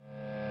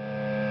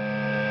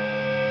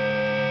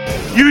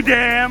You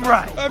damn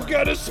right. I've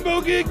got a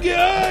smoking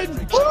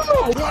gun.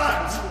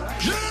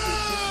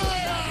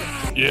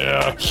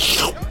 Yeah.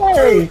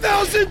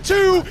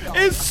 2002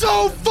 is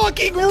so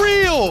fucking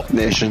real.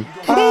 Nation.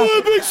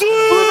 Big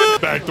Slim.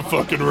 Back to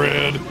fucking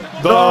red.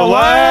 The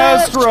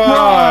last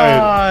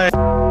ride.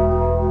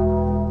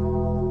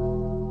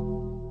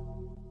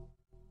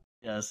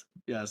 Yes,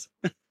 yes.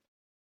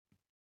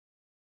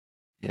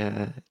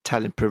 Yeah,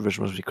 Italian privilege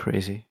must be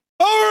crazy.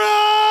 All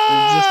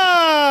right.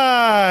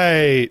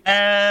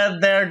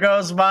 And there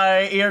goes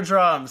my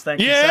eardrums.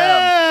 Thank you,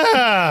 Sam.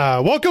 Yeah.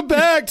 Welcome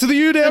back to the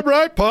You Damn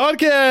Right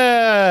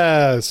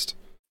podcast.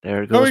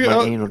 There goes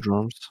my anal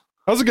drums.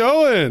 How's it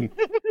going?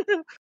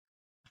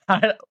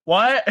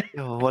 What?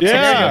 Yo, what's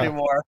Yeah. up?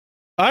 Anymore.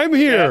 I'm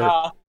here.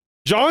 Yeah.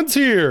 John's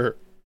here.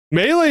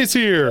 Melee's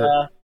here.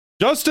 Yeah.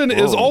 Justin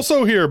is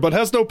also here, but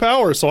has no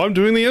power, so I'm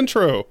doing the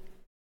intro.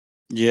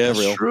 Yeah, That's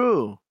real.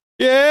 true.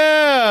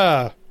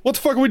 Yeah. What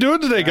the fuck are we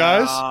doing today,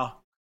 guys?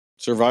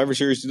 Survivor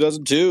Series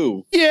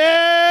 2002.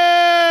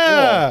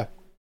 Yeah.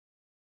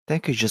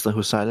 Thank you, Justin,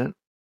 who's silent.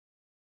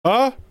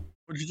 Huh?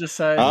 What'd you just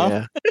say?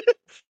 Huh?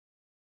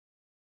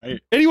 Yeah.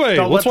 Anyway,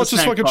 Don't let's let watch the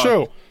this snake fucking talk.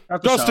 show.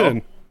 Not the Justin,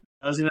 show.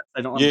 I was gonna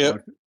say, don't let Yeah. me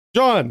talk.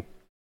 John,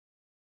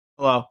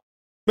 Hello.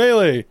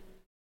 Melee,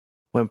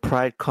 When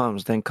pride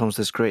comes, then comes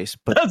disgrace.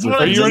 But That's what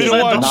are I you just ready to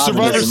said. watch Don't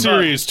Survivor let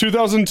Series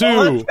 2002?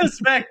 Let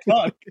this man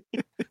talk.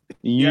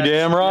 You Yeah,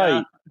 damn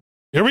right.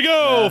 Here we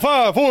go. Yeah.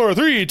 5, 4,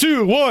 3,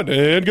 2, 1,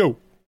 and go.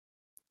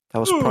 that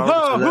was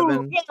Proverbs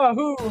 11,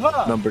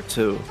 Hoo-ha. number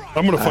 2.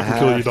 I'm gonna fucking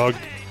kill you, dog.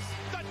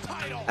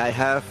 I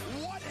have,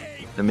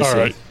 let me All see,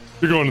 right,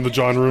 you're going in the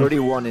John room.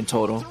 31 in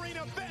total.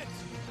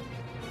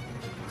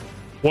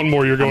 One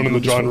more, you're going in the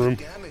John room.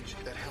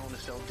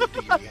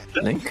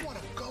 Link?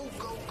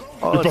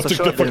 Oh, You're about it's a to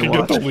show I fucking didn't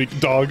get the watch. leak,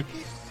 dog.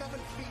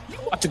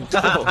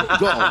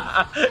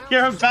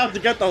 You're about to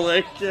get the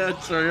lick. Yeah,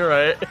 sure, you're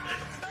right.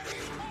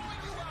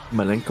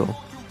 Malenko.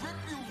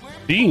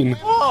 Dean.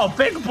 Oh,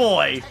 big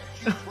boy.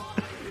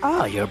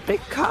 Ah, you're a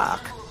big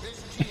cock.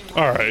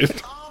 All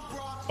right.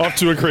 Off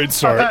to a great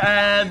start.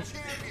 And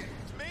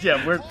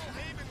yeah, we're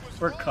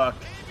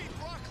cooked.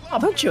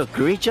 Don't you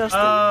agree, Justin?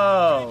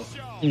 Oh,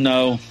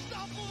 No.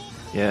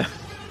 Yeah,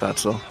 thought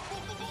so.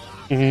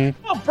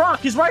 oh, Brock,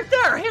 he's right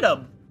there. Hit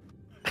him.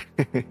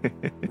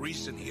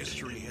 Recent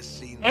history has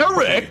seen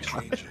Eric.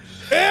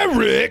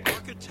 Eric!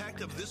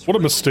 What a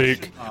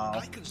mistake.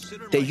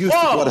 They used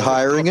Whoa! What,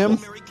 hiring him?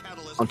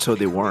 until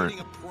they weren't.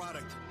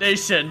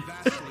 Nation.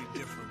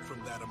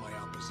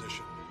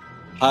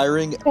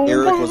 Hiring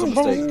Eric was a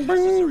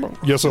mistake.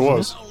 Yes, it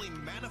was.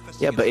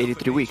 Yeah, but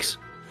 83 weeks.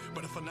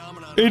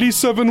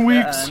 87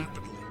 weeks. Why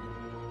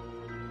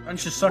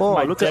don't you suck Whoa,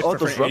 my look dick at all for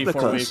those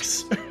 84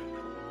 replicas. weeks?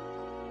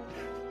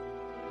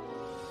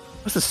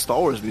 What's the Star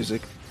Wars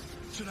music?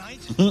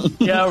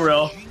 Yeah,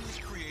 real.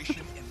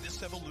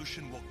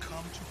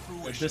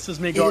 This is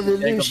me going to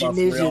Jacob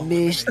real.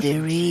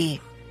 mystery.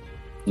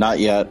 Not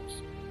yet.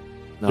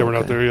 No, Yeah, we're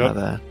not there yet. Not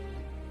that.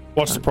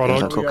 Watch the There's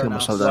product. a cocaine Now.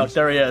 muscle Look,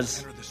 there. there he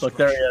is. Look,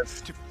 there he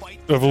is.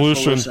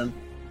 Evolution. Evolution.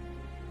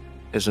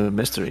 It's a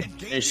mystery.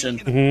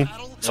 Nation.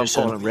 Some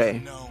call him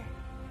Ray.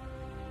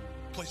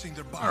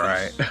 All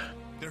right.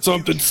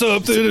 Something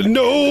that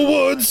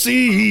no one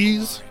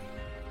sees.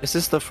 Is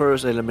this the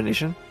first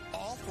elimination?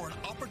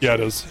 Yeah, it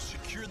is.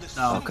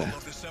 No. Okay.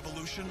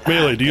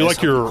 Melee, do you Yes,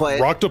 like your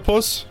quiet.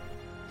 Rocktopus?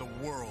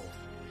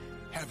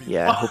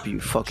 Yeah, I hope you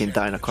fucking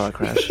die in a car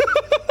crash.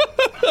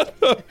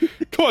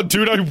 Come on,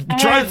 dude. I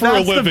drive for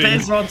a That's living. the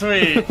baseball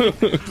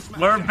tweet.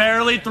 We're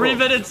barely 3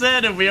 minutes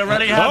in, and we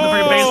already have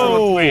the baseball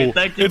Oh, tweet.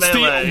 Thank you, it's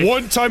Melee. the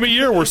one time a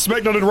year where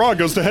SmackDown and Raw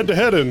goes to head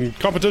in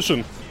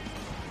competition.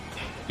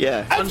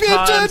 Yeah. I feel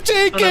Sometimes to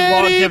take sort of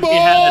Raw give me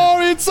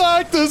anymore. It's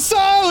like the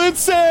silence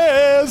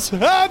says.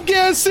 I'm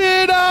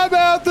guessing I'm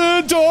out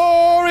the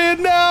door,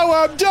 and now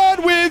I'm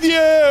done with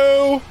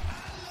you.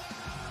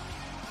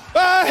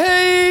 I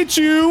hate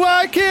you.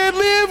 I can't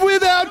live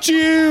without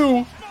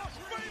you.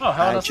 Oh, how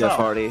Hi, does Jeff that?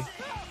 Hardy.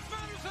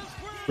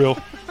 Real.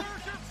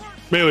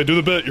 Melee, do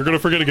the bit. You're gonna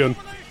forget again.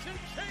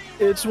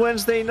 It's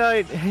Wednesday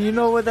night. You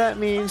know what that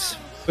means.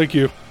 Thank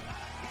you.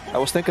 I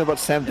was thinking about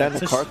Sam Dan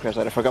in a car crash.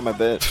 I forgot my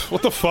bit.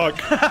 What the fuck?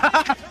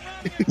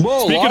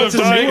 Whoa, Speaking live of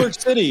from dying- New York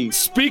City.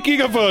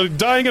 Speaking of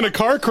dying in a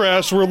car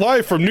crash, we're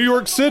live from New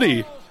York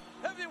City.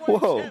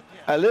 Whoa,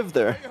 I live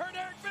there.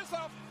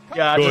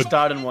 Yeah, I Good. just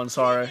died in one.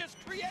 Sorry.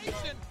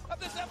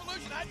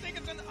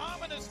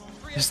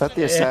 Is that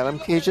the asylum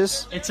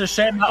cages? It's a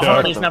shame that Yeah.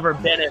 Hardy's never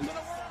been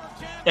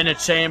in a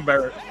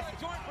chamber,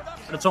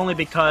 but it's only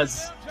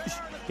because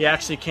he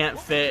actually can't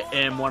fit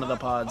in one of the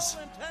pods.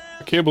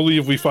 I can't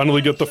believe we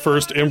finally get the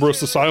first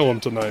Ambrose Asylum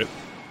tonight.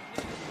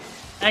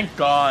 Thank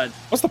God.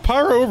 What's the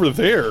pyro over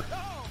there?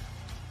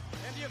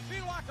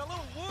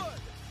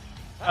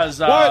 Because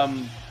What?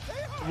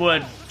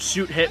 would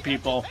hit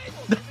people.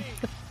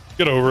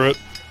 Get over it.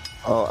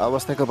 Oh, I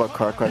was thinking about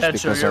car crash Yeah,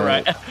 sure, because you're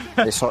right.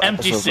 they saw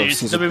Empty episodes of seats.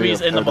 season The movie's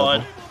 3 of in the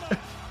blood. Daredevil.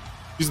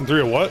 Season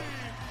 3 of what?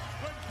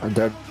 And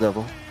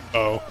Daredevil.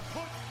 Oh.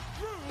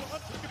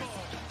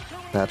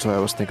 That's why I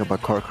was thinking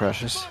about car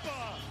crashes.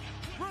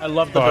 I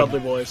love the God. Dudley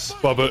Boys.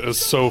 Bubba is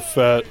so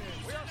fat.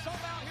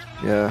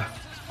 Yeah.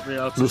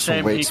 Yeah, it's a Lose some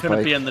shame weight, he couldn't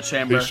Spike. be in the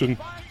chamber. Nation.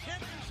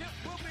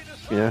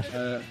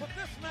 Yeah.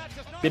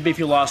 Maybe if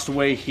he lost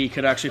weight, he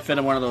could actually fit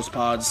in one of those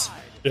pods.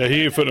 Yeah,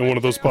 he ain't fitting in one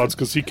of those pods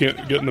because he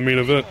can't get in the main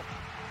event.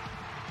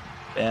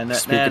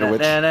 Speaking of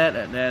which.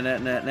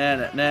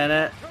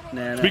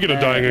 Speaking of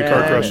dying in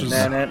car crashes.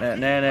 All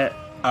Matt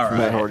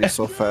right. Hardy's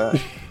so fat.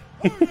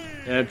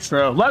 Yeah,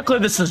 true. Luckily,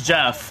 this is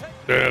Jeff.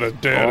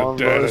 On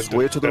his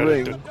way to the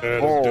ring.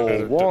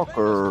 Oh,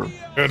 Walker.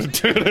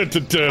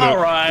 All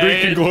right,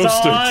 Drinking glow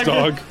sticks,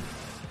 dog.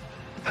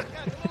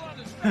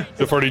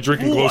 Jeff Hardy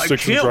drinking glow Ooh, I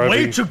sticks and can't driving.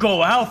 wait to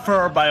go out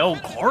for my own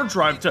car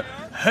drive to.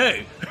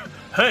 Hey,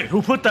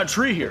 who put that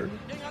tree here?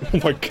 Oh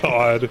my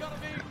god.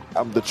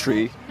 I'm the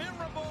tree.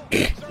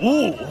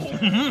 Ooh,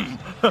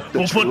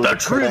 who put that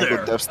tree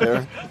there?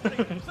 there.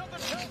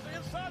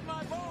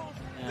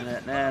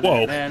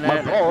 Whoa.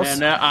 My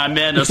balls. I'm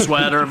in a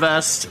sweater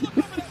vest.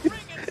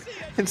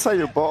 Inside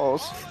your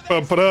balls.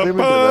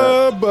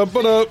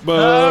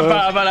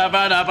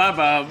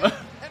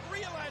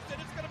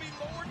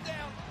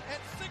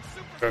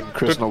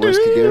 Chris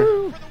Nowinski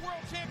gear.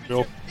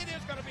 Bill.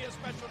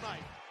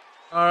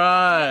 All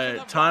right,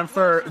 time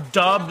for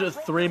dubbed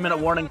 3-minute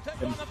warning.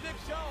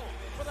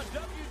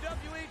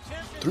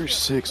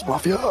 3-6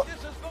 Mafia. I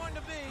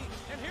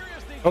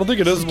don't think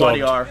it is What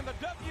dubbed. are?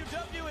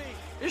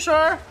 You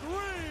sure?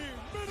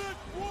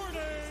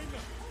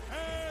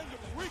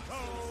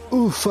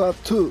 Ooh,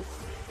 5-2.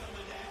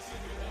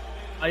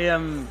 I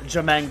am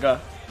Jamanga.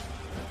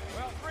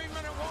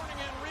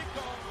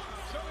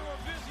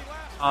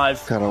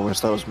 I've. God, I wish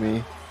that was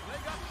me.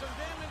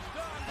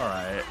 All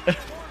right.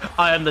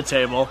 I am the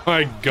table.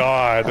 My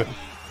god.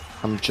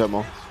 I'm Gemmo.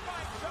 All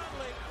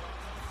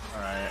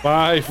right.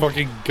 My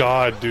fucking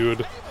god,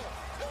 dude.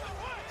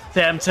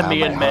 Sam to me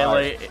my and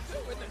Melee.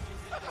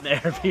 In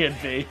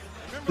Airbnb.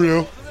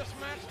 Real.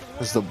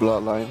 This is the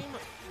bloodline.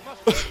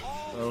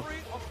 So,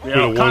 We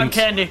yo, the cotton ones.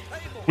 candy.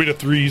 We the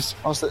threes.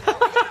 Oh,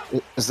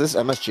 is this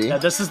MSG? Yeah,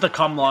 this is the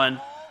cum line.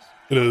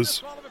 It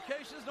is.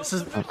 This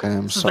is Okay,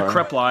 I'm this is sorry. the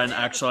crip line,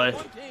 actually.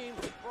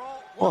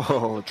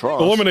 Whoa,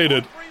 draws.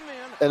 Eliminated.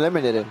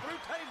 Eliminated.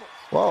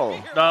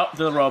 Whoa. No,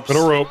 to the ropes. In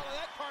a rope.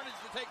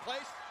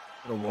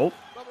 To the rope.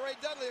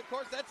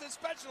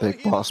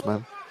 Big boss,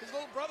 man.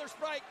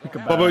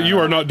 Bubba, you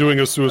are not doing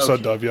a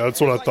suicide dive. Yeah,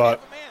 that's what I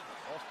thought.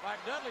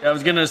 I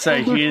was gonna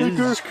say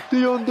he's.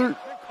 The under.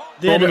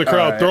 Throw him in the crowd.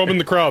 Alright. Throw him in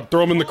the crowd.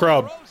 Throw him in the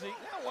crowd.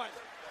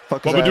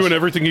 Fuck his Bubba ass. doing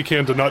everything he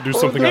can to not do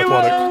something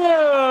athletic.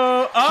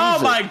 Oh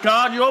my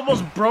god, you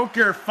almost broke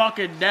your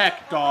fucking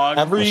neck, dog.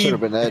 That should've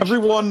been Edge.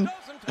 Everyone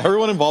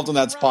involved in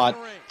that spot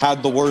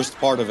had the worst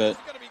part of it.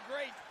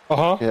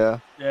 Uh-huh. Yeah.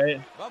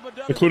 Yeah,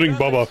 Including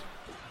Bubba.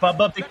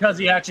 but because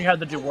he actually had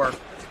to do work.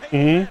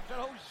 Mm-hmm.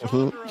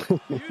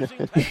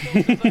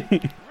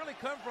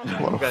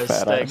 What a Guys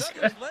fat ass.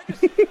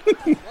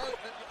 stink.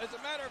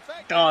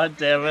 God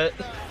damn it.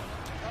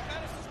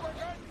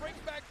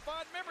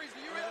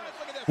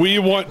 We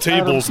want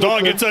tables.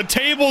 Dog, it's a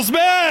tables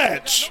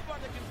match!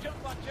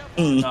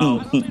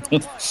 No.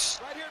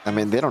 I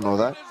mean, they don't know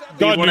that.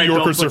 God, when New I don't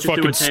Yorkers put are you through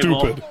fucking a table.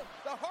 stupid.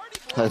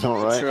 I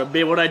don't, right? Sure,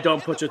 be when I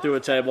don't put you through a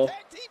table.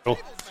 Oh,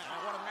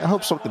 I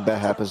hope something bad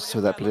happens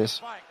to that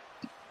place.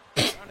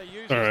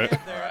 alright.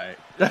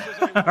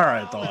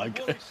 Alright, dog.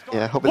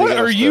 Yeah, I hope What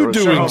are you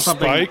doing, Sure,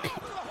 something- Spike?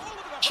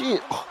 Gee,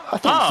 I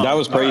thought Oh, That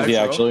was crazy,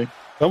 alright, actually.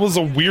 That was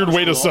a weird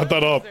way to set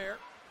that up.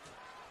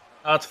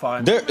 That's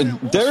fine.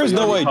 There is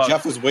no way Hugs.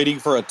 Jeff was waiting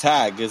for a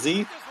tag, is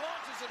he?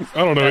 I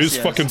don't know, Yes, he's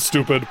yes. fucking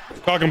stupid.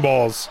 Cock and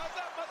balls.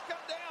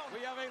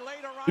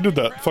 He did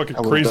that fucking I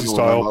would've crazy done it with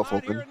my style. mouth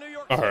open.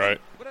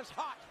 Alright.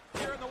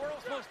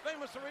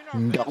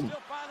 No.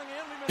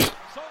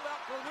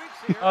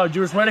 Oh,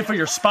 you was waiting for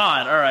your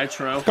spot. Alright,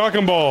 true. Cock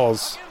and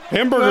balls.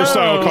 Hamburger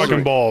style No. cock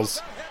and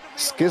balls.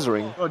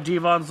 Skizzering. Oh,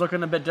 Devon's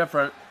looking a bit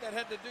different.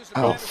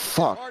 Oh,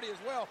 fuck.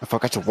 I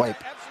forgot to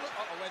wipe.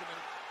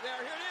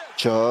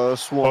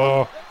 Just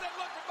one.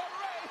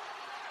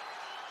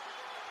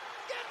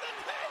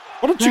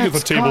 Why don't you get the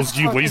That's tables,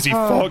 you lazy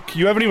fuck?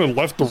 You haven't even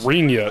left the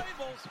ring yet.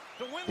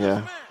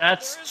 Yeah.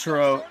 That's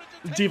true.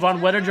 Devon,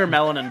 where did your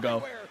melanin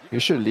go? You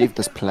should leave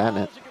this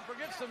planet.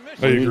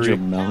 I agree.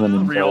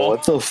 Real.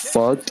 What the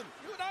fuck? What's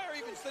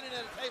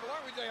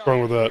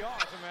wrong with that?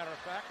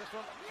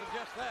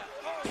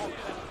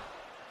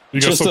 You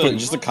got Just a- something?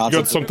 just a You got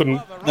concept. something?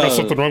 No. Got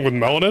something wrong with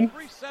melanin?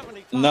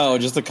 No,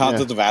 just the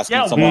concept of asking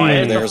Yeah, someone why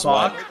if in the there's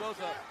fuck?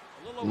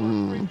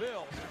 one.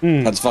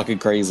 That's fucking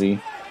crazy.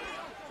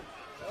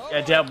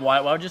 Yeah, Deb,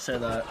 why would you say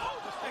that?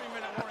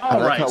 I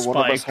like Alright, how one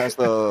of us Spike. has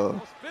the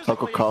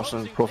Tucker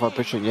Carlson profile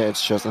picture. Yeah,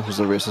 it's Justin who's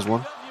the racist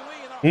one.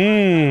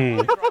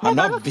 I'm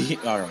not being.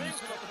 Alright.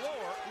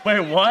 Wait,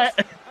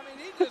 what?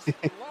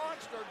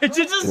 Did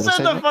you just Did I send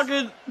say the that?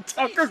 fucking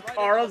Tucker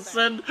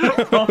Carlson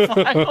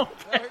profile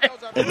pic?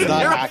 It's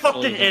not You're a actually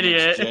fucking him,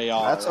 it's idiot.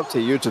 JR. That's up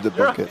to you to You're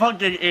debunk a it.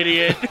 fucking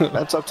idiot.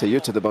 That's up to you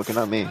to debunk it,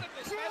 not me.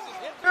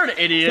 You're an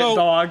idiot, So-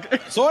 dog.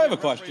 So I have a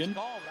question.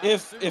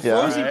 If Yeah.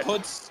 Rosie Alright.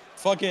 puts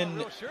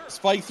fucking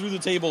spike through the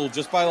table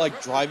just by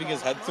like driving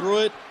his head through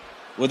it,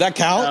 would that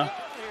count?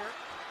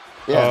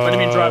 Yeah. What do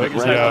you mean driving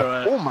his head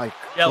through it? Oh my.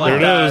 Yeah, like There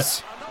it that.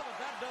 is.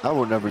 I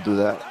would never do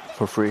that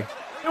for free.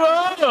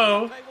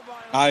 Whoa!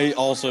 I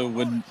also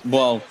would.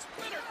 Well,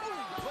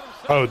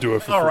 I would do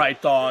it for All free.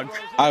 right, dog.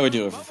 I would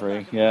do it for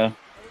free. Yeah.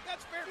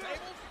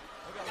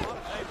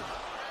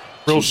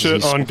 Real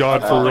shit on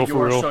God for real, You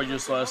for are real. so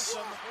useless.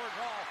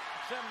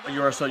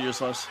 You are so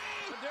useless.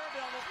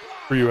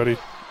 For you, Eddie.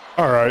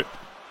 All right.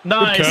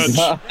 Nice.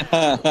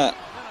 Catch.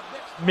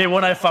 Me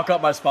when I fuck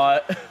up my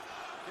spot.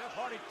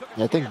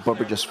 Yeah, I think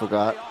Bubba just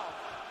forgot.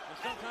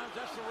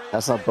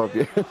 That's not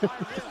Bubba.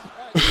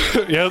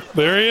 Yep,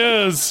 there he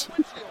is.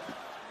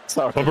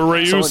 Sorry. Bubba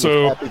Ray Someone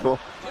Uso. just people.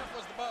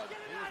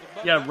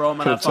 Yeah,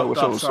 Roman, I Could've told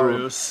fucked up. what's Sorry,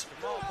 up. Us.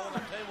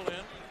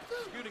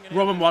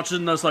 Roman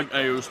watching this like,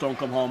 hey, Us, don't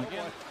come home.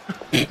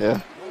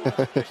 Yeah.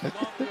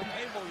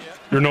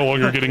 You're no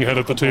longer getting head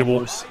at the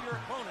table.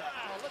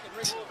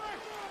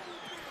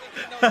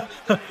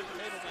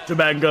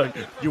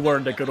 Jamanga, you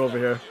weren't a good over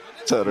here.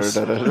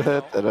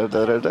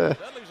 Da-da-da-da-da-da-da-da.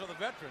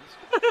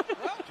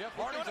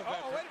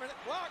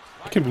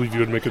 I can't believe you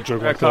would make a joke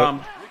Here I like that.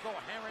 come.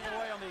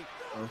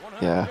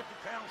 Yeah.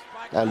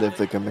 I live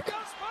the gimmick.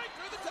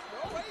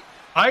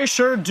 I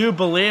sure do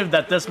believe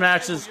that this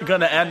match is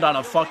gonna end on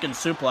a fucking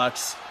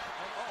suplex.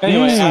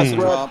 Anyway, acid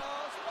drop.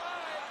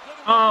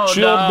 Oh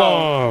Shield no!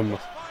 bomb.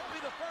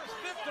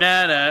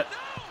 Nah, nah, nah,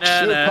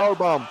 Shield nah.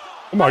 powerbomb.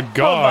 Oh my Oh my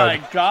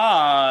god.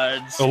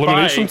 god!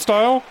 Elimination Spike.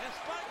 style?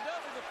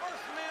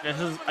 This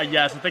is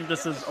yes, I think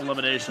this is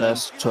elimination.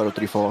 That's 2 out of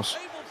 3 falls.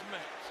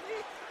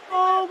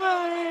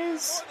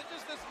 Always.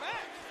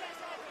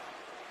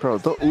 Bro,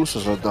 the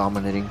Usos are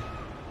dominating.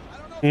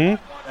 Hmm?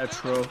 That's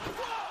true.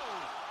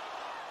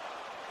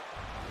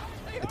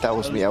 If that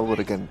was me, I would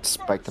have gotten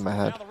spiked in my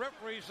head.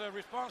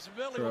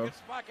 True.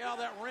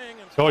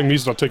 Telling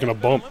me's not taking a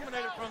bump.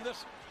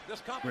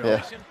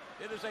 Yeah.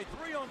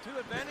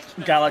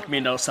 Guy like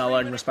me, no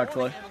selling,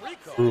 respectfully.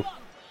 Ooh.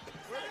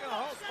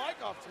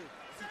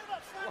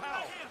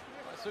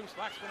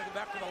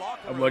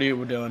 What are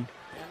you doing?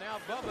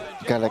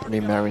 Guy like me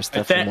marrying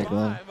Stephanie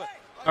McMahon.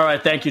 All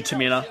right, thank you,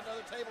 Tamina.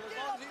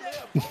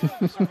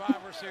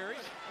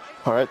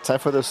 All right, time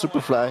for the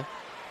Superfly.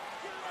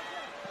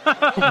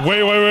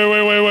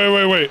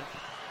 Wait.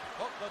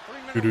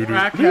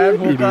 Crackhead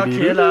Hookah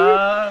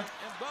Killer.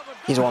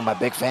 He's one of my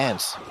big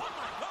fans.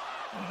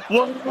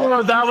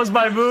 Whoa, that was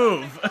my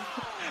move.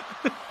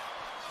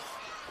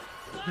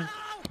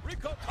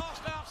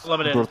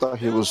 Eliminated. Bro thought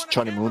he was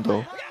Johnny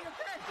Mundo.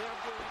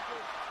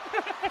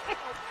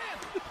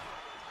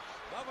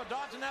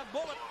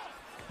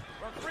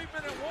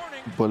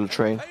 Bullet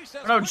train.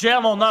 No,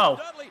 Jamal, no.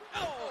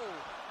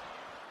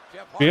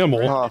 Camel.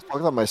 Oh, I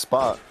fucked up my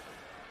spot.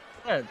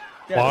 Yeah,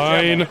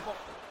 Fine. Jamal.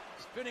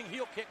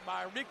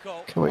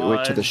 Can't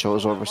wait till the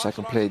show's over so I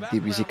can play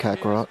DBZ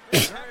Kakarot.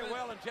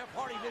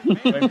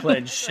 I ain't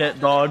playing shit,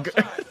 dog.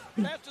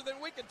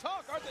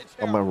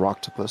 On my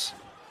Rocktopus.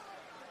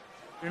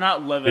 You're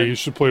not Yeah, living. you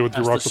should play with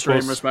your That's the stream,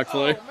 octopus.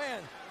 respectfully.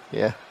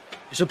 Yeah.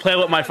 You should play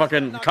with my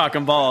fucking cock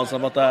and balls. How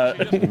about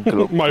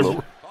that? My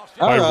All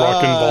rockin' right.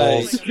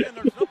 balls.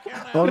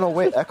 Oh no,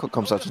 wait, Echo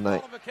comes out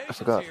tonight. I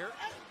forgot.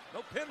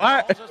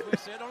 What?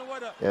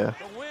 Yeah.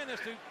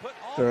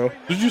 True.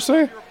 Did you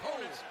say?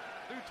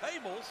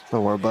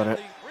 Don't worry about it.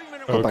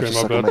 Go back Okay, to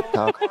my sucking bad.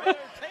 my cock.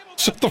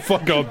 Shut the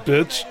fuck up,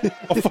 bitch.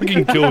 I'll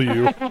fucking kill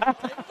you.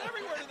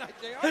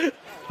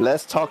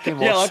 Let's talk him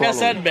Yeah, like I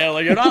said,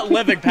 Baylor, you're not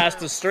living past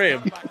the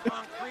stream.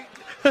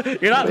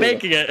 You're not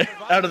making it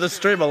out of the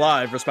stream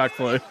alive,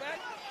 respectfully.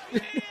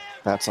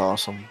 That's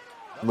awesome.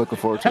 I'm looking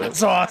forward to it.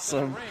 That's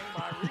awesome.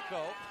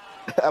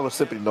 I was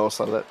simply no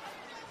salad.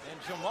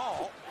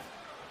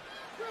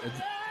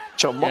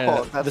 Jamal.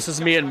 Yeah, that's this is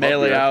me and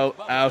Melee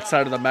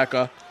outside of the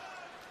Mecca.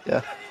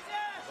 Yeah.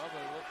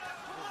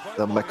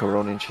 The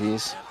macaroni and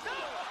cheese.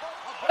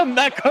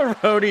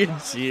 Macaroni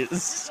and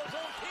cheese.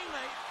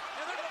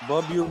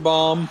 Bub your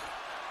bomb.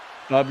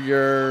 Bub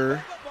your...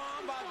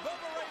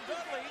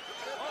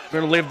 I'm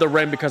gonna leave the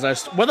ring because I...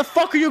 Where the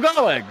fuck are you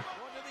going?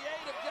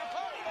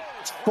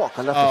 Fuck,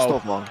 I left the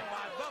stove on.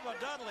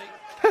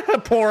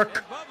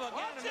 Pork.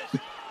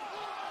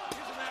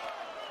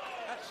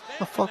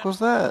 The fuck was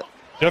that?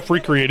 Jeff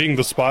recreating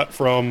the spot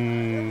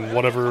from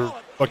whatever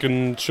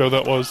fucking show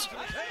that was.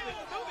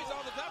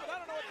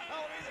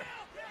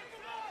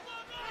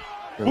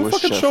 What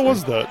fucking show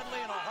was that?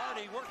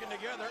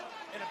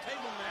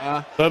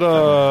 I'm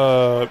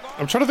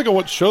trying to think of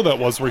what show that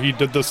was where he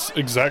did this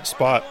exact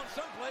spot.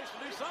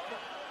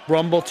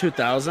 Rumble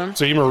 2000?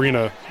 Same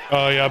arena.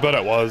 Yeah, I bet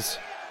it was.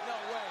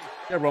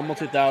 Yeah, Rumble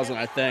 2000,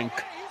 I think.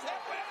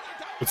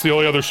 It's the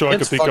only other show I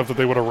could It's think fuck- of that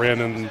they would have ran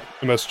in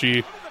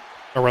MSG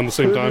around the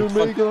same time.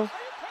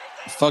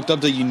 Fucked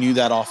up that you knew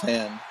that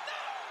offhand.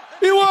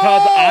 Because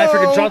I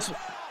freaking just...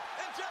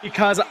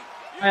 Because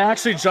I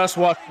actually just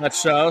watched that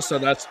show, so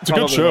that's It's a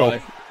good show.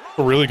 why.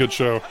 A really good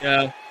show.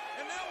 Yeah.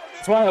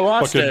 That's why I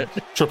watched Fucking it.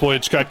 Triple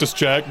H Cactus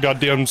Jack,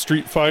 goddamn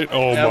street fight.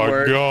 Oh Yeah, my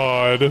word.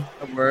 god.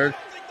 Word.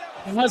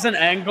 He has an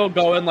angle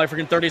going like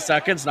freaking 30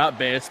 seconds, not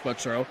base, but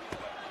true.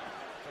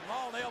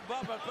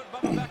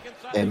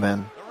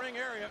 Amen.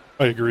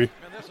 I agree.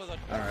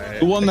 All right.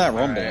 Who won that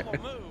Rumble?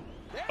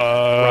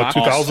 Rock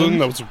 2000.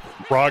 That was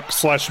Rock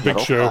 / Big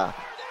Show.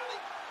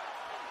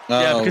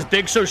 Yeah, Oh. because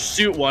Big Show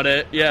Shoot won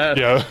it. Yeah.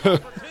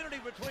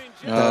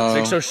 Yeah.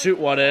 Big Show Shoot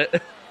won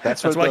it.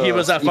 That's why he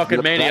was at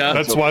fucking Mania.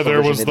 That's why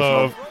there was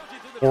the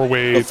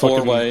four-way. The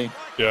four-way.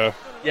 Yeah.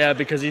 Yeah,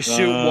 because he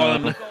shoot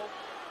one.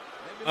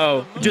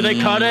 Oh, do they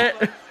cut it?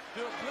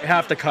 They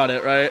have to cut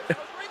it, right?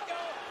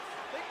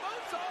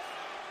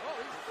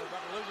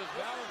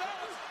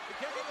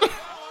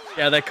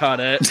 Yeah, they cut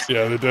it.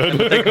 Yeah, they did.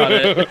 They cut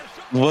it.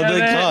 What they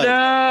cut?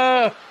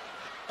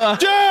 No!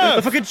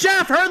 Jeff! Fucking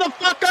Jeff, hurry the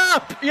fuck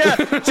up! Yeah,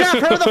 Jeff,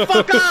 hurry the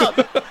fuck up!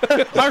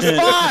 Our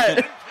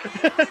spot!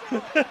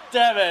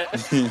 Damn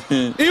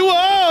it. Whoa!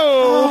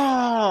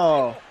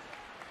 Oh.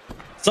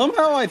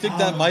 Somehow I think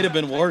that might have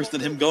been worse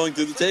than him going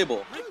through the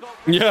table.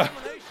 Yeah.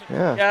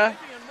 Yeah. Yeah.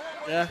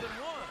 Yeah.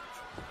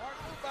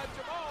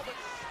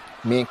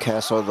 Me and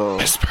Cass saw the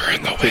Whisper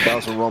in the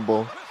 2000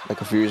 Rumble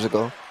like a few years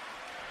ago,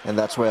 and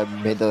that's why I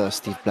made the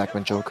Steve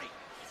Blackman joke.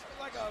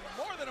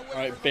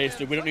 Alright, base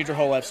dude, we don't need your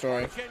whole life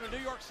story.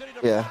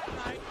 Yeah.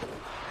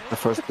 The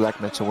first black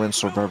man to win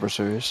Survivor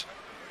Series.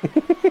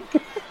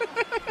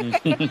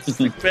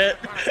 Stupid.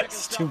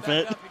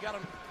 Stupid.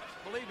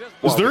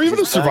 Was there even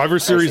a Survivor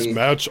Series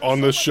match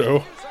on this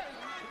show?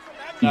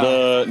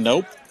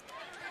 Nope.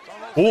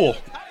 Cool.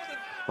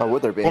 Why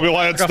would there be? Well,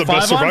 it's Like the a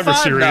best 5-on-5? Survivor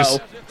Series. No.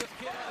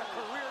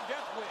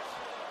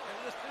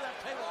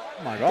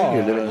 Oh my I think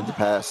you're living in god. the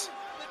past.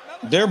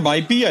 There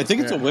might be. I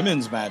think it's a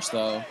women's match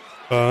though.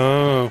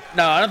 Oh.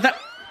 No,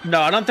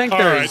 I don't think All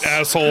there's. right,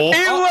 asshole.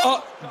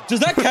 Does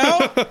that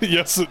count?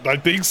 Yes, I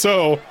think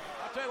so.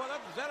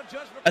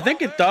 I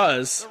think it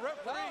does.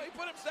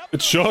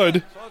 It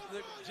should.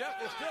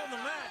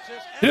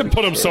 He didn't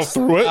put himself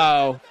through it.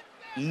 Oh,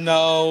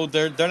 No,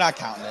 they're not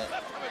counting it.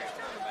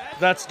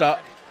 that's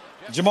not.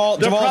 Jamal's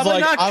probably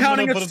like, not I'm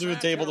counting gonna it- put him through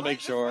the table to make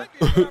sure.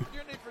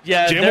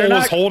 Yeah, Jamal they're was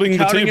not holding the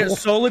counting table. it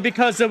solely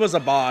because it was a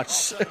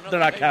botch. They're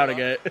not counting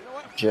it.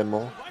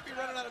 Jimmel.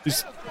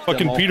 He's fucking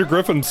Jamal. Peter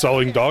Griffin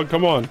selling, dog.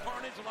 Come on.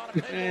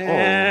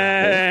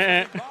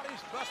 Eh,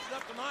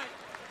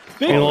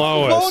 Big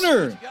Allow us.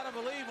 boner.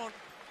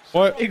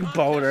 What? Big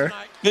boner.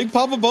 Big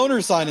Papa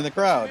Boner sign in the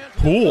crowd.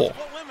 Cool.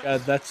 Yeah,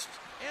 that's.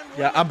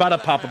 Yeah, I'm about to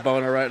pop a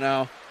boner right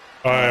now.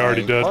 I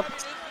already did.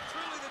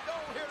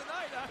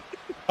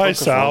 Hi,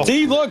 Sal.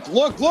 See, look.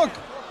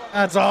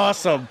 That's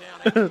awesome.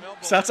 So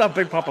that's how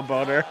Big Papa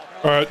Boner.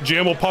 All right,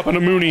 Jamal popping a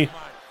Mooney.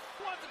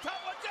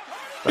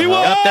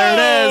 Yep, there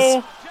it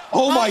is.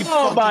 Oh my!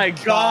 Oh my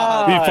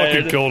god. He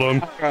fucking killed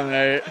him.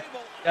 Right.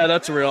 Yeah,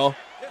 that's real.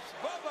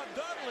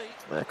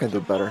 I can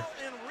do better.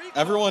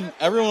 Everyone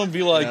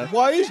be like, Yeah.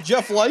 why is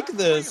Jeff like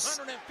this?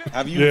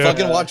 Have you Yeah.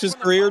 fucking watched his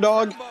career,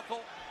 dog?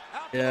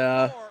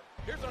 Yeah.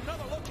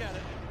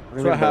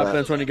 That's what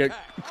happens when you get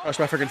crushed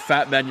by freaking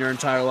fat men your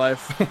entire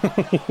life.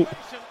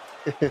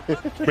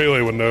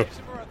 Melee would know.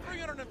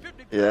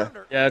 Yeah.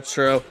 Yeah, it's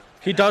true.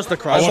 He does the I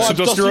crush. watched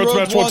the Dusty Rhodes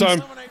match one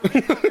time.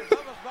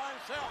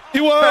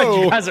 You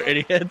Whoa! guys are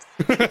idiots.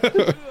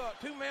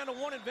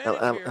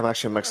 I'm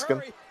actually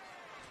Mexican.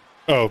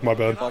 Oh, my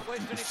bad.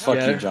 Fuck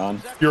Yeah. you,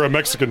 John. You're a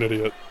Mexican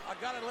idiot.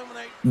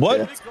 What?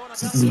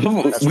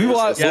 Yeah. We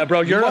watched. Yeah,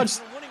 bro, you're we a-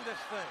 watched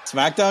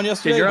SmackDown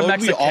yesterday. you're a What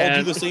did we all do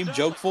Mexican. the same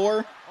joke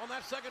for?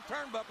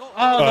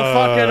 Oh, the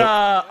fucking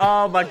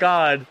oh my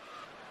god.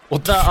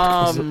 What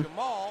The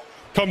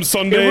Come it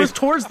Sunday. was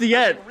towards the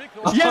end.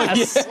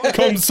 Yes.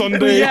 Come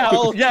Sunday. Yeah,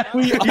 all- yeah,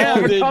 we all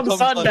yeah. did Come come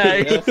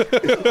Sunday Sunday, at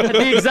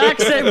the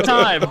exact same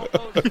time.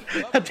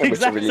 At the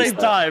exact release same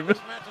that. time.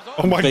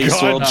 Oh my Face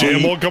god, roll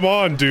Jamal, come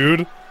on,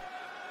 dude.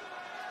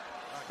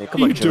 Hey,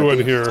 What are you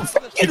doing here? I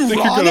think you're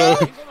Rana?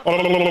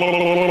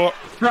 gonna.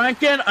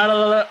 Franken,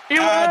 That's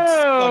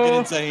fucking Ew.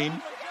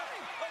 insane.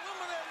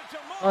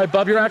 All right,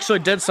 Bub, you actually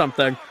did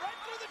something.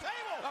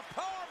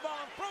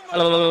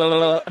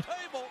 I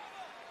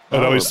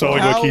know he's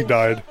selling like he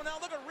died.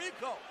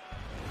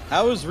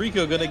 How is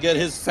Rico gonna get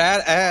his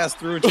fat ass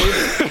through a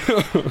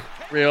table?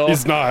 Real.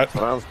 He's not.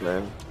 Clowns,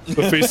 man.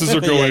 The faces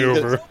are going Yeah,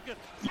 over.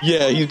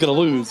 Yeah, he's gonna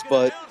lose,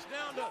 but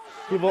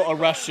People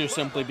arrest you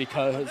simply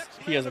because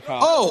he is a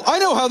cop. oh, I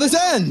know how this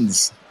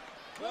ends.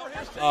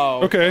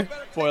 Oh, Okay.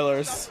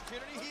 spoilers.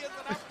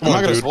 I'm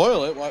not gonna dude.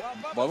 spoil it.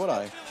 Why would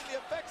I? You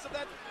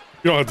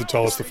don't have to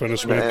tell us to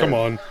finish, man. Man. Come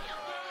on.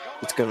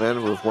 It's gonna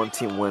end with one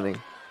team winning.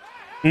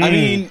 I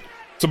mean,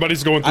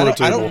 Somebody's going through I a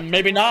don't- I table. don't-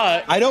 Maybe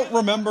not. I don't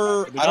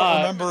remember. I not. don't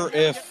remember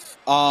if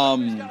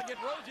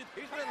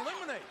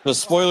the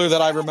spoiler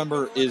that I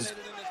remember is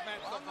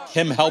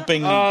him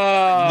helping.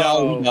 Oh,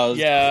 No, he does.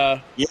 Yeah,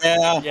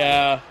 Yeah.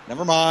 yeah,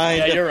 Never mind.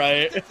 yeah. You're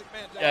right.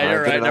 Yeah, you're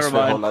I right. didn't ask Never for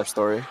a whole mind. life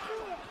story.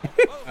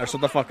 Alright,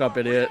 shut the fuck up,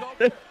 idiot.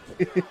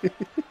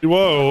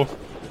 Whoa.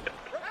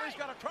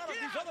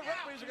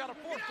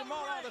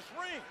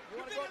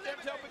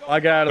 I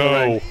got out of the No.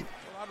 ring.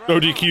 No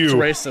It's DQ.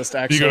 racist,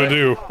 actually. gonna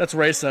do? That's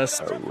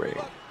racist.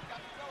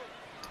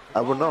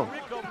 I would know.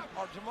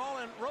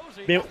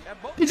 Did you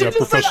Yeah, just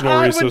professional say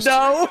I racist. would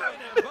know?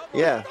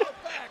 Yeah.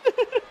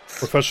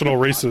 Professional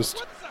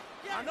racist.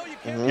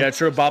 Yeah,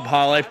 true. Bob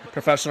Holly,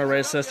 professional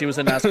racist. He was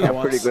in NASCAR I'm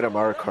once. pretty good at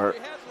Mario Kart.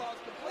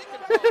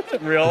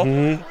 Real.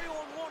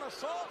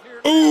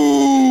 Ooh!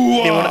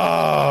 Whoa!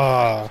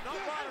 Nah.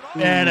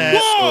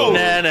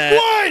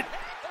 What?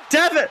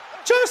 Devin,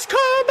 just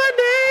call my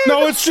name.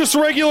 No, it's just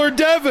regular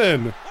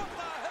Devin.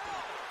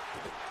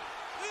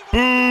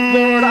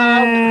 Boo!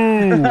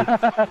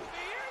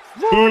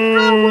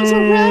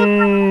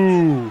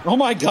 Boo! Oh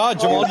my God,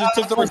 Jamal just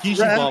took the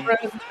Rikishi bump.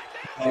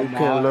 You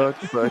can look,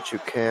 but you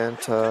can't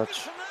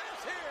touch.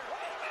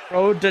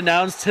 Bro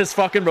denounced his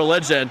fucking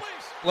religion.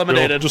 Real,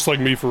 Eliminated. just like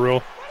me for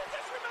real.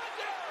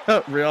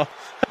 Real.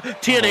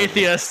 T and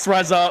atheists,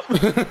 rise up.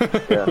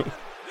 Yeah.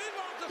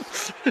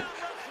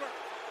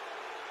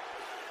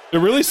 It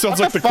really sounds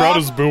like the crowd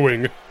is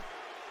booing.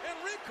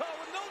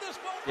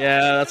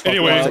 Yeah, that's fucked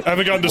Anyways, up. I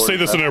haven't gotten to say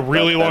this in a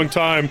really long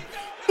time.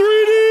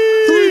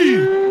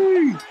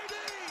 3D!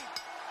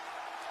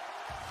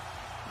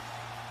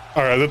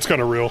 Alright, that's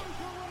kind of real.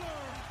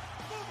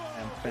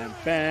 I mean,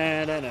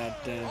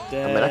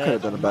 I could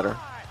have done it better.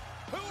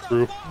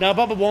 True. Now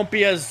Bubba won't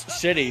be as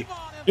shitty.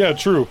 Yeah,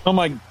 true. Oh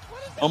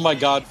my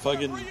God,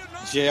 fucking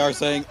JR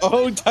saying,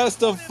 "Oh,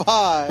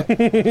 testify."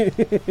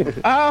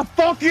 Ah,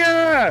 fuck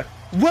yeah!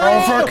 We're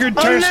I'll fucking a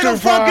little testify.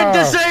 fucking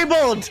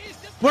disabled!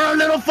 We're a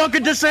little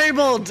fucking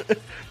disabled!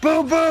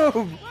 Boom,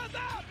 boom!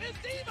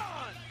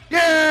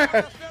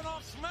 Yeah!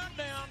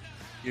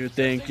 You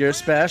think you're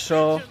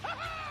special?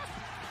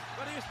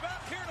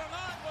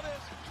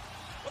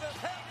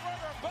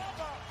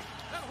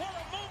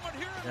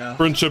 Yeah.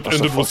 Friendship That's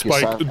ended a with fuck you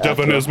Spike. sound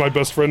Devin after. is my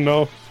best friend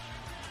now.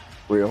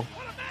 Real.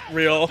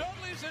 Real.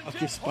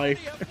 Fuck you, Spike.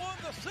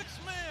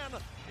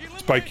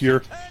 Spike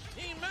here.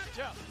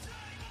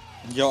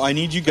 Yo, I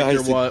need you guys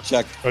Figure to what?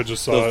 check I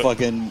just saw the it.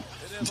 fucking.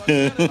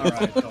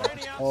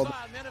 Alright, hold on.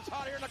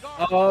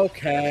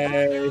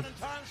 Okay.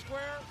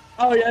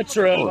 Oh yeah,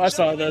 true. I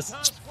saw this.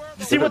 Did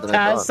you see what Better than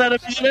I Taz thought. said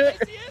about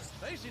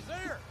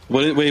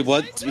it? Wait,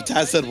 what?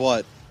 Taz said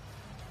what?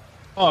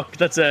 Hook,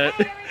 that's it.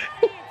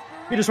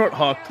 He just wrote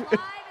Hook.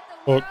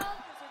 Hook.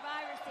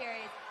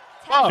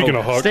 Speaking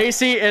of Hook.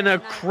 Stacy in a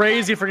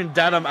crazy freaking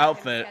denim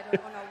outfit.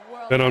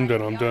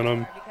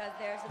 Denim.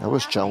 I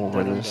wish John would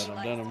win this.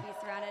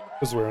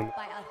 Who's wearing?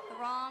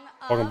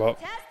 Talking about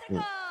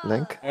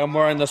Link? I'm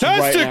wearing this right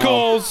now.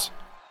 testicles.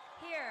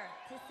 Here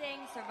to sing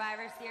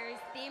Survivor Series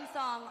theme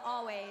song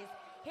always.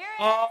 Here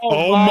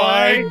Oh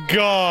my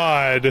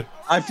god,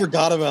 I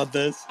forgot about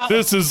this.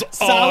 this is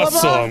Saliva?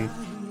 awesome.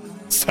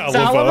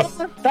 Saliva.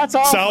 Salvia? That's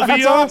all. Salvia?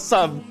 That's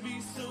awesome.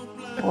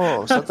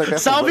 Oh, sounds like I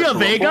Salvia forgot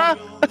Vega?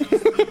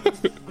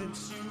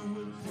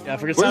 Yeah, I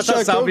forget Where's that's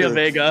Jack Salvia Hogan?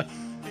 Vega.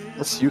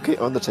 That's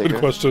UK Undertaker. Good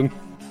question.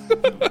 Yeah,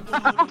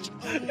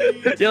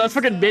 that's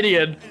freaking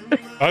Midian.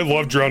 I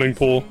love Drowning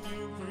Pool.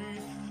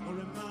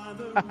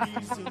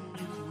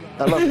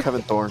 I love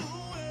Kevin Thorne.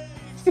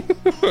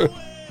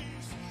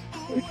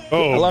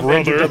 Oh, I love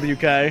brother. Andrew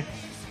WK.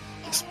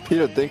 It's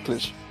Peter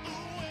Dinklage.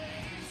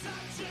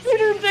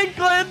 Peter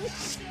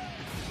Dinklage.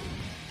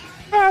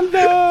 I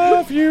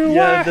love you.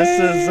 Yeah, I this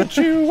is-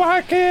 hate you.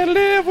 I can't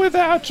live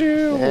without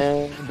you.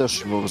 And the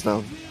she moves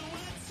down.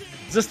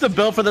 Is this the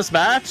bill for this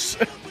match?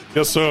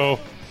 Guess so.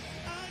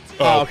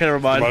 Oh, okay, never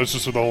mind. It's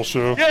just for the whole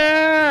show.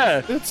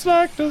 Yeah. It's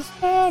like the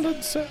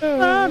solid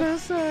cell.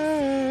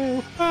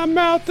 I'm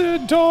out the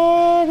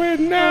door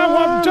and now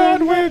I'm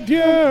done with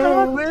you.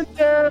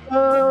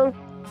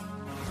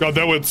 God,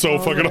 that went so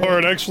fucking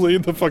hard, actually.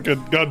 The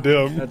fucking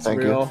goddamn. That's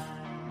Thank you. real.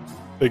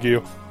 Thank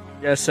you.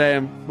 Yeah,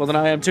 same. Well, then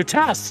I am too.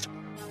 Test.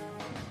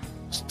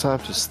 It's time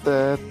to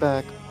step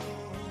back.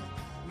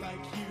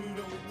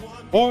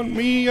 Want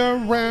me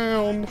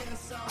around.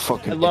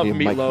 Fucking I love idiot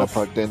mic Meatloaf. not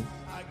plugged in.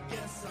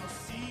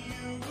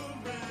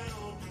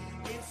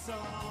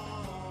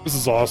 This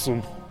is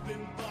awesome.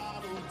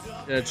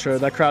 Yeah, true.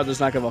 That crowd does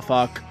not give a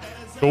fuck.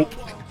 Nope.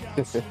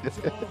 They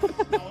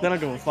don't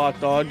give a fuck,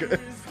 dog.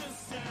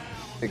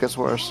 It gets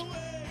worse.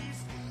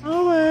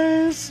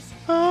 Always,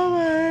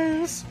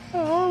 always,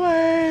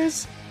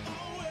 always.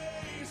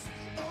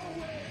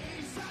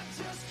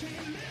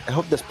 I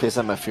hope this plays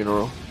at my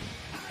funeral.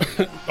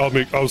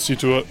 I'll see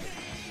to it.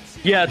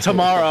 Yeah,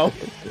 tomorrow.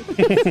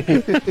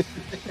 The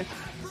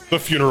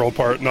funeral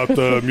part, not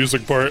the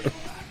music part.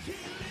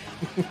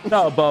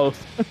 No,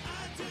 both.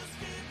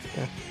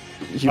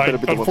 You I better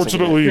be the one singing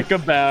unfortunately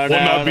Think about will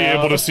it. not be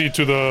able to see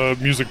to the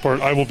music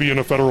part. I will be in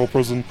a federal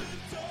prison.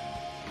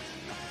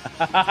 it.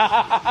 Wait,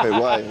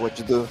 why? What'd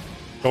you do?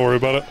 Don't worry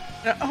about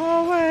it.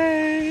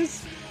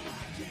 Always.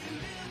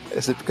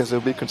 Is it because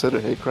it'll be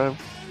considered hate crime?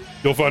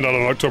 You'll find out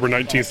on October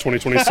 19th,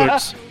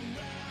 2026.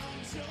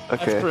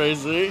 Okay. That's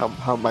crazy.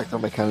 How marked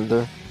on my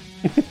calendar?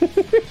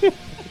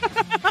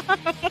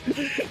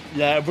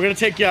 Yeah, we're gonna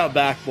take you out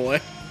back, boy.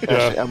 Yeah,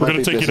 Actually, I we're might gonna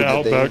be take you busy to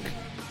that day. Outback.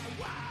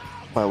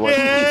 My wife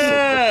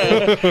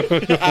will be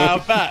sick. Yeah.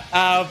 Outback,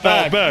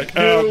 outback. Outback,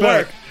 Do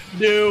Outback. work,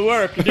 do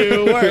work,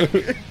 do work.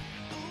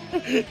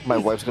 My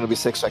wife's gonna be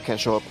sick, so I can't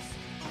show up.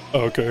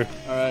 Oh, okay.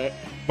 All right.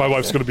 My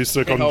wife's gonna be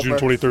sick on help June her.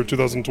 23rd,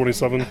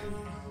 2027.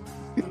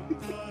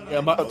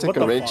 Yeah, I'll take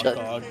a rain check.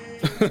 dog?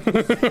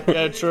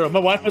 Yeah, true. My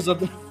wife is a.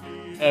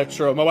 Yeah,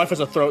 true. My wife is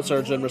a throat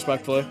surgeon,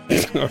 respectfully.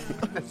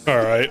 All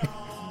right.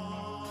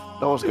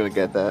 No one's gonna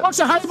get that. Watch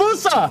the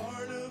Hayabusa!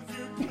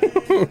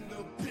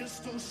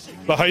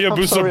 The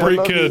Hayabusa sorry, I Break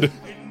love Kid.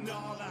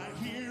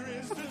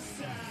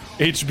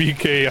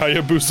 HBK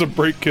Hayabusa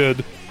Break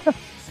Kid.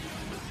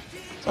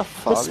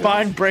 The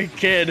spine break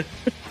kid.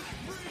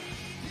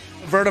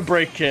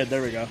 Vertebrae kid.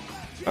 There we go.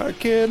 I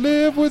can't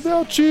live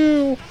without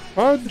you.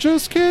 I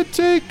just can't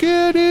take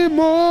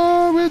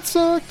anymore. It's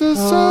like the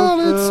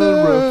solid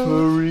cell.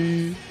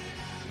 referee.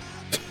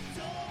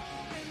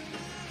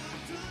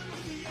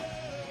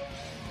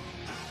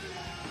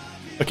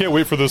 I can't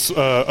wait for this.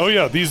 Oh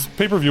yeah, these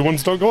pay-per-view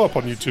ones don't go up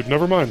on YouTube.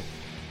 Never mind.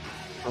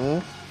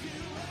 I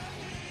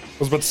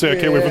was about to say I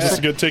can't wait for this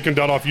to get taken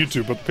down off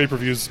YouTube, but the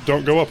pay-per-views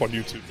don't go up on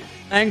YouTube.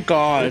 Thank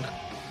God.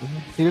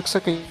 He looks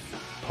like a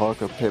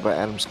Parker played by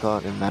Adam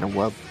Scott in Madam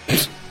Web.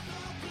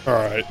 All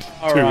right.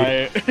 All dude.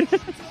 right.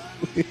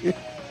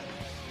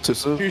 Too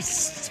soon? You're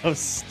so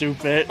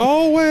stupid.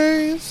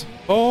 Always.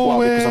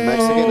 Because I'm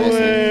Mexican, Always.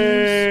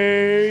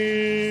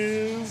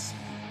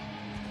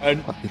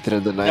 And he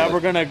didn't deny now it. we're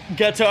gonna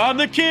get to I'm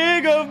the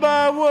king of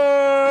my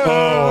world.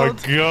 Oh my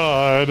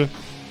God.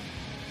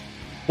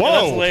 Whoa.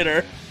 Yeah, that's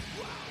later.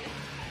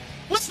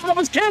 What? I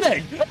was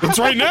kidding. It's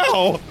right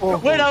now.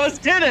 Wait, I was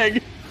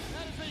kidding.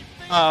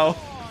 Oh.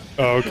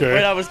 Oh, okay.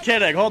 Wait, I was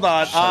kidding. Hold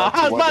on.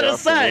 I was about to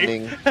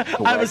say.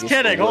 I was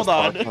kidding. Hold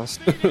on.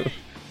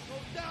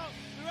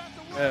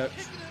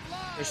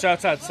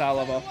 Shouts out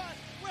Salava.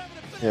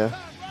 Yeah.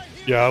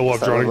 Yeah, I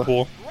love Drowning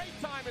Pool.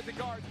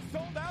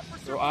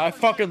 I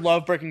fucking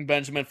love Breaking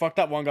Benjamin. Fuck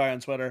that one guy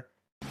on Twitter.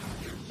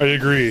 I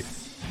agree.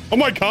 Oh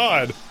my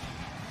God.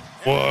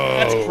 Whoa.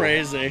 That's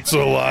crazy. Get the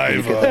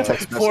Saliva.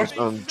 text message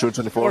on June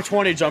 24th.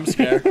 420 jump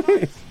scare.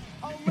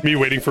 Me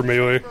waiting for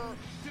Melee.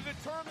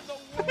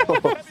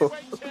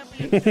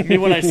 Me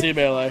when I see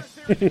Melee.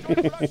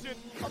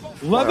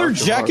 Leather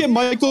jacket,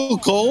 Michael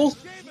Cole.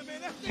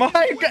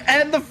 Mike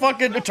and the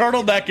fucking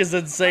turtleneck is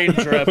insane,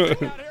 Drip.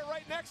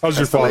 How's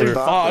your father?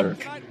 Fuck.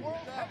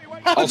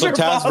 Also, your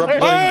Taz father?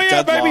 representing Oh,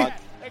 yeah, baby. Deadlock.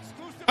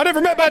 I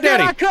never met my Here I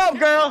daddy. come,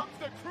 girl.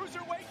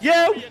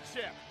 Yeah,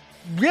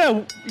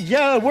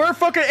 we're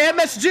fucking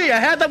MSG. I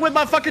had that with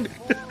my fucking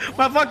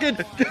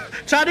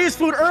Chinese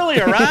food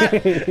earlier, right?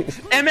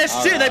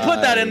 MSG, they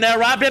put that in there,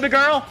 right, baby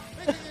girl?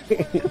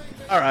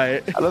 All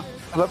right. I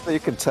love that you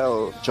can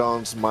tell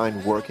John's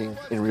mind working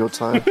in real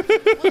time.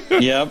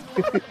 Yep.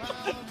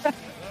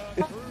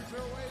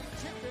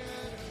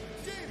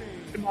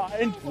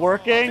 Mind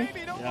working.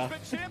 Yeah.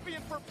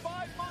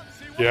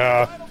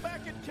 Yeah.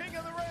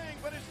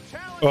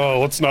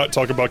 Oh, let's not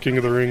talk about King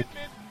of the Ring.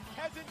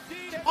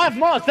 5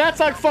 months. That's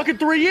like fucking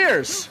 3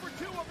 years.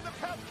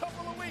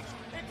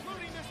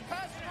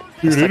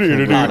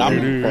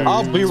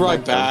 I'll be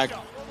right back.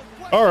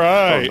 All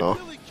right. Oh,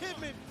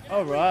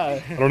 All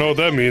right. I don't know what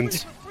that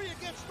means.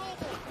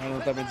 I don't know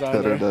what that means no.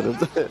 either.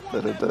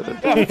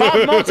 Yeah,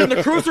 5 months in the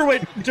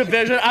cruiserweight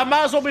division. I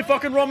might as well be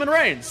fucking Roman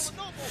Reigns.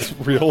 It's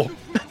real.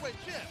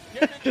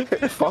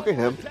 Fucking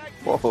him.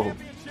 Whoa.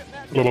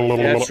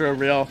 Yeah, it's true,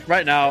 real.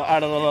 Right now, I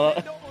don't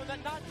know.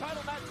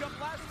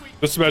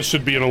 This match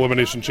should be an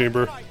elimination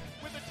chamber.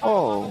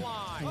 Oh.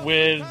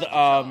 With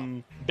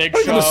Big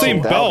They're Show. the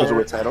same That belt. was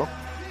a title.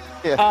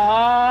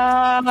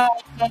 Yeah.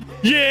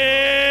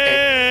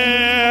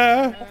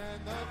 Yeah.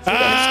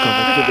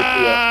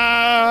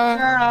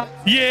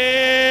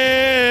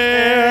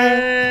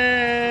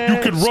 Yeah. You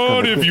can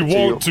run if you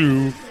want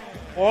to,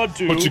 but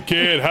you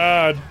can't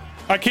hide.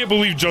 I can't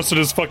believe Justin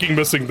is fucking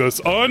missing this.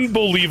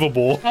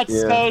 Unbelievable. That's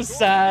so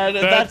sad.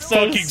 That That's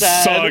so fucking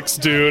sad. sucks,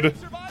 dude.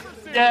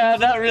 Yeah,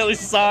 that really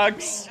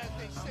sucks.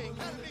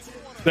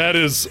 That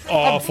is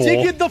awful. I'm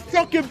taking the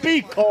fucking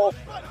beat, Cole.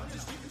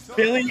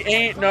 Billy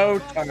ain't no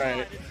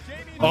time.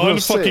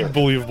 Unfucking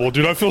believable,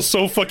 dude. I feel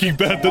so fucking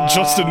bad that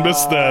Justin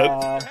missed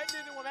that.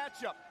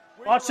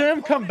 Watch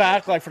him come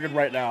back like freaking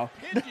right now.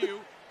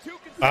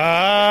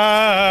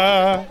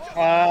 Yeah.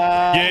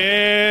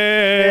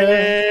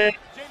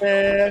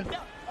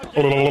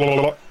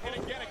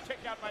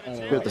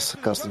 You're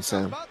disgusting,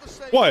 Sam.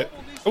 What?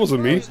 That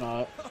wasn't me. He's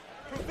not.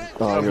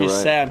 Oh, you're He's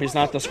right. Sam. He's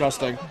not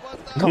disgusting.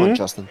 Come on,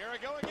 Justin.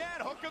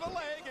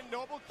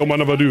 Come on,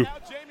 Nabadu.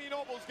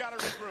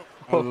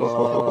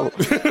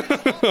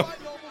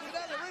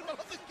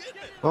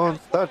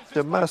 Don't touch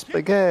my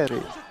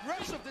spaghetti.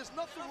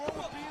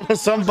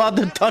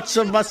 Somebody touch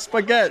my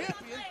spaghetti.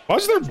 Why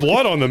is there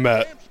blood on the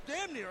mat?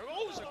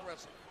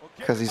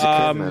 Because he's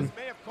a kid, man.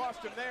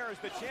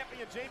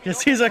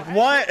 Yes, he's like,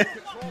 what?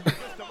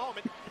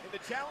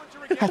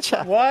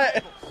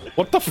 What?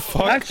 What the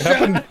fuck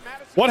happened?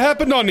 What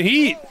happened on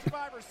Heat?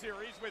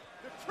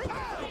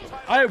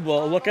 I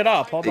will look it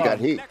up. Hold He on. got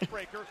heat.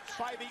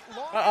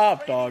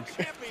 Up, dog.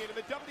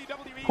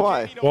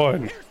 Why?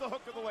 One.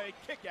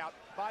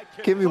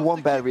 Give me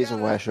one bad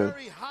reason why I should.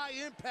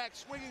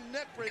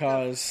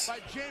 Because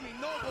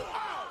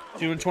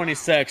June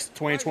 26th,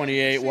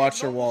 2028,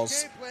 watch your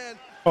walls.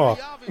 Oh.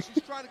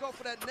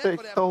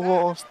 Take the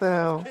walls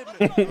down.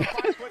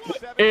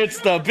 It's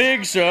the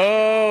big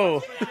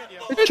show.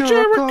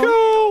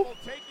 Jericho.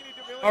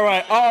 All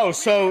right. Oh,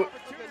 so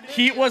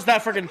Heat was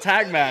that freaking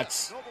tag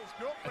match.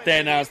 They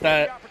announced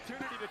that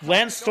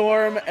Lance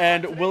Storm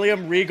and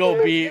William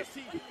Regal beat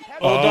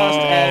Goldust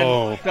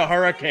and the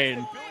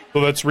Hurricane.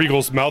 So that's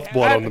Regal's mouth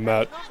blood on the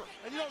mat.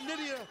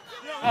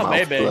 Oh,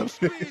 maybe.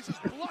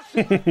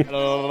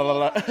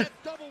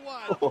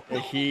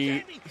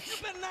 He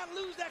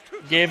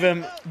gave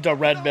him the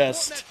red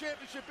mist.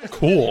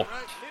 Cool.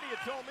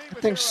 I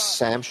think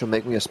Sam should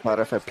make me a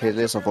Spotify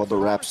playlist of all the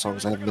rap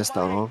songs I've missed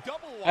out on.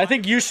 I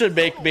think you should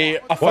make me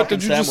a What fucking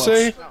did you just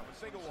sandwich. say?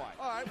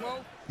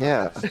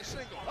 Yeah.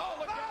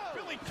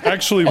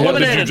 Actually, what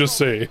did you just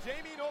say?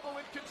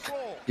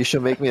 You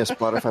should make me a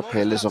Spotify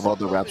playlist of all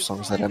the rap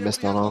songs that I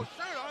missed out on.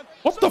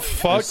 What the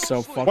fuck?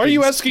 So fucking, Why are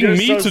you asking you're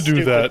me so to do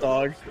stupid, that?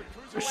 Dog.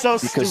 You're so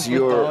Because stupid,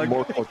 you're dog.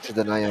 more cultured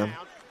than I am.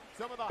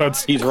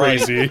 That's He's right.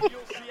 crazy.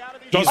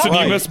 Justin,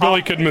 right. you missed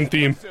Billy Kidman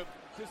theme.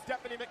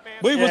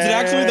 Wait, was it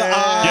actually the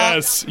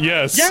Yes,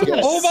 yes. Yes.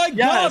 Oh my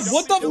Yes. god,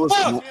 what the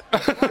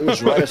fuck? It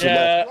was right as you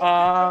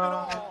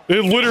left.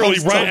 It literally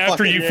I'm so right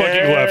after you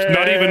fucking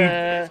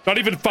left. Not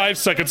even 5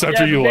 seconds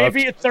after you left.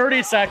 maybe 30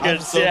 I'm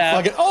seconds. so Yeah.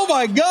 fucking, oh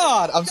my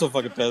god, I'm so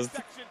fucking pissed.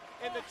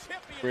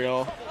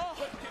 Real.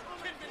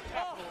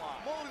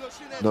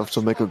 Enough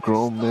to make a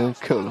grown man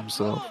kill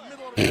himself.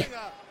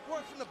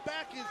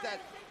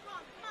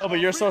 Oh, but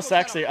you're so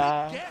sexy.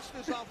 Why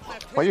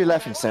are you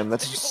laughing, Sam?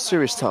 That's a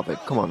serious topic.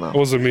 Come on now. It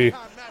wasn't me.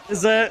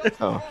 Is it?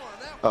 Oh.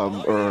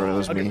 Or it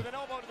was me.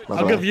 My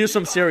I'll bad. give you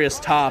some serious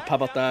top. How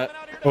about that?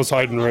 I was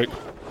hiding right.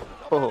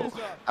 Oh,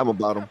 I'm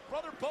about him.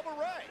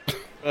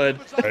 Good.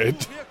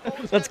 Right.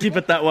 Let's keep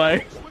it that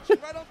way.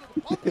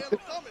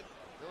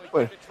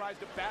 Wait.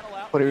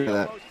 What do you mean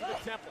that?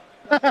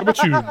 How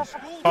about you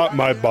hot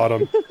my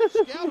bottom?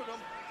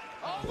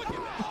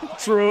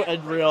 True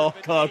and real.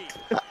 Cook.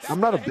 I'm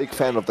not a big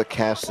fan of the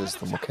caste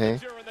system, okay?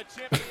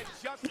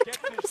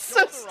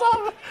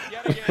 Stop.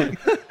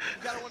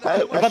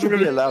 I should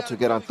be allowed to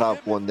get on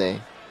top one day.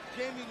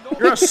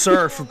 You're a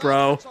serf,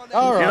 bro.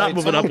 All You're right, not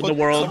moving up in the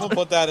world. Someone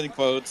put that in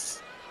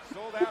quotes.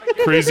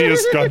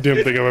 Craziest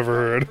goddamn thing I've ever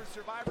heard.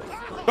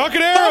 Fucking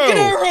Fucking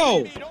arrow!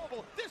 arrow!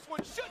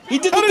 He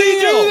did How the did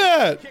he deal! do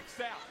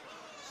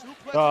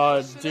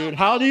that? Dude,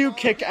 how do you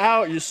kick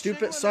out, you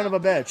stupid son of a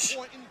bitch?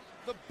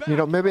 You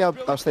know, maybe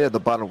I'll stay at the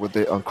bottom with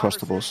the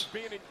Uncrustables.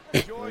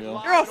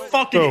 You're a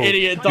fucking Oh,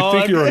 idiot, you dog.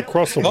 think you're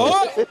uncrustable?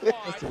 Oh!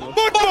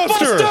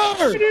 Buster!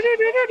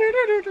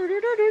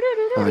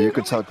 Oh, you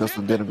can tell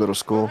Justin didn't go to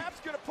school.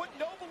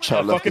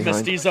 Child left Fucking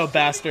behind. mestizo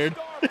bastard.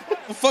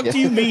 The fuck do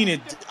you mean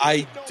it?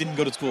 I didn't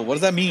go to school. What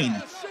does that mean?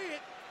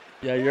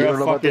 Yeah, You you're don't a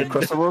know about the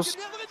fucking Uncrustables?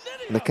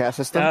 The caste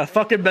system?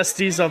 fucking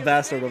mestizo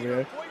bastard over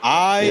here.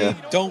 I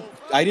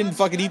didn't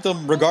fucking eat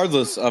them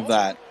regardless of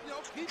that.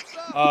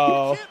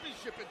 Oh,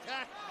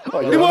 Oh,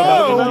 you're you're on a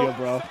bad Whoa! video,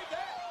 bro.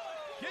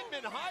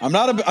 I'm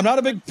not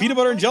a big peanut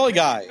butter and jelly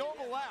guy.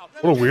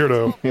 What a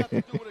weirdo.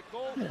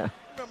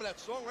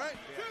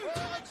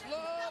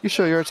 You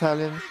sure you're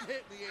Italian?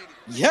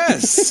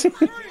 Yes.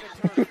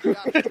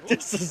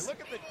 This is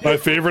My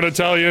favorite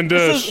Italian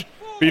dish.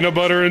 Peanut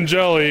butter and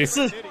jelly.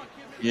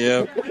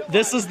 Yeah.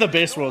 this is the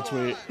base roll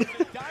tweet.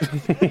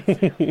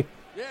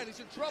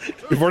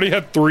 We've already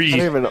had I don't 3.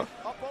 even know.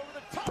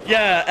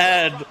 Yeah,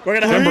 Ed, we're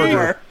gonna have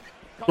Hamburger.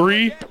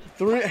 3?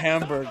 3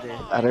 hamburger.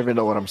 I don't even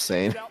know what I'm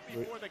saying.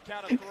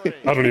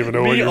 I don't even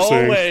know what Me you're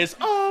saying. always.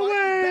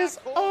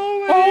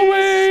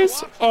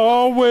 Always,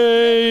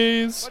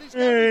 always.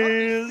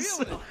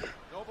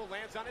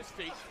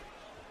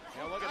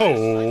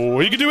 Oh,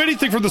 he can do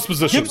anything from this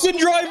position. Gibson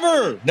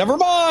driver. Never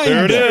mind.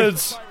 There it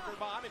is.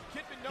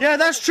 Yeah,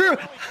 that's true.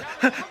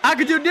 I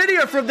could do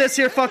Nidia from this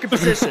here fucking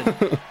position.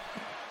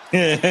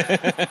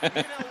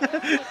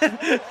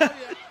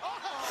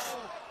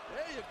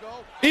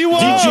 He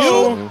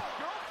won.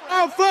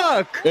 Oh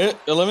fuck!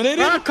 Eliminated?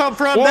 Where I come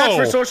from, Whoa. that's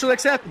for socially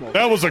acceptable.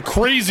 That was a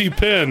crazy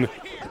pin.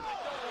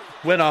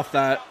 Went off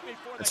that.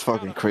 It's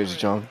fucking crazy,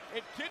 John.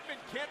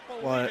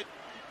 What?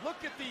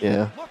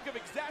 Yeah.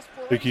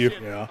 Thank you.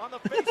 Yeah.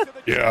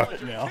 Yeah.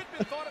 Yeah.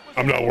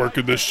 I'm not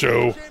working this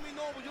show.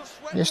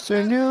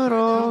 Mr.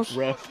 Noodles.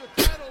 Rip.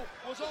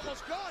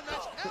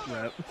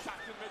 Rip.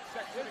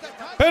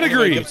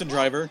 Pedigree. Gibson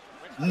driver.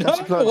 No,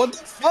 Clutch. what the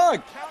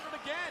fuck?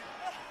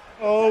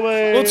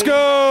 Always. Let's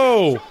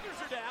go.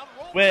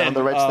 Win. On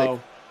the red Oh.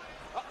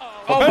 stick.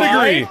 Oh,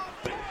 Pedigree.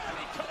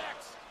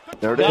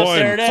 There it Yes, is. One.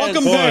 there it is. Fuck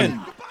him, One.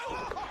 Ben.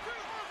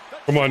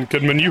 Come on,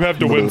 Kidman. You have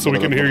to win so we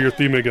can hear your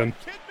theme again.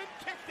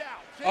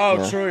 Oh,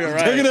 Yeah. true. You're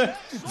right.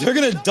 They're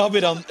gonna dub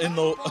it on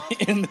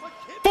in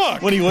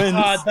Fuck. when he wins.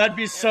 That'd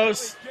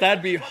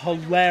be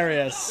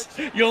hilarious.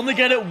 You only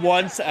get it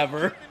once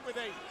ever.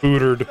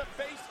 Bootered.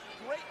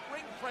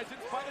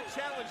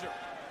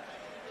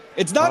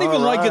 It's not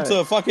even like Alright. it's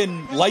a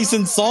fucking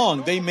licensed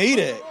song. They made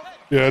it.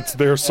 Yeah, it's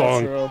their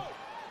song. It's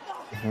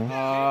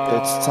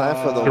time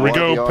for the Here we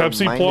go, 1 yard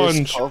Pepsi minus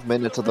plunge. 12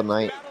 minutes of the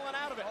night.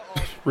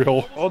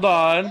 Real. Hold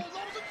on.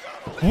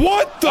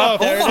 What the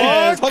there it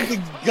Oh is. fuck?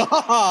 fucking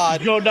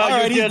god! Yo, now All you're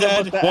right, he's dealing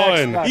dead. with the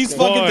One. X Factor. He's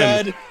fucking One.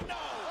 dead.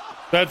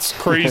 That's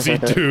crazy,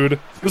 dude.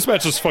 This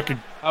match is fucking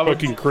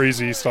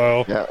crazy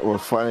style. Yeah, we're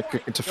finally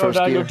kicking to Yo, first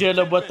now you're gear.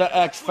 dealing with the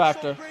X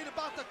Factor.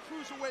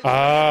 There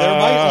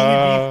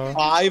might only be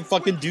 5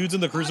 fucking dudes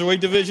in the cruiserweight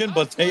division,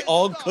 but they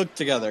all cook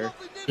together.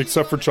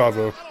 Except for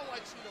Chavo.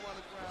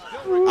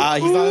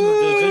 He's not in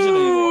the division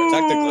anymore,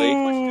 technically.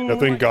 Yeah,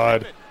 thank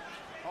God.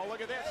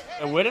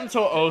 And wait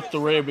until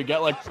 03, we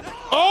get like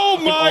Oh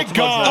my Ultimate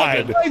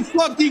God! Dragon. My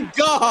fucking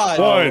god!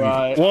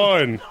 Alright.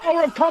 One.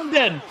 Power of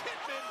Cumden.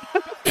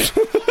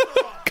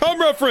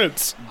 Come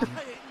reference.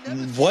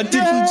 What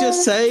did he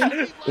just say?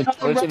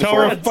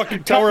 Tower of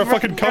fucking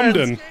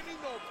Cumden.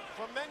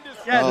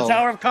 Yeah, the Oh.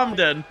 Tower of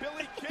Cumden.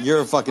 You're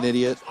a fucking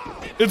idiot.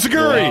 It's a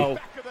Guri. Wow.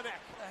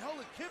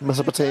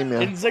 Mesopotamia.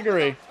 In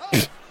Ziggery.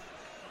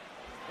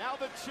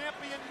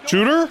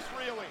 Shooter.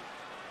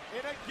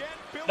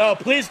 No,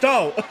 please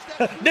don't.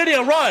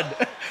 Nydia, run.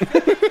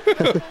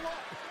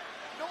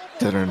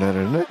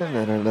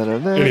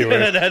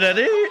 Anyway,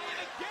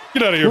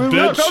 get out of here,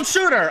 No, bitch. don't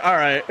shoot her. All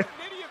right.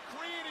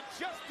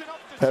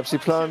 Pepsi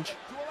plunge.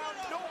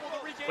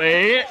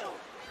 Wait.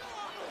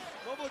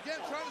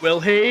 Will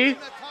he?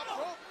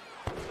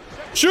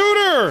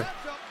 Shooter.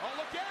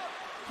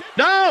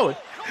 No.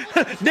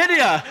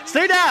 Nydia,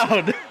 stay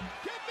down.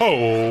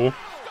 Oh.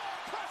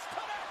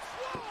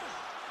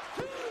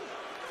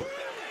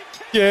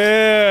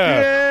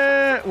 Yeah.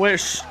 Yeah.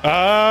 Wish.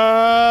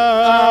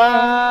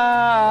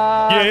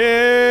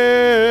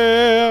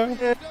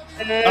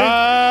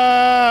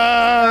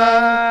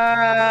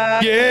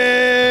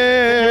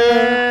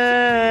 Yeah.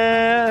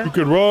 Yeah. You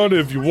can run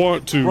if you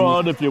want to,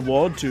 Run if you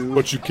want to.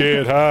 but you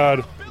can't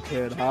hide.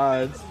 Can't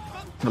hide.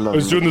 I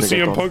was doing the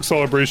CM Punk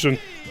celebration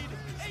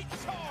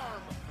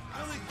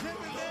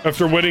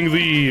after winning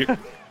the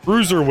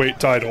Cruiserweight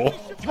title.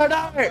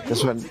 Tonight,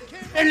 This one.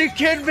 Billy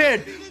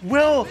Kidman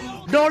will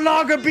no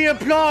longer be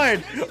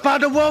employed by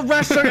the World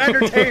Wrestling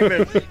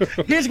Entertainment.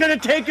 He's gonna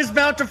take his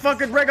belt to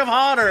fucking Ring of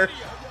Honor.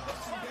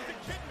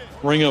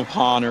 Ring of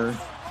Honor.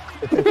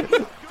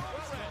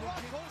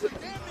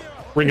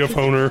 Ring of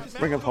Honor.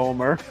 Ring of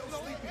Homer.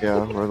 Yeah,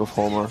 Ring of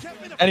Homer.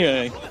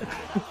 Anyway,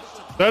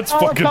 That's Oh,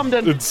 fucking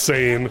Cumden.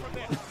 insane.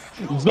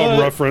 No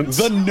reference.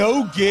 The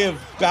no give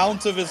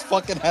bounce of his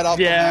fucking head off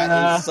the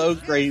mat is so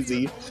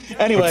crazy.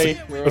 Anyway,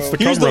 That's the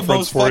here's cum the reference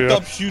most for fucked you.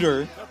 up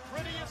shooter.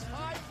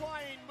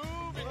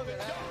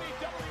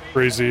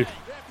 Crazy.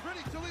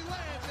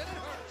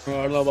 Oh,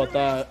 I don't know about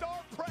that.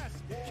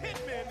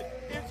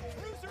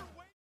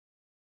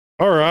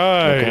 All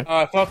right. Okay.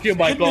 Alright, fuck you,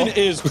 Michael. Kidman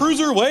is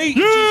cruiserweight.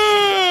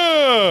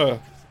 Yeah.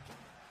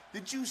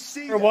 Did you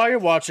see Or that? why are you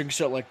watching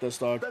shit like this,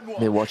 dog?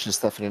 Me watching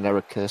Stephanie and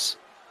Eric kiss.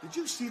 Did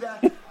you see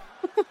that?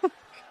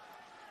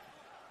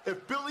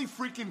 If Billy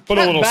freaking Put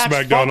a little match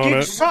smackdown on fucking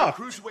it. sucked.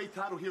 cruiserweight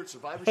title here at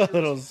Survivor A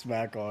little Series,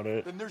 smack on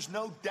it. then there's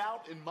no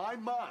doubt in my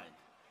mind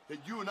that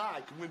you and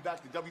I can win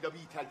back the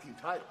WWE Tag Team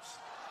titles.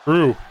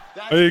 True.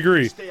 That's I if you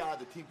agree. Stay out of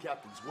the team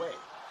captain's way.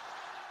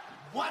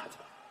 What?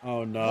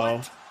 Oh no.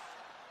 What?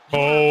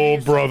 Oh,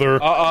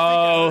 brother.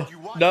 Uh-oh.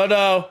 No,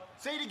 no.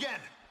 Say it again.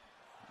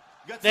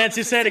 You got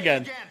Nancy, something to say it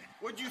again.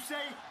 What'd you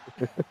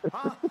say?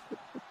 Huh?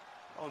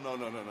 Oh, no,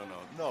 no, no, no, no.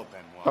 No,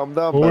 Benoit. Calm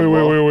down, Wait,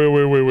 Benoit.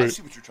 wait. I Wait.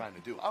 see what you're trying to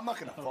do. I'm not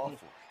going to fall for it.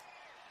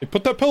 Hey,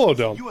 put that pillow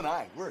down. You and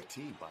I, we're a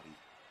team, buddy.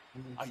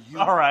 A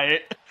unit. All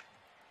right.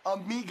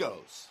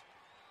 Amigos.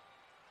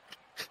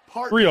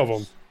 Partners. 3 of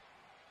them.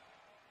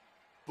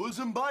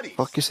 Bosom buddies.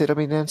 Fuck you say to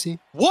me, Nancy?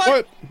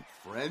 What?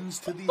 Friends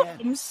to the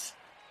end.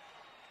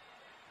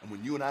 And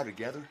when you and I are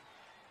together,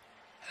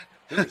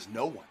 there is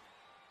no one.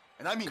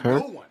 And I mean Kurt?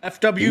 no one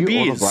Do you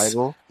own a FWBs.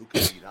 rival? who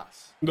can beat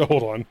us. No,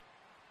 hold on.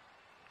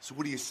 So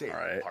what do you say,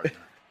 right. partner?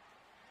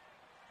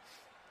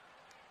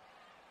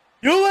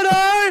 You and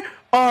I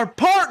are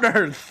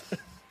partners.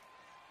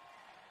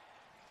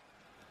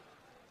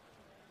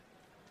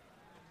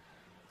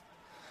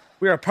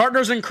 We are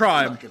partners in I'm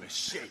crime. not going to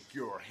shake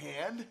your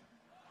hand.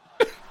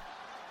 I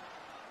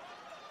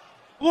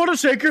want to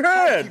shake your Team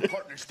hand.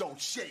 partners don't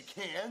shake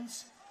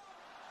hands.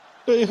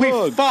 They We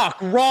hug. fuck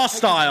raw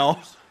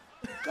style.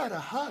 Got a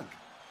hug.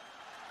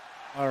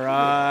 All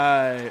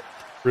right.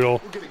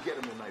 Real. We're going to get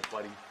him tonight,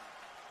 buddy.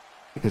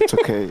 It's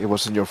okay. It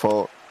wasn't your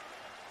fault.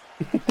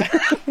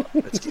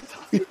 Let's get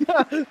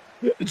tough.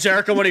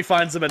 Jericho when he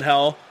finds him in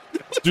hell.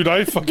 Dude,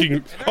 I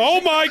fucking...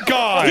 Oh, my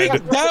God.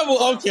 That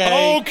will,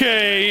 okay.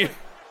 Okay.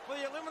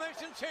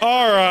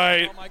 All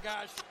right. Oh my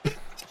gosh.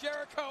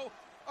 Jericho,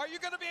 are you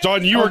going to be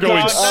John, you are going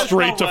God, that's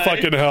straight to no way.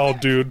 fucking hell,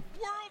 dude.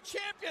 world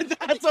champion?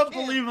 That's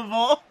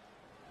unbelievable.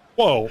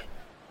 Whoa.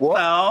 What?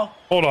 Hell.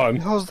 Hold on.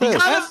 How's What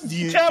this? kind of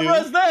you, camera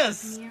dude. is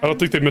this? I don't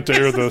think they meant to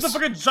air This is this. the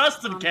fucking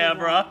Justin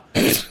camera.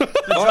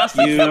 Fuck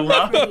you.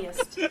 Camera.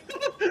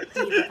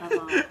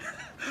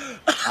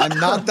 I'm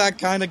not that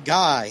kind of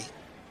guy.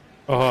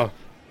 Uh-huh.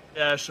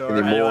 Yeah, sure.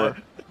 Anymore.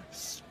 Anyway.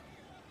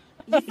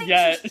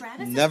 Yeah.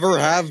 Never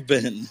have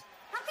been.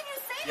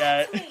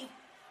 Yeah.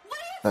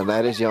 And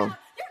that is young.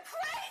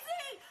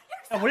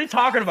 What are you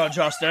talking about,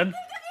 Justin?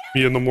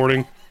 Me in the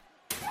morning.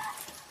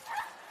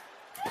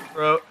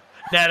 Bro.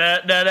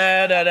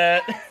 Da-da-da-da-da-da.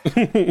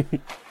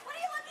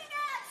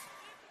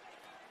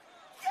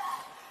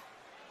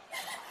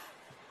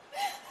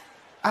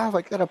 Oh,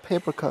 I got a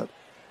paper cut.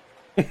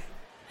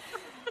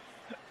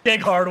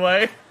 Big hard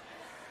way.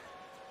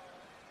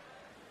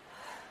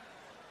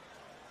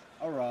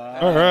 All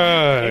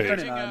right.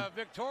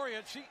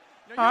 Victoria,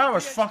 Oh, that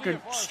was fucking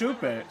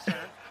stupid.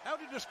 How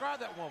do you describe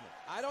that woman?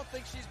 I don't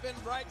think she's been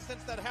right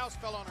since that house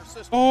fell on her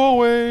sister.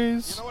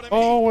 Always. You know what I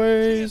mean?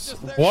 Always. She is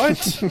just there. What?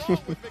 Something's wrong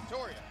with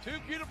Victoria. Two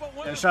beautiful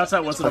women. Yeah, shouts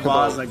out Wizard of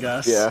Oz, I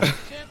guess. Yeah.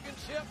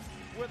 Championship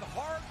with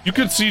hard You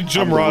could see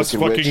Jim I'm the Ross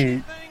Wicked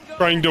fucking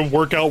trying to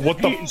work out what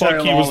the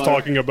fuck he was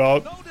talking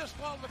about. no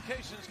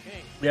disqualifications,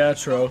 King. Yeah,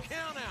 true.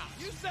 Count out.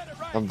 You said it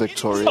right. I'm A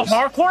victorious.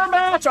 hardcore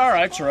match?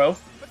 Alright, true.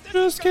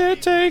 Just can't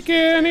take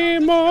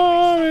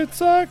anymore. It's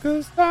like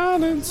a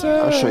silent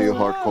I'll show you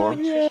hardcore.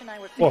 Trish and I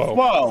were Whoa.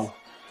 Whoa.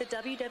 The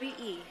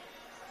WWE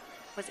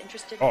was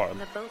interested Oh. in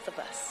the both of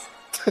us.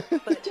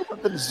 But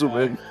I've been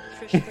zooming.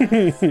 Trish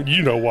Stratus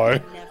You know why.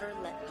 never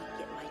let me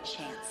get my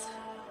chance.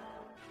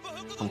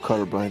 I'm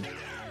colorblind.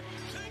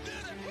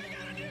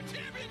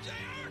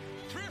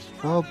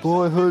 Our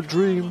boyhood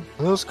dream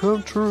has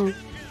come true.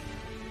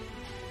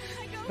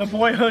 The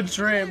boyhood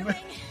dream.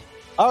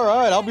 All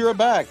right, I'll be right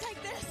back.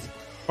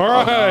 All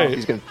right.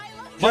 He's gonna.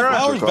 My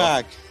power's Jerk off.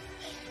 back.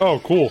 Oh,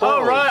 cool.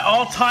 Alright,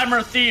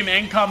 all-timer theme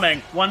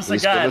incoming. Once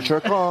He's gonna again.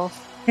 jerk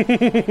off.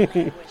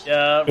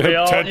 Yeah,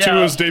 real. Tattoo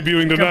Yeah. is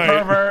debuting Good tonight.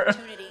 pervert.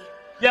 Opportunity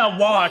Yeah,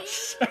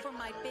 watch. for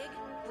my big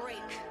break.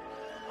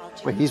 I'll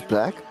do Wait, he's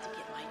black? anything to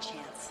get my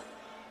chance.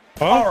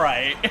 Huh?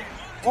 Alright.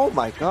 Oh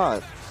my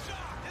god.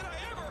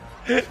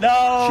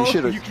 No, She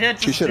should've- you can't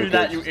she just do should've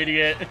that, did. you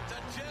idiot.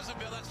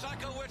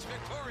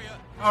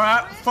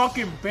 Alright,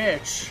 fucking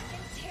bitch.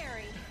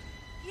 Terry,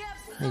 you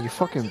have Hey, you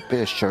fucking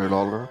bitch, Jerry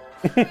Lawler.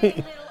 pretty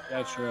little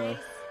That's true. eyes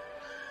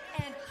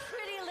and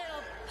pretty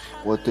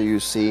little What do you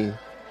see?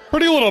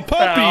 Pretty little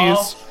puppies.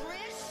 Trish.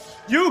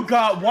 You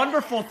got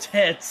wonderful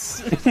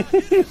tits.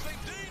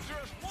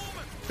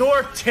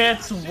 Your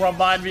tits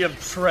remind me of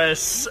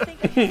Triss.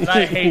 And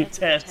I hate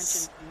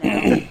tits.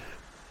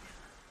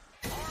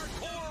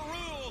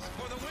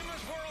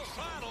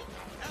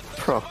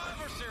 Bro,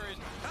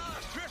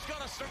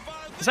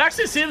 This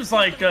actually seems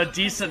like a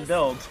decent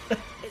build.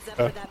 Is up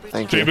for that brief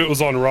thank time. you. Maybe it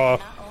was on Raw.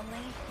 Not only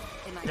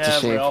am I It's a Yeah,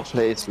 shame bro. to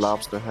play its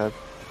lobster head.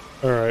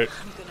 All right.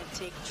 I'm gonna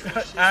take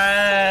Trish.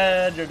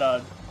 And you're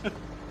done.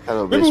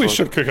 Hello, Maybe we baseball.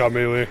 should kick out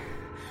Melee.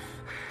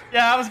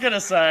 Yeah, I was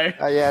gonna say.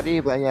 Ay,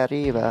 arriba, ay,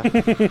 arriba.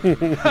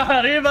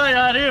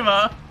 Arriba,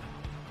 arriba.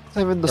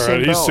 I'm in the All same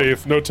right, he's belt.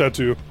 safe. No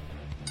tattoo.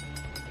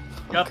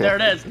 Yep, Okay. there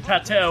it is.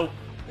 Tattoo.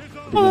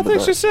 All the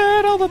things she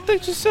said, all the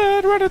things she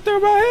said, running through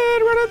my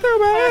head, running through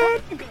my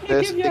head.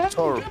 There's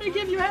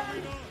Victoria.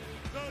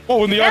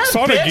 Oh, in the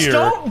Oksana bitch, gear.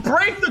 don't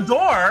break the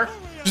door.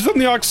 She's in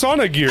the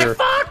Oksana gear.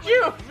 Fuck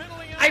you.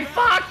 I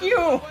fuck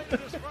you.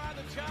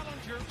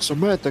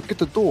 Samantha, get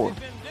the door.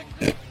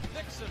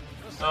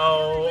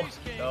 No.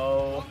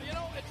 No. You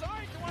know, it's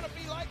alright to want to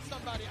be like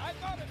somebody. I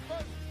thought at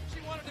first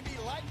she wanted to be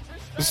like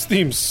Trish. This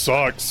theme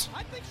sucks.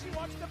 I think she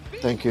wants to be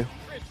Thank you.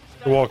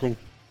 You're welcome.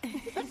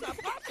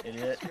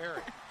 Idiot.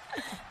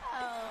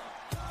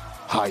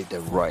 Hide the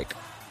right.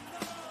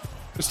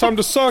 It's time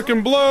to suck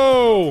and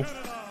blow.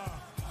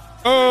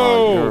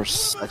 Oh, you're Oh.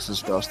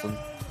 sexist, Dustin.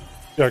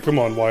 Yeah, come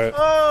on, Wyatt.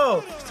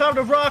 Oh, it's time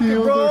to rock and The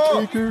roll.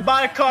 Undertaker.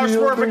 My car's The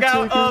swerving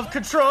out Undertaker. of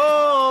control.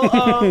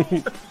 Oh.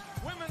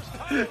 women's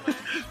title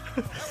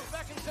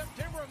back in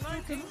September of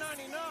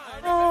 1999.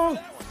 Oh,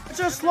 I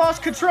just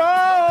lost control.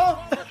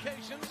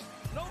 Locations,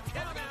 no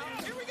count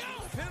out. Here we go.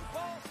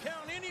 Pinfalls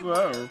count anywhere.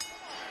 Whoa.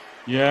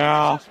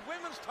 Yeah.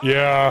 Women's title.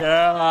 Yeah.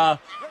 Yeah.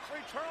 Referee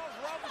Charles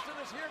Robinson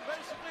is here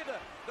basically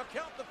to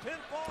count the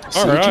pinfall. See,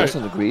 All right.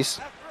 Justin agrees.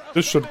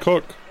 This should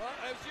cook. Well,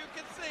 as you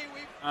can see,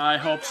 we've I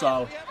hope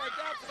so. we have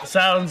our doubts.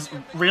 Sounds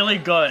really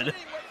good. Wait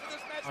for this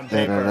match On to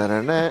paper.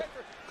 Na-na-na-na-na.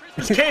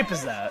 Whose cape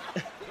is that?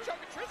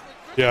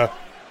 Yeah.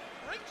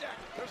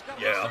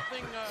 Yeah.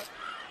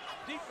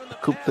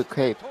 Coop the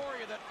cape.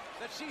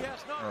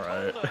 All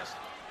right.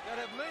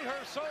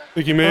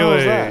 Vicky Oh,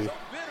 Melee. that?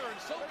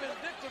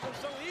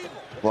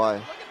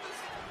 Why?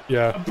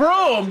 Yeah.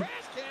 Broom.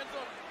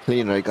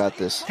 Cleaner, I got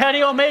this.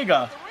 Kenny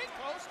Omega.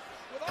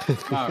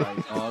 All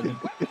right, dog.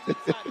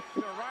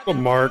 The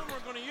mark.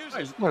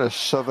 I'm gonna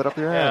shove it up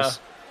your Yeah. ass.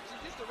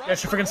 Yeah,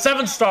 she freaking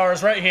 7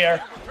 stars right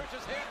here.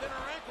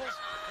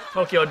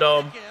 Tokyo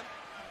Dome.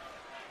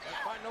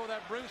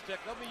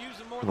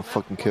 I'm gonna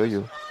fucking kill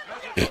you.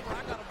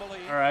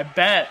 All right,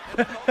 bet.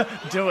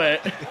 Do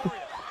it.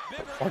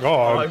 Oh,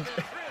 God.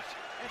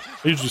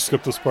 I usually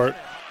skip this part.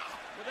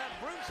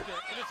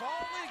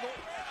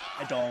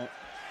 I don't.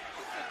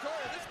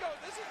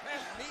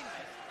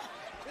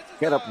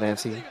 Get up,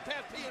 Nancy.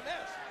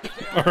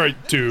 All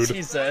right, dude.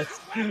 Jesus.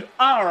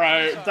 All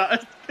right.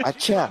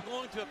 Acha.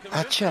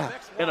 Acha.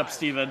 Get up,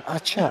 Steven.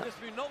 Acha. There's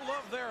be no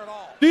love there at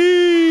all.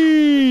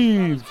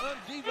 Steve!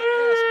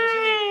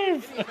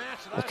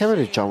 I can't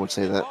believe John would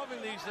say that.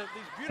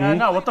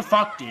 No, what the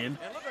fuck, dude?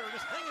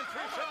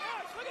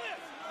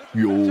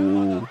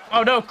 Yo.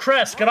 Oh no,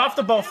 Chris, get off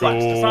the Bowflex.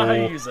 That's not how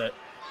you use it.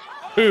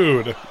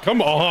 Dude,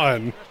 come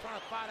on.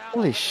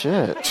 Holy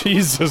shit.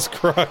 Jesus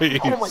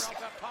Christ. Oh my.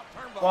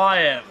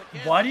 Wyatt,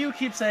 why do you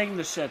keep saying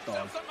this shit,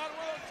 dog?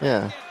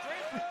 Yeah.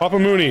 Papa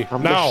Mooney,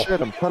 I'm now. the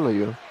shit, I'm telling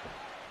you.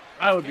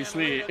 That would be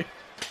sweet.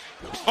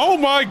 Oh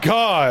my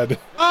God.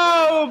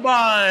 Oh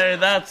my,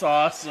 that's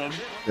awesome.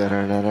 Hit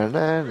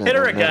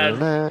her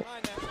again.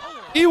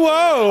 Ewo.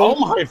 Oh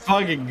my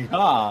fucking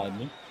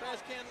god.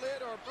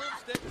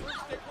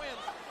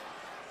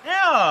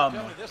 Damn.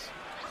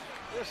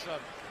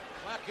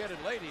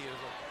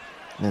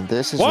 And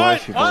this is What? why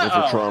she voted for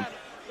Uh-oh. Trump.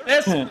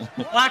 This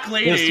black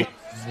lady.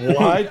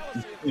 What?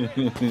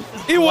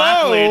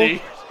 Black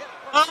lady.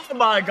 Oh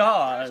my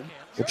god.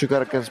 What you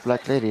got against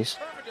black ladies?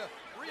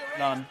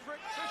 None.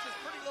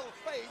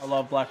 I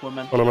love black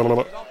women.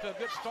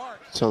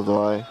 So do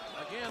I.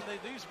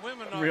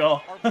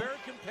 Real.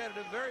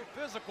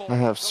 I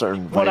have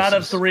certain One out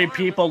of vices. 3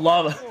 people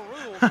love.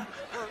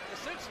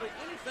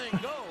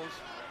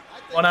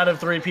 One out of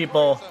 3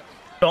 people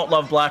don't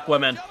love black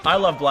women. I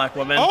love black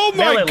women. Oh my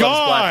Melee loves black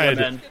God.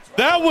 women.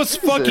 That was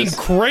fucking Jesus.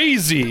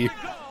 crazy.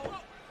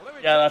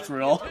 Yeah, that's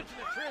real.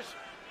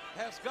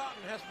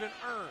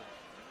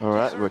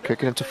 Alright, we're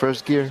kicking into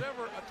first gear.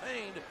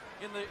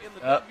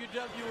 Yep.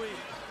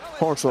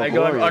 Horse of I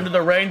go Glory. under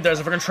the ring. There's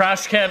a freaking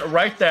trash can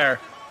right there.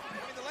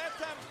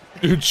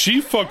 Dude, she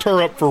fucked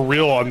her up for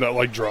real on that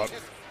leg drop.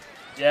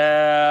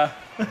 Yeah.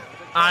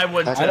 I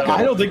would too.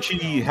 I don't think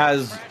she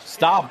has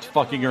stopped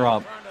fucking her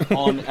up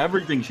on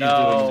everything she's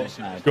No. doing in this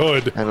match.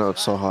 Good. I know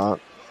it's so hot.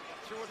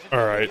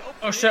 All right.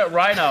 Oh shit,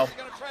 Rhino.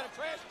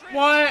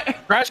 What?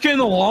 Trash can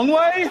the long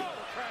way?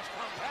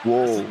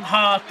 Whoa.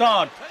 Hot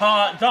dog.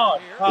 Hot dog.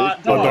 Hot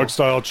Hot dog. dog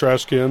style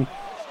trash can.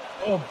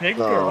 Oh, big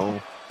girl.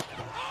 No.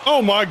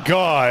 Oh my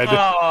God.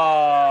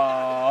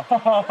 Oh.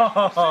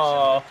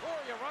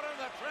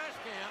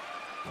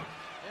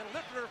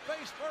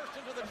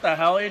 What the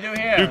hell are you doing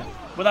here? Dude.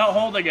 Without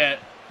holding it.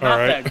 All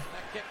right. Nothing.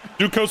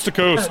 Do coast to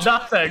coast.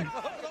 Nothing.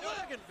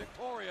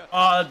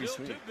 Oh, that'd be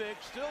sweet.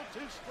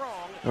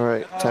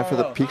 Alright, time for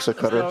the pizza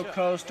Go cutter.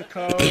 coast to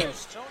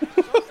coast.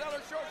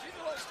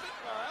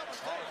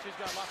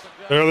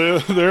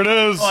 There it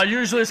is. Oh, I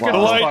usually skip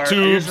Wow. this Light part. I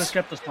tubes. usually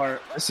skip this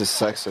part. This is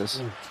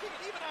sexist.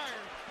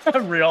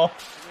 Real.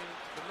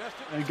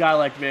 A guy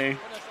like me.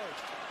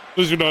 At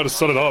least you know how to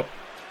set it up.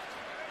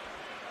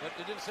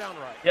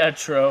 Yeah, I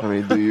true.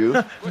 mean, do you?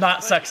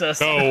 Not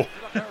sexist. No.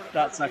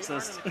 Not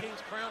sexist.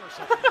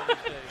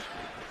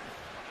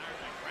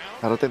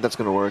 I don't think that's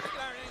gonna work.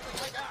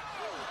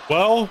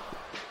 Well,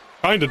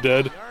 kinda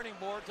dead.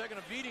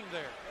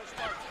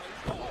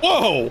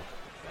 Whoa.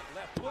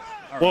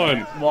 One.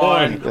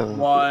 Yeah,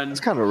 One. It's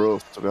kind of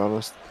rough, to be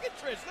honest.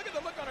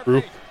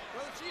 True.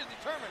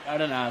 I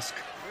didn't ask.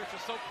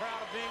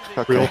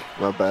 Okay, Real.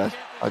 my bad.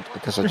 I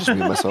guess I just mute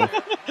myself.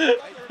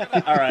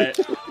 All right.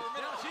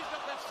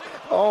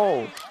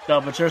 Oh, No,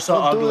 but you're so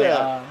Don't do ugly.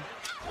 that.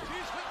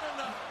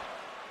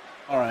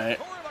 All right.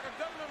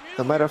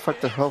 that might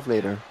affect their health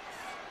later.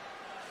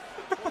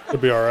 It'll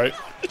be all right.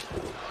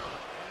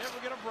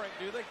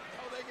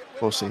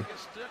 We'll see.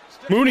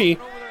 Mooney.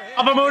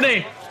 Papa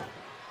Mooney.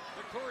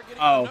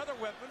 Oh.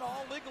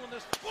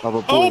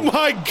 Baba Oh boom.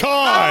 my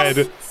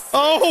God.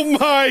 Oh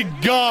my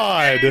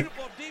God.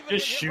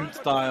 Just shoot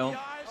style.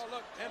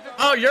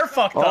 Oh, you're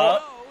fucked Oh.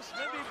 up.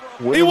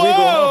 Where Whoa. we go?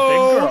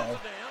 Oh, big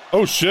girl.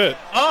 Oh shit.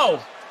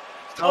 Oh.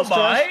 Oh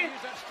my.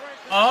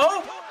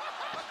 Oh.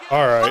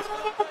 All right.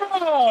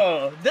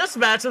 Oh. This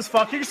match is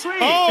fucking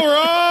sweet. All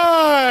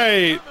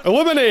right.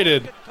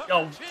 Eliminated.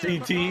 Yo,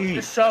 CTE.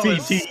 this show is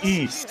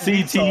CTE.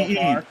 sweet so CTE.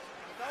 far.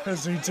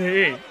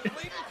 CTE.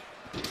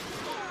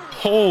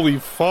 Holy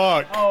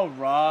fuck. All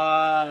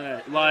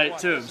right. Light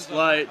tubes.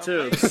 Light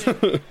tubes.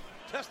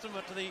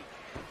 Testament to the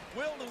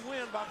will to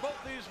win by both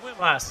these women.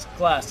 Glass.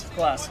 Glass.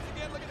 Glass.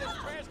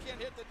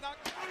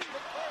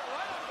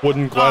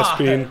 Wooden glass Ah.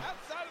 beam.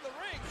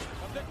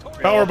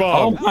 Power Oh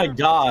bomb. my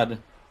god.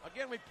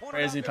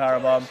 Crazy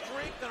powerbomb.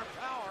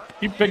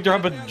 He picked her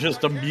up and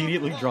just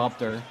immediately dropped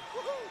her.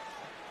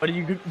 What are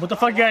you? What the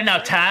fuck are you getting now?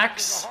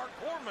 Tax?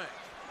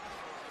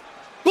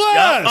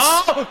 Glass.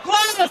 Oh,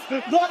 glass!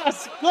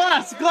 Glass!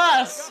 Glass!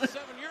 Glass!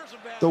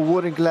 The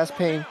wooden glass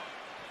pane.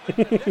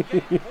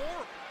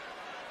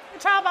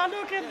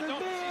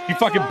 He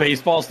fucking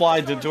baseball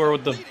slides into her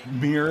with the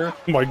mirror.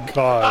 Oh my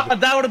God.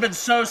 That would have been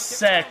so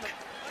sick.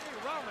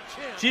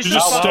 She's You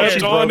just fucking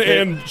stepped on broke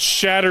it. and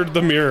shattered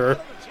the mirror.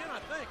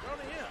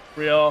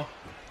 real.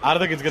 I don't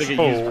think it's gonna get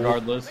used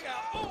regardless.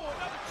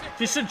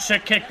 She should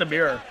chick kick the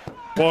mirror.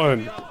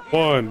 One.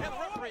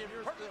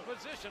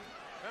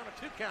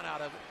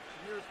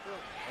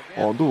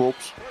 On the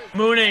ropes.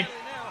 Mooney.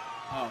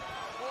 Oh.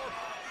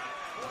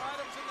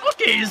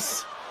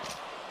 Cookies.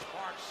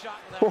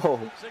 Whoa.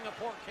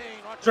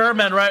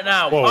 German right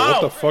now. Whoa, oh.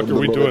 what the fuck are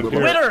we doing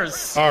here?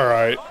 Winners. All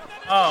right.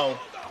 Oh.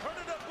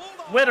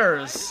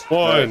 Winners.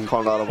 One.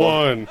 Called audible.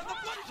 One.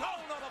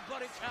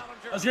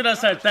 I was gonna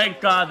say, thank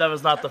God that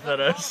was not the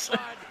finish.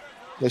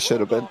 They should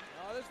have been.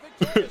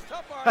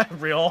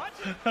 Real.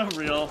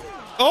 Real.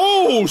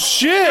 Oh,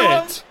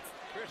 shit!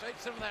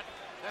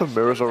 The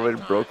mirror's already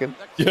broken.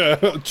 Yeah,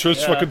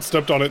 Trish fucking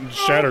stepped on it and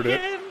shattered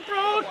it.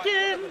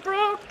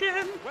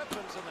 Broken.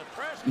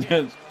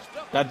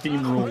 That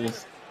theme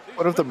rules.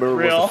 What if the mirror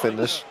Real. was the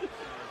finish?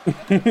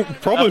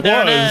 Probably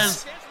There it was.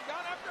 is.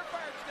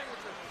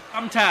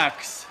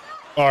 Thumbtacks.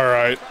 All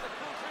right.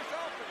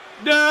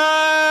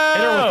 No!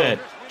 Hit her with it.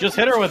 Just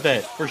hit her with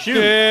it. For shoot.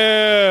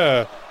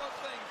 Yeah.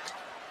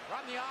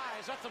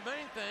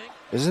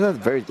 Isn't that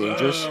very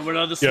dangerous? Where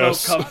did the smoke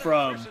Yes. come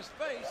from?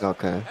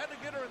 Okay.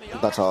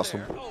 That's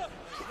awesome.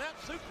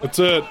 That's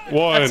it.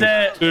 One,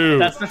 That's it. two,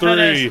 That's the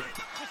three. finish.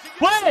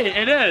 Wait,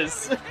 it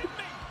is.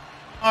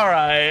 All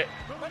right.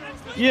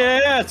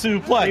 Yeah,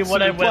 suplex,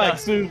 What I win.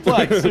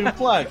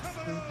 suplex.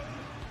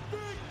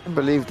 I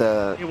believe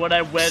that When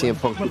I went CM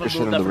Punk with took a a shit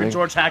move in that the freaking ring.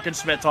 George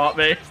Hackenschmidt taught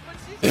me.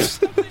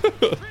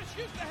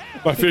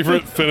 My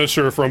favorite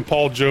finisher from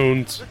Paul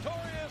Jones.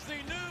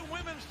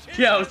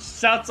 Yo,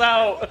 shouts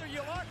out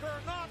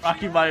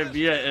Rocky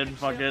Maivia in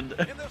fucking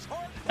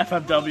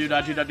FMW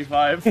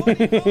 1995.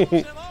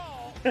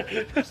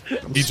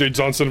 EJ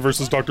Johnson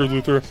versus Dr.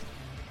 Luther.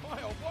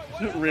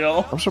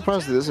 Real. I'm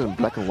surprised this isn't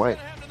black and white.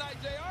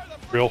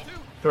 Real.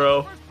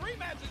 Throw.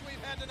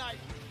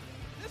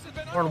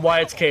 Or in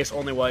Wyatt's case,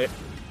 only white.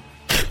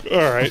 All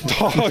right,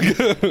 dog.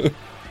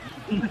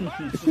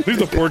 Leave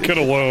the poor kid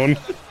alone.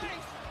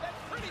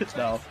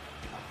 No.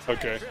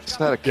 Okay. It's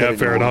not a kid Yeah,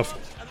 fair anymore.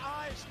 enough.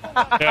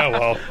 Yeah,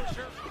 well,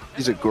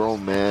 He's a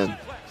grown man.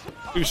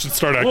 you should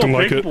start acting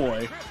like big it.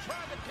 boy.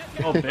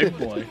 Oh, big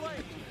boy.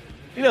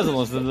 He doesn't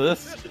listen to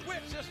this.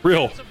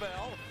 Real.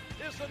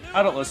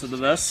 I don't listen to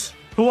this.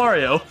 Who are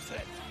you?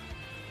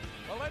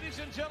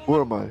 Who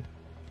am I?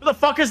 Who the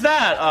fuck is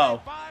that?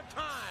 Oh.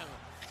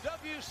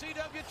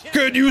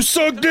 Can you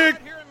suck dick?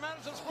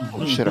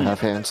 Oh, shit, I have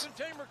hands.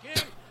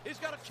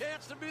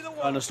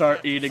 I'm gonna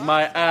start eating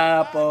my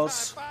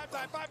apples.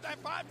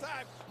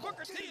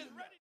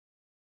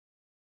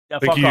 Yeah,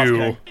 Thank fuck off, you.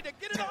 King.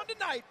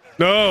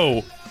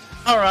 No.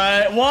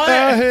 Alright, what?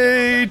 I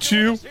hate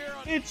you.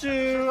 Hate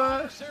you.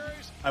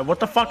 Alright, what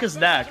the fuck is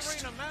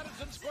next?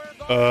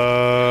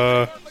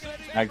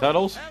 Tag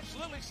titles?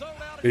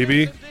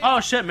 Maybe. Oh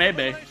shit,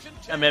 maybe.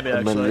 Yeah, maybe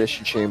actually.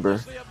 Elimination chamber.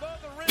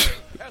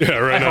 Yeah,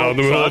 right now in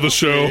the middle of the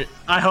show.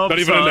 I hope Not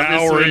even so, an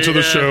hour obviously, into the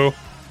yeah. show.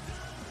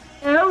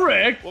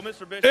 Eric!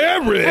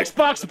 Eric!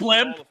 Xbox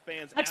blimp!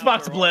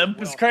 Xbox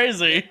blimp is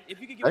crazy.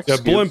 Yeah,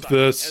 blimp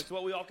this. That's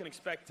what we all can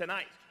expect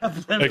tonight.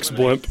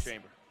 X-blimp.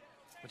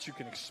 What you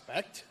can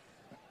expect?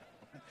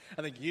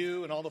 I think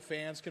you and all the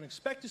fans can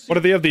expect to see. Why do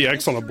they have the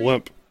X on a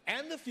blimp?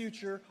 And the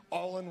future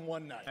all in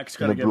one night. X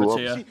gonna give it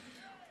to you. See,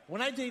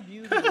 when I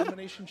debuted the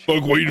Elimination Fuck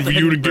Chamber, waiting for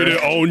you to get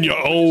it on your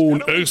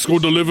own. X will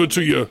deliver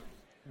to you.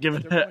 Give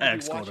it everyone to will be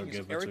X gonna watching as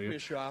give it Eric to you.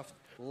 Bischoff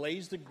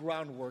lays the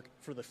groundwork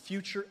for the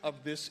future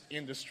of this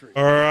industry.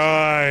 All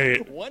right.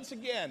 Once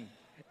again,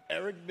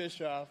 Eric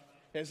Bischoff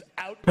has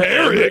out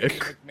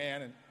Eric.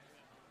 McMahon, and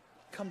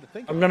come to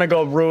think I'm of gonna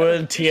go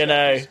ruin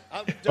TNA.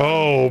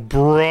 Oh,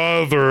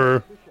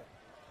 brother.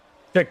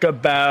 Pick a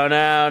bow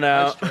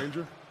now.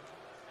 Stranger.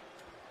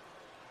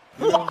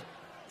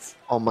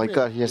 Oh my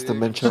god, he has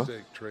dementia.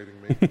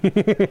 Trading me.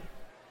 If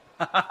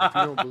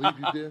you don't believe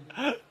you did,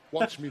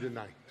 watch me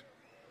tonight.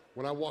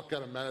 When I walk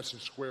out of Madison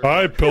Square.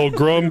 Hi,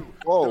 Pilgrim.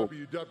 Whoa,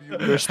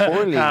 WWE. you're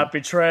spoiling. Happy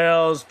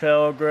trails,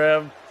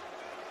 Pilgrim.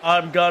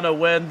 I'm gonna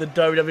win the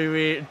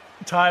WWE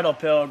title,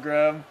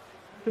 Pilgrim.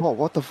 Whoa,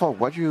 what the fuck?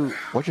 Why'd you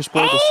spoil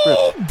the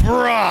Oh, script?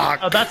 Brock.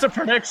 Oh, that's a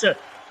prediction.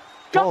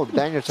 Oh,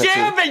 Daniel said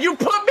Damn it, you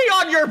put me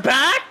on your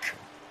back?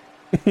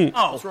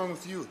 Oh, What's wrong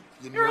with you?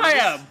 You here I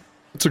am.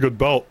 It's a good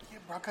belt. Yeah,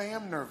 Brock, I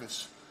am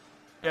nervous.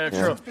 Yeah,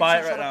 true. Buy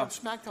it right now. On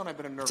SmackDown, I've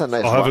been nervous. That's a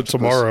nice I'll have it watch,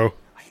 tomorrow.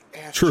 I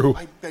asked True. You,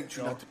 I begged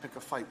you not to pick a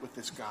fight with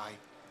this guy.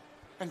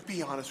 And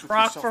be honest with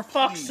Brock, yourself. for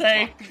fuck's Please,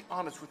 sake. Brock, be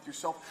honest with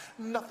yourself.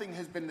 Nothing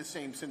has been the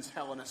same since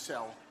Hell in a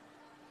Cell.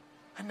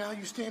 And now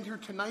you stand here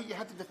tonight, you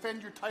have to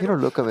defend your title. You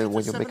don't look at it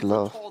when against a you make 7-foot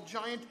love. tall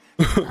giant.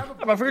 You have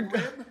a I'm afraid-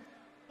 broken rib.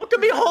 Look at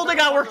me holding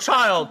our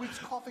child.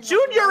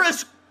 Junior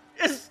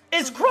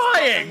is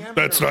crying.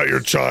 That's not your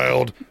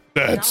child.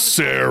 That's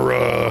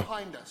Sarah.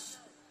 Behind us.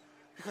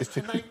 Because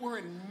tonight we're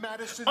in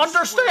Madison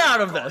Understay Square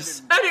out of this.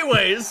 Garden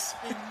Anyways.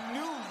 in New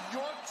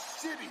York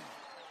City.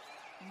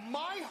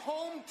 My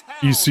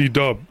hometown. EC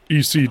dub.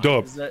 EC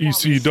dub.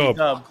 EC dub.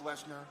 Brock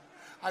Lesnar,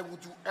 I will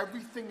do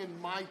everything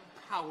in my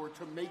power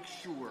to make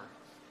sure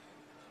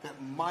that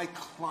my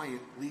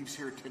client leaves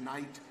here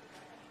tonight.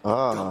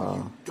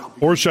 WWE.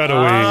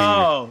 Foreshadowing.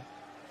 Oh, Nathan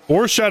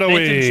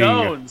Foreshadowing.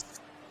 Jones.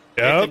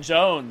 Yep. Nathan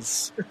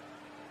Jones.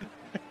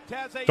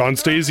 John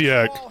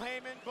Stasiak.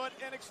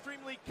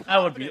 That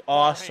would be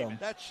awesome.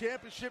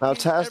 Now,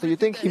 Taz, do you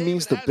think he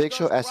means the Big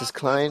Show as his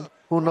client?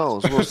 Who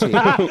knows? We'll see.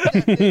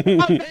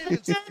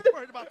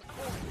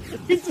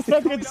 He just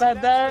fucking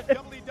said that.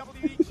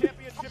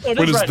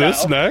 What is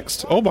this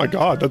next? Oh my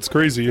god, that's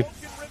crazy.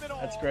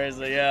 That's That's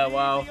crazy. Yeah,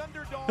 wow.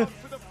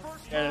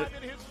 Yeah.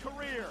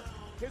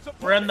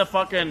 We're in the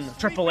fucking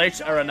Triple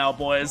H era now,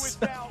 boys.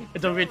 The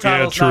WWE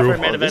title's not for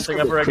main eventing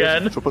ever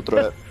again. Triple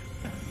threat.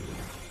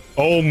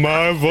 Oh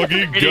my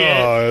fucking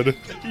god.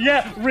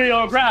 Yeah,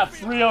 Rio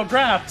Graps.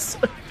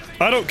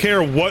 I don't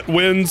care what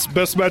wins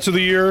best match of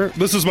the year.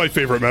 This is my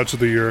favorite match of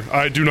the year.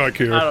 I do not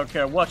care. I don't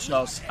care what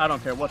y'all say. I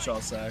don't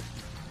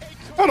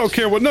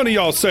care what none of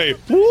y'all say.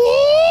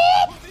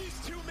 Whoop!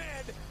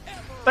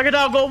 Take it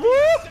down, go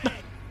whoop!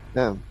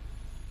 Damn.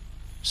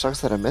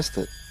 Sucks that I missed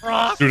it.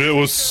 Dude, it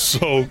was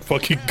so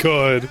fucking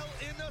good.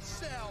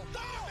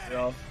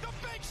 Yeah.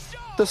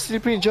 The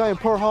Sleeping Giant,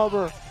 Pearl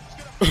Harbor.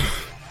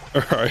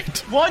 Alright.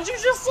 What'd you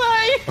just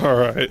say?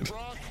 Alright.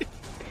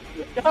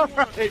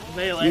 Alright,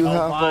 Melee. You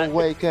have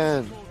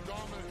awakened.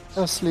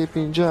 The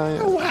Sleeping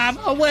Giant. You have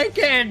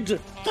awakened!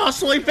 The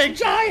Sleeping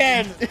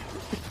Giant!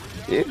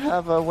 You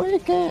have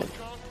awakened.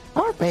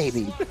 Our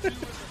baby.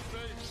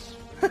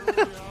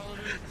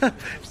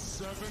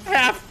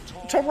 Have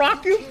to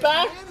rock you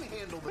back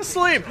to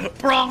sleep.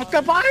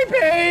 Rock-a-bye,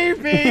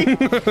 baby!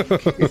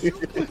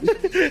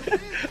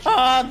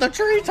 On the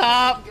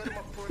treetop.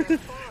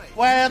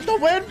 When the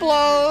wind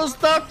blows,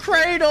 the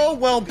cradle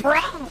will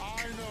rock.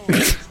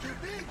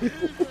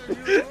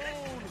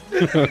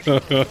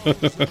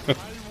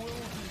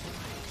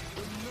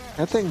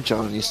 I think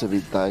John needs to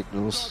be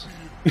diagnosed.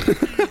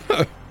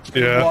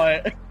 Yeah.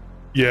 What?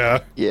 Yeah.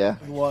 Yeah.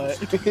 What?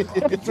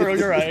 True,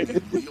 you're right.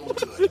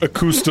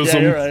 Acoustism.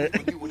 Yeah, you're right.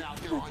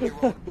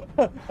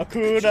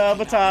 Hakuna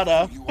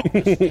Matata.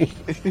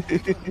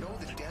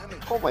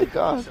 Oh my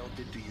god.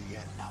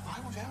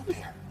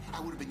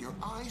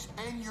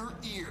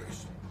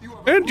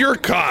 And your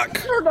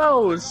cock. Your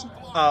nose.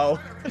 Oh.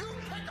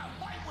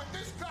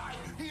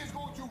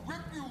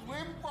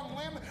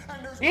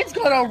 He's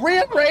gonna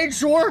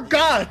rearrange your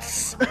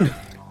guts.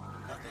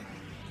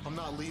 I'm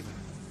not leaving.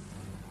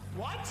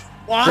 What?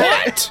 What?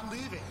 I'm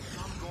leaving.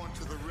 I'm going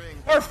to the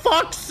ring. For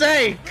fuck's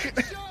sake.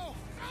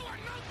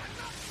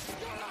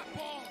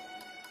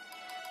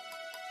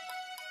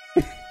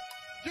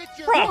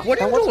 Brock,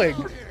 what are you doing?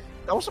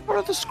 That was a part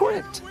of the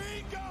script.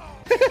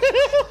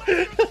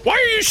 Why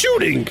are you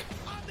shooting?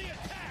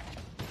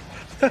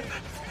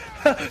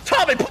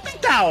 Tommy, put me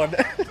down.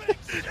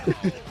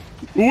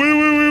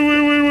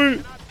 Wait.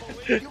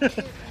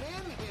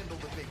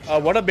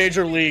 What a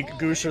major league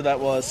goosher that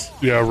was.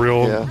 Yeah,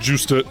 real. Yeah.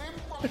 Juiced it.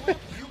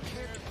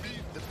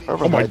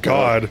 Oh my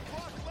god.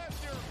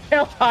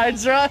 Hail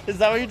Hydra? Is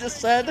that what you just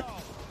said?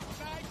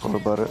 What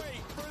about it?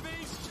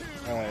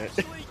 Alright.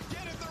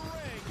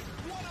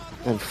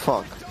 And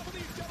fuck.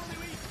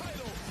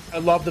 I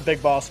love the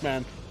big boss,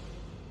 man.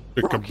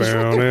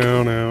 Now.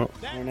 No.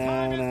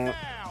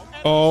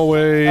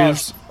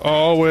 Always.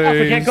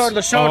 We can't go to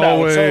the show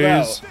now. It's sold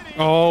out.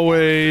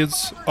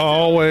 Always.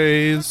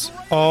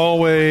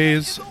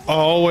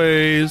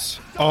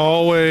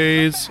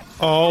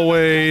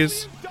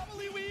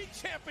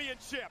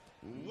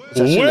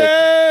 Well,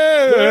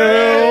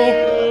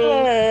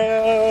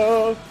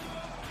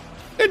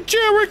 and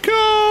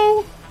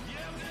Jericho.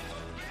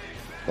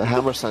 The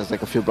hammer sign's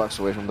like a few blocks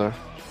away from there.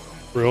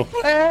 Real.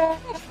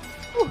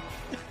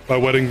 My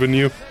wedding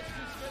venue.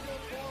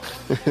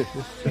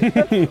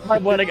 My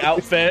wedding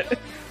outfit.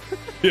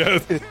 Yeah.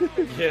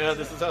 Yeah,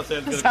 this is how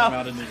Sam's gonna come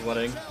out in his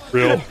wedding.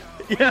 Real.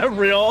 Yeah,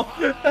 real.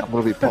 I'm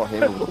gonna be Paul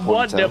Heyman with a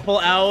One ponytail. nipple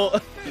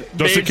out.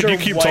 Justin, can you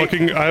keep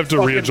talking? I have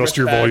to readjust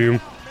your volume.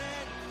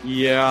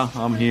 Yeah,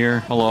 I'm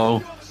here.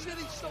 Hello.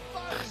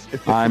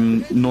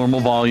 I'm normal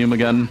volume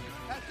again.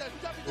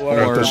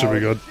 Alright, that should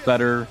be good.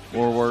 Better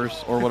or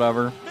worse or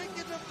whatever.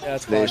 Yeah,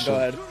 that's fine. Go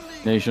ahead.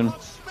 Nation.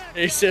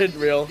 Nation,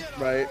 real,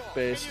 right,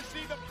 base.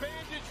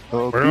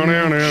 Oh,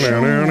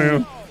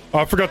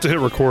 I forgot to hit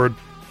record.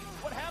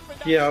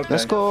 Yeah, okay.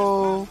 Let's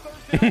go.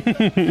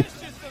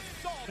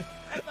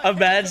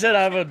 Imagine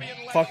I would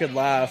fucking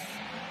laugh.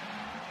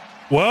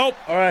 Well,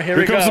 all right, here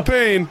we go. Here comes the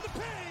pain.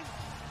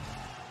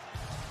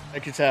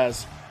 Thank you,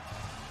 Taz.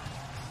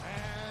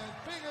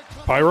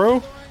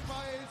 Pyro?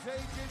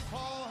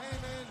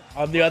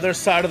 On the other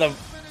side of the...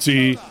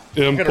 See,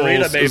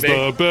 Impulse is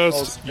the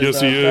best. Yes,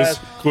 he is.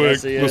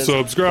 Click the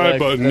subscribe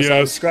button.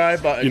 Yes.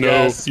 You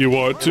know you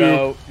want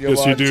to.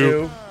 Yes, you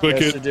do.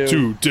 Click it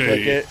today.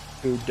 Click it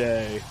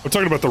today. I'm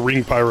talking about the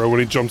ring pyro when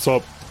he jumps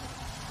up.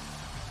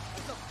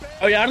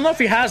 Oh, yeah, I don't know if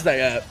he has that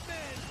yet.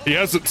 He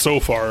has it so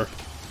far.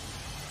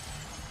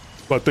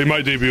 But they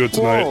might debut it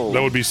tonight. Whoa.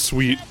 That would be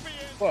sweet.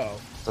 Whoa.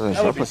 Nice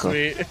That would be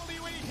replica. sweet.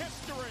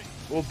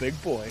 Oh,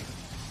 big boy.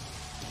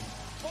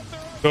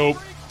 Nope.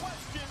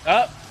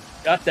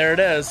 There it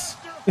is.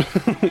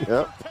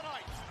 Yep.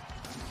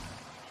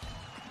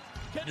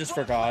 Just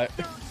forgot.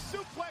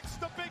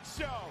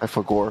 I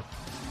forgot.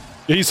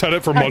 Yeah, he's had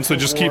it for months. They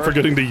just keep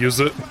forgetting to use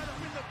it.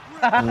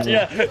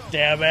 Yeah,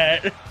 damn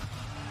it.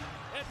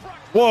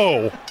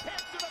 Whoa.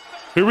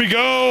 Here we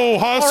go.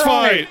 Hoss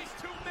fight.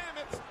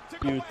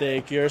 You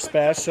think you're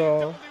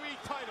special?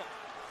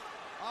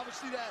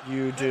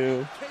 You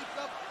do.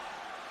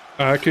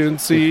 I can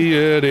see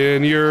it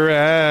in your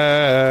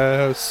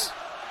ass.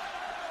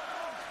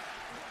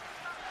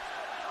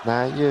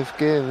 Now you've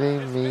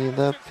given me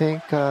the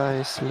pink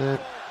eye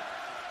slip.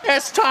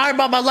 It's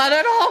time, I'ma let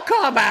it all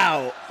come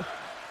out.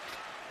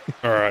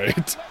 All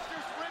right.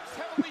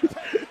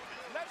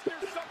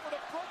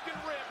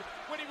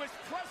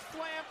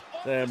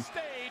 Damn.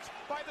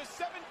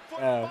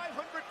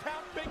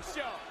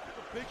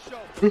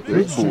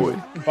 Big boy.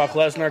 Brock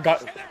Lesnar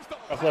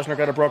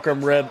got a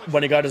broken rib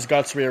when he got his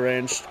guts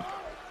rearranged.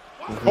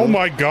 Oh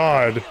my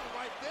God.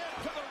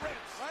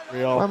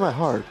 Real. Why am I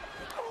hard?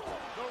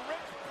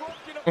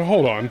 Oh,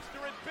 hold on.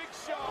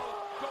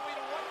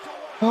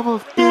 I'm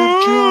a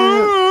damn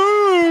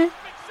giant.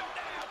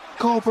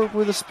 Goldberg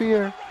with a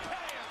spear.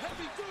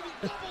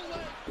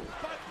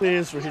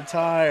 Please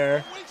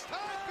retire.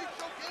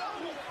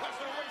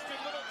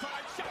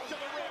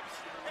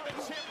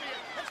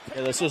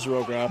 Yeah, this is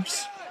real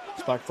graps.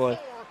 Respectfully.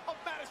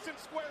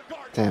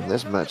 Damn,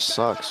 this match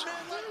sucks.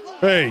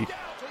 Hey.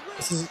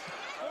 This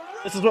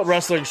is what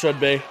wrestling should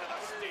be.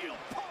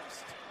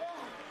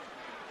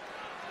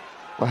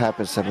 What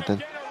happened,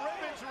 7th?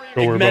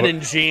 Don't worry Men about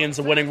in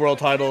jeans winning world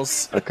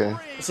titles. Okay.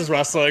 This is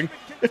wrestling.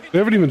 They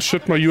haven't even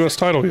shipped my U.S.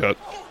 title yet.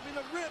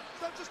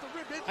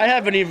 I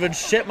haven't even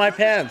shit my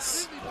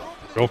pants.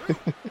 Nope.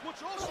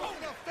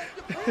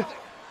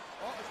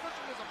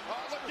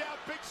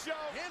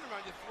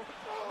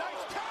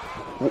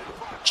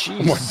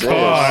 Jesus. Oh my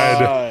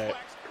God.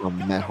 Oh,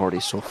 Matt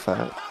Hardy's so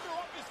fat.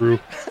 True.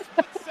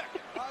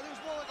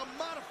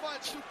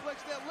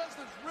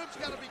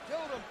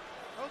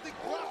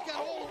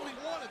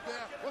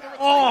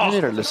 I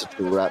need to listen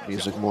to rap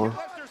music more.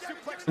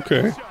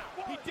 Okay.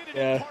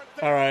 Yeah.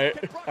 All right.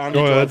 On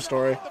Go the ahead. Job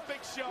story.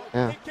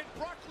 Yeah.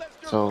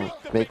 So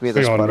make me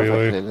the Hang on, Spotify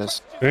Melee.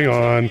 playlist. Hang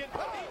on.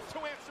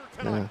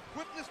 Yeah.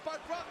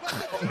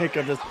 Make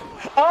of this.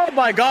 Oh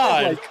my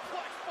God.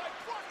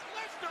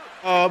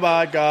 Oh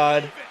my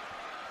God.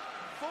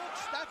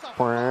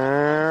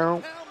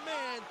 Wow.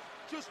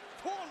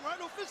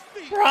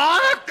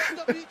 Brock.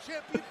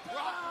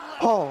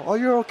 Paul, are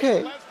you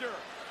okay?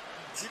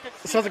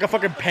 It sounds like a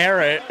fucking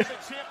parrot.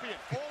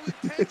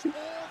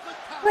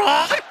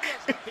 Brock.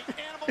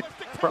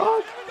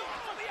 Brock?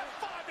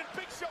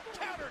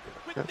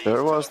 Yeah, there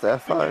it was, the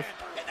F5.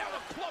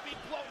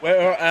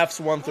 Where are F's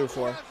 1 through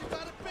 4?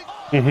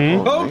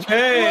 Mm-hmm.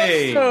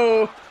 Okay.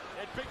 So,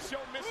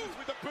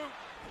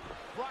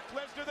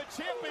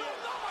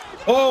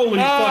 Holy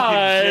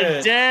God fucking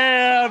shit.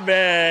 damn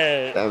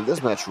it. Damn,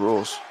 this match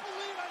rules.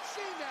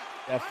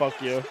 Yeah,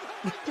 fuck you.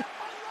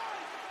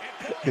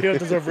 You don't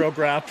deserve real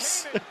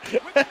graps.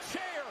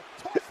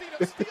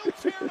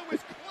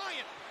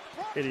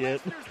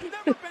 Idiot.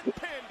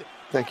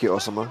 Thank you,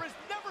 Osama.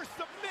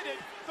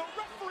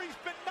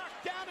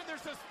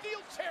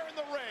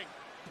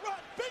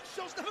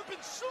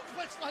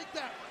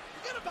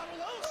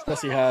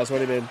 Yes, he has. What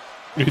do you mean?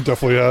 He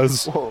definitely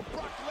has. Whoa.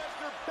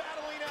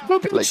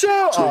 Like Like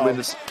 2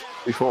 minutes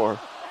before.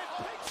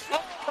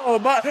 Oh,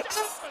 my.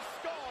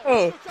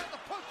 Oh.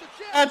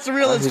 That's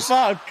real as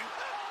fuck.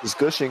 He's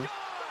gushing.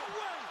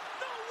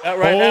 That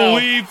right now.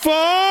 Holy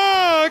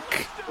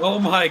fuck! Oh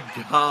my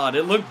God.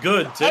 It looked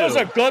good, too. That was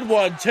a good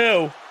one,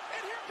 too.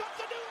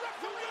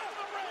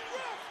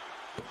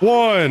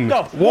 One.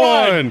 No,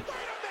 One.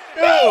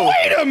 Oh,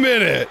 wait a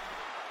minute.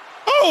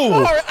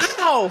 Oh!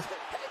 Ow!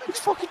 He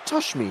fucking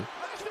touched me.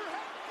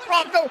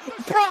 Brock, no!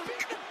 Brock!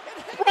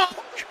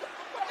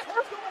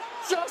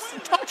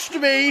 Just touched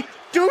me!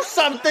 Do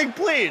something,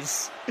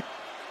 please!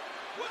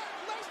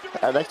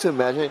 I'd like to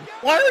imagine.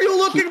 Why are you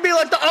looking at me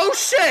like the oh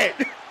shit?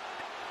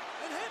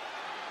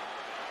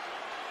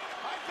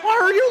 Why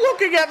are you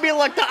looking at me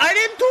like the I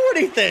didn't do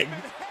anything?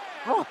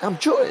 Brock, I'm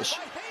Jewish.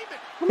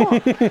 You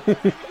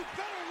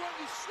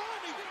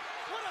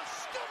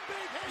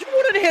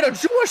wouldn't hit a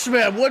Jewish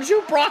man, would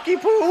you, Brocky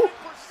Poo?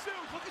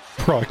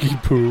 Brocky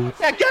Poo.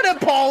 Yeah, get him,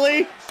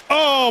 Paulie!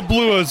 Oh,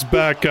 blew us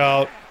back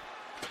out.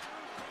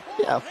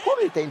 Yeah, pull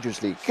it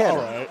dangerously. Get him.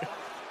 Alright.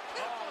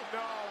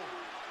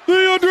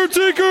 The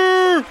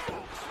Undertaker!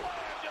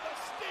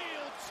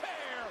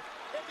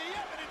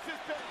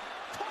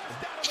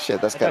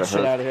 Shit, that's Get gotta that shit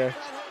hurt. out of here.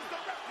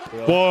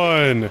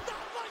 1,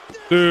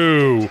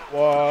 2,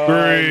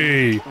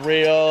 3.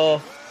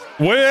 Real.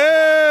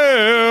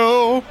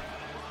 Well.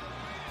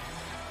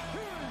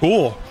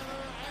 Cool.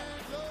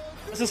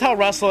 This is how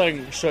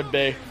wrestling should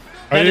be.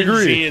 I Men in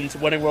agree. jeans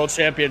winning world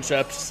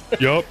championships.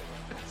 Yup.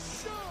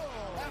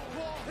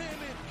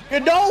 You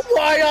know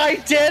why I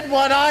did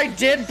what I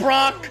did,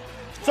 Brock?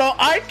 So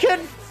I can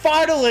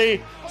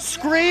finally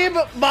scream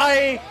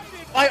my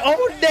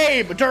own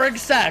name during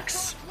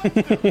sex.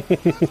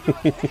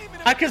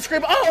 I can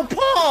scream, oh,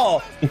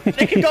 Paul!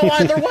 It can go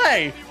either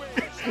way.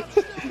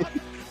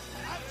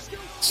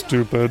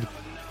 Stupid.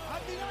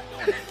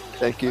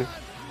 Thank you.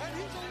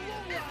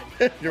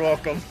 You're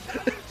welcome.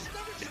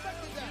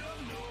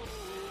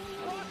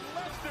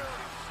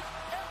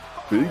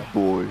 Big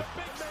boy.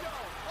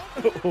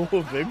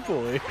 Oh, big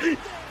boy.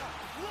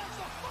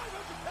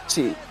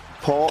 See,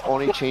 Paul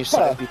only changed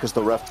sides because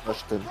the ref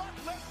touched him.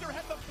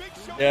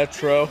 Yeah,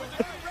 true.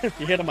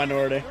 You hit a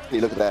minority.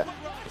 Hey, look at that.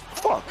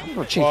 Fuck, I'm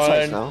gonna change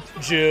sides now.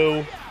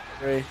 Jew.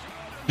 3.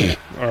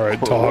 All right,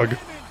 Tog.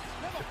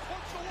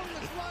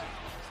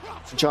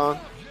 John,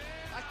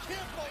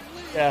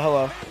 Yeah,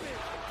 hello.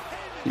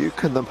 you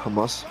couldn't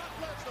hummus.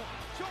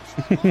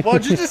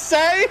 What'd you just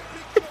say?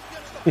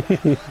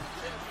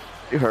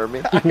 You heard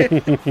me?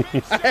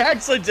 I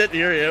actually didn't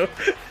hear you.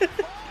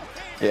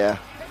 Yeah.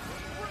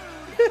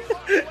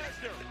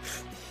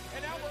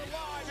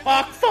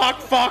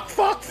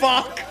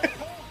 Fuck.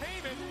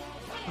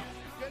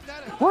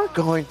 We're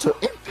going to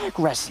Impact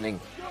Wrestling.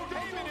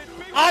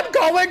 I'm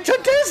going to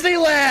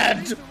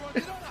Disneyland.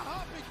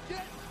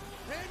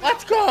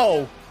 Let's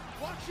go.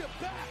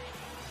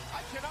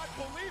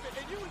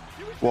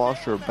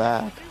 Wash your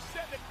back.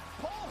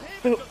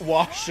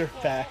 Wash your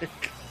back.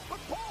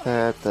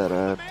 Da, da,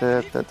 da,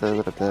 da, da,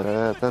 da,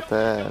 da, da,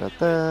 da,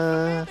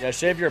 da. Yeah,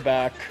 shave your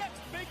back.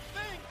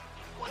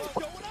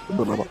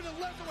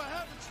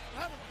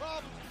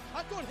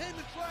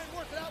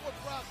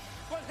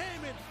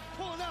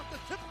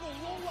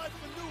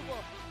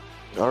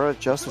 All right,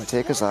 Justin,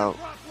 take us out.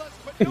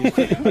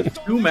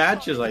 2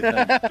 matches, I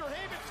think.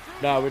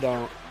 No, we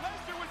don't.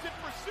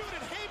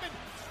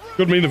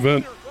 Good main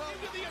event.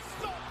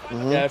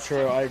 Yeah,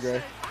 true. I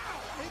agree.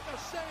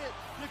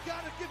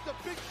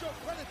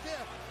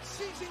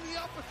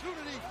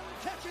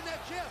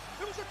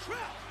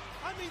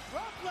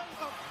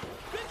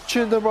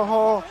 Jinder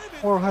Mahal,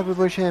 World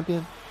Heavyweight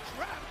Champion.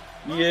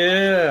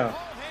 Yeah.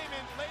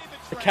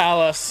 The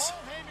callus.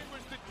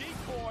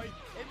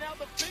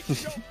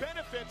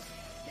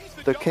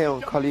 The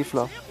Keon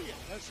Khalifa.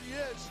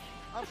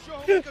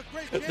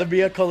 The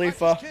Mia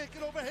Khalifa.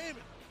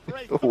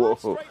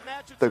 Whoa,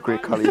 the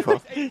Great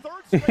Khalifa.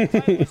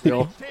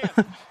 Yo.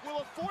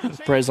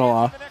 Praise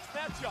Allah.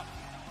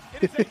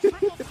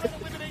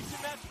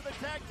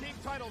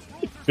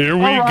 Here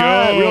we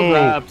Alright, real go.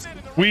 grabs.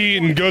 We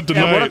eating good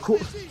Yeah, what a tonight. cool.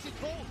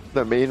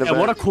 The main Yeah, event.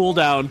 what a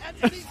cooldown.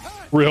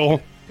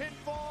 Real.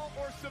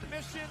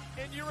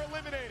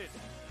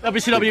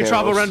 WCW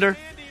Travel Render.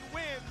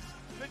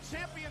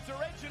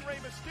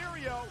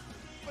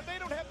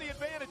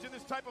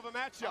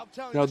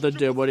 No, the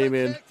dude. What do you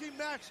mean?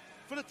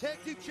 For the tag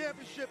team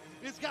championship,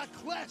 it's got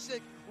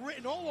classic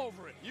written all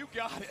over it. You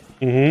got it.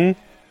 Mm-hmm.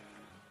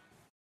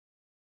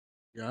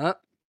 Yeah.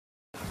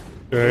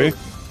 Okay.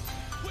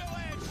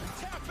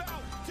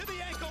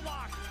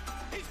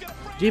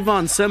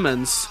 Devon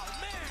Simmons.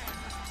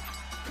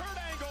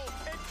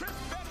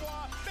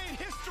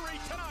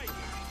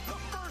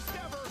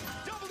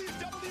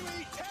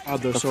 Oh,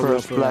 they're The so real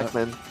first for black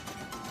that. man.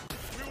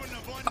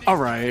 All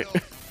right.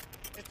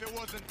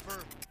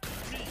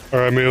 All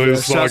right, Amelia,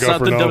 this is all I Shouts got out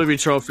for the now. WWE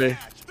trophy.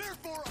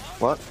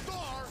 What?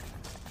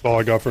 That's all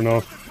I got for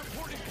now.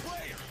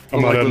 I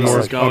might like add where this more.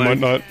 is I going. might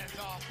not.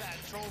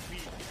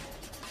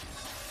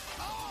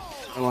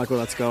 I don't like where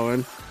that's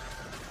going.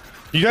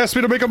 You asked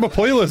me to make up a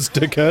playlist,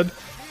 dickhead.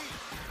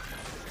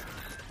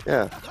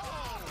 Yeah.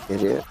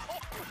 Idiot.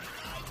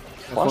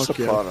 What's the fuck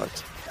yeah.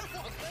 product?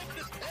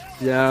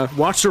 Yeah,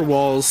 watch your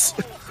walls.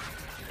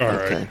 All right.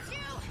 Okay.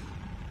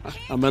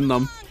 I'm in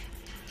them.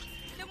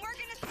 Then we're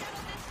gonna settle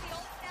this the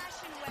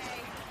old-fashioned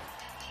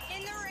way.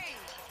 In the ring.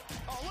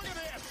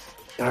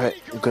 Alright,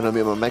 I'm gonna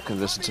be my mic and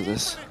listen to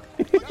this.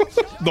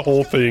 The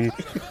whole thing.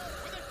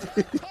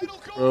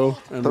 Bro,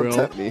 and Don't real.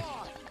 tempt me.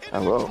 I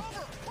will.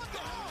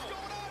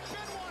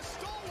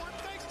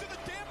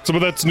 Some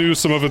of that's new,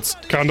 some of it's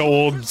kind of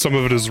old, some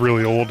of it is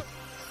really old.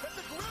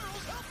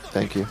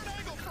 Thank you.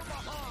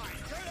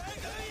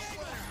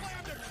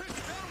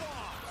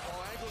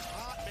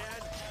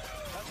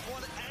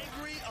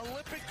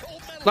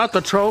 Not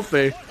the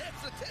trophy.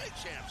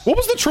 What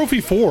was the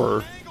trophy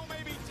for?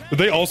 Did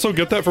they also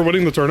get that for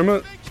winning the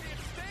tournament?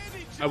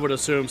 I would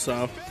assume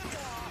so.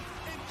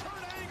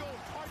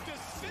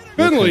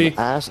 Finley!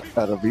 Ass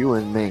out of you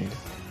and Ming.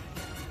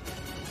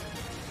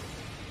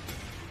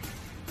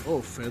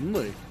 Oh,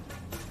 Finley.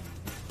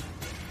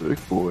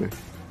 Big boy.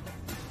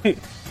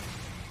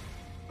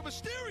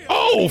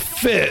 Oh,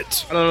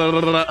 fit!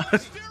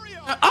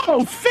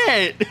 Oh,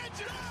 fit!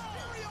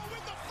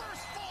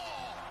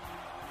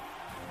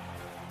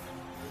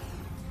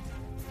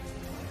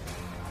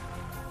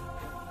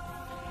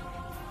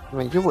 I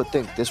mean, you would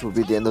think this would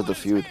be the end of the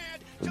feud.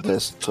 With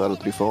this 2 out of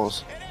 3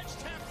 falls.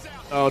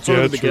 Oh, it's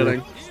only Yeah, the true.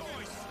 beginning.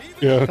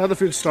 Yeah. How the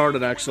feud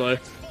started, actually.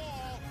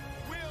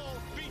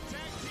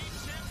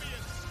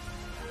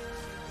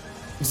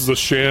 This is a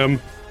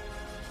sham.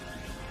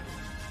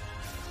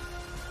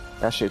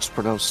 That shit's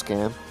pronounced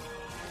scam.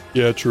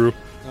 Yeah, true.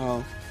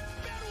 Oh.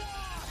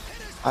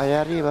 Ay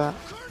arriba.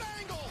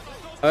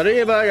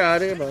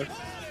 Arriba.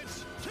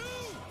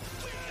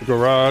 Like a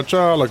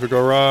racha, like a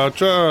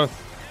garacha.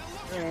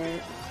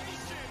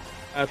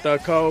 At the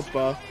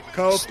Copa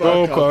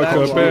Copa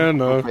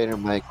Cabana. Greater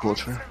my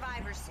culture.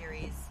 Survivor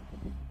Series.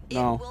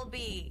 No. It will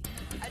be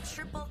a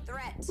triple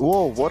threat.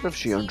 Whoa, what if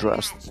she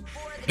undressed?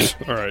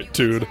 Alright,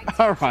 dude.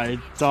 All right,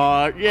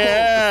 dog.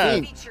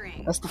 Yeah.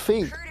 Fiend. That's the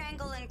Fiend. Kurt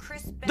Angle and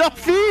Chris The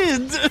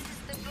Fiend!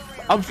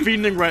 I'm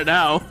fiending right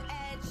now.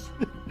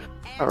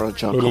 Alright,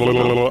 jump.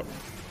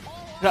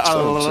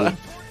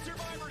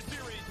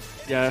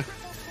 Yeah.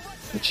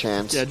 a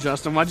chance. Yeah,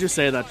 Justin, why'd you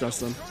say that,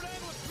 Justin?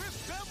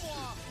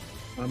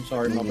 I'm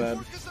sorry, my bad.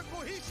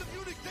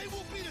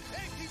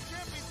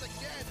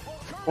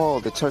 Whoa,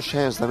 they touched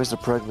hands. That means they're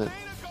pregnant.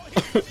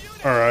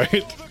 All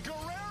right.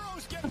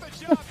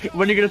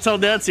 When are you gonna tell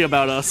Nancy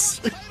about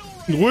us?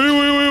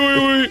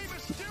 Wait.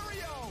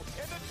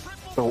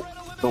 Don't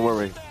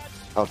worry.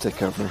 I'll take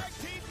care of her.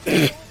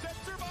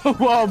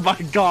 Oh my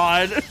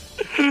god.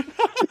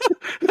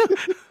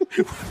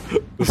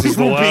 This is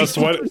the last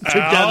one.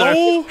 Together.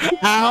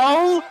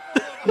 Ow!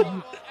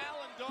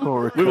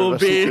 Don't We will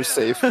be You're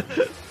safe.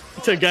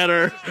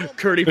 together,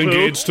 Curdy Poo.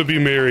 Engaged to be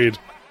married.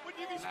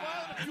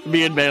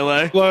 Me and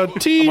Melee.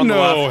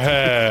 Latino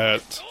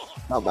hat.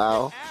 I'm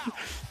out.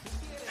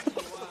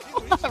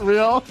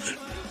 Real?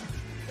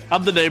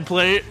 I'm the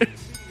nameplate.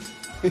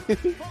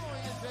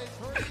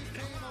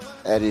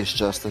 Eddie's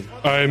Justin.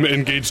 I'm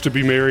engaged to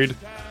be married.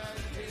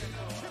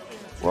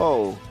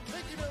 Whoa.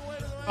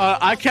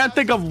 I can't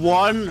think of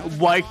one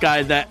white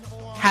guy that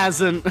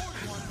hasn't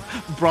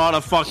brought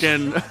a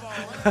fucking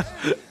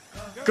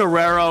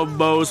Guerrero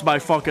mows my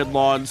fucking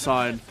lawn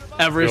sign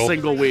every Real.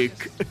 single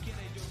week.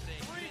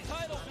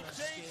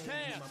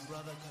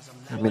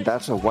 I mean,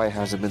 that's why White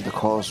hasn't been to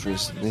calls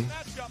recently.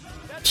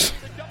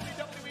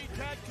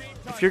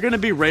 If you're gonna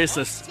be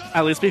racist,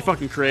 at least be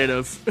fucking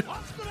creative.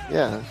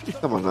 Yeah,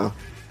 come on now.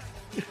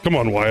 Come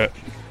on, Wyatt.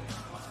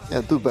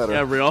 Yeah, do better.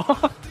 Yeah, real.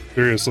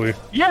 Seriously.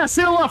 Yeah,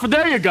 seal off.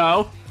 There you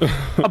go.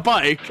 A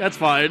bike. That's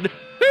fine.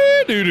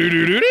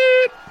 Gates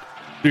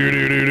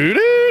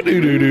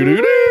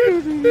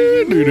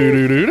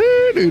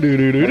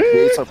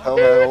of hell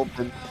are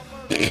open.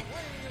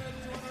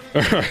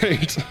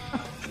 Alright.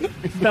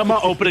 Emma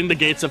opening the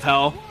gates of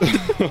hell.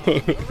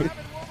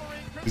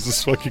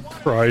 Jesus fucking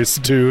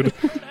Christ, dude.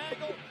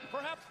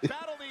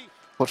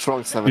 What's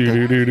wrong,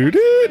 17?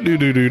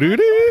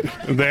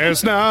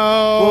 There's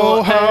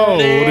no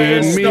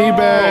holding me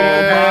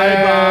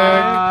back.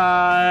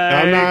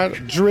 I'm not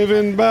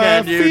driven by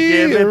Can you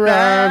give it fear,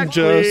 back, I'm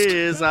just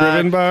please?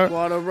 driven by...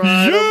 Wanna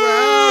ride around.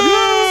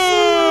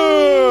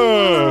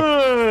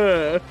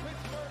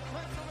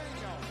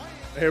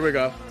 Here we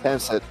go.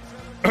 Dance it.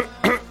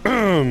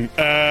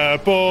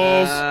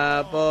 Apples.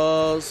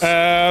 Apples.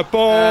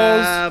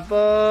 Apples.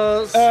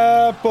 Apples.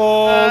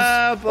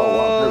 Apples. Oh,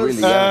 wow, they're really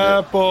young.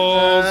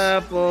 Apples.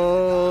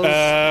 Apples.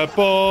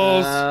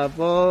 Apples.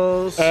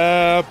 Apples.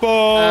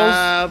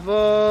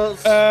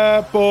 Apples. Apples.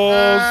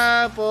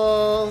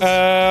 Apples. Apples.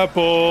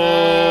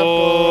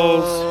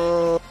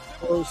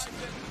 Apples.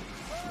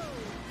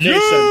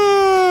 Jason.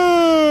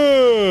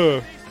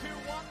 Yeah!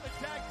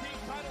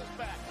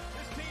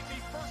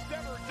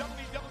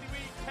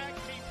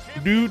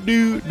 Do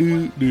do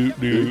do do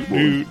do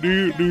do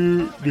do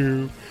do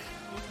do.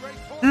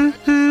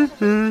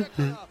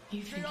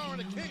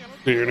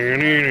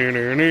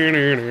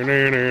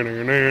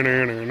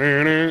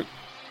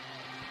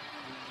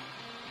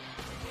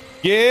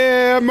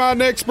 Yeah, my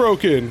neck's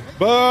broken,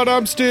 but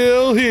I'm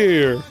still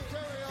here.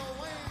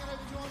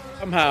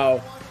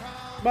 Somehow,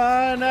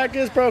 my neck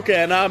is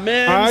broken. I'm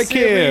in I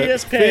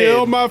serious can't pain.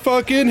 feel my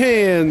fucking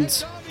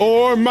hands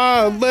or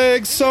my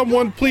legs.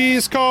 Someone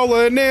please call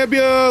an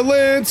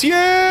ambulance.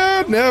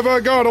 Yeah, never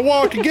gonna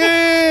walk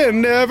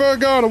again. Never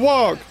gonna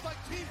walk.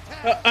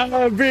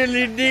 I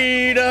really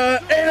need an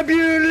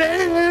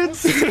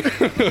ambulance.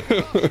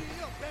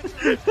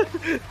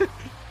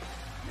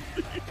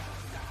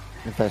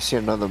 If I see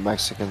another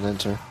Mexican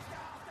enter.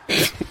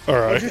 All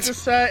What did you right.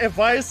 just say? If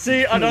I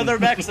see another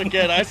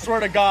Mexican, I swear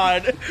to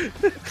God.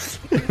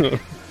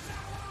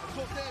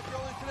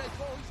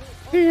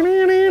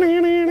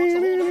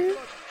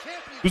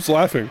 Who's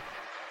laughing?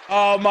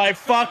 Oh my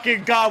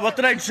fucking God! What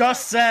did I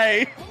just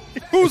say?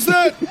 Who's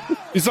that?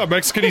 He's not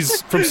Mexican.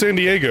 He's from San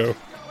Diego.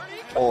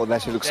 Oh,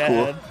 that shit looks Yeah.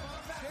 cool.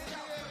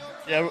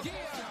 Yeah.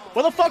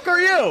 Where the fuck are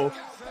you?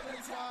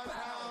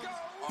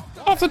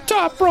 Off the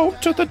top rope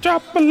to the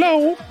top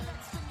below.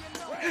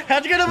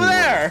 How'd you get over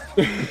there?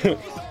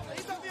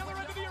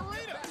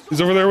 He's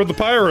over there with the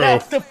pyro.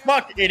 What the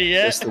fuck,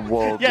 idiot? It's the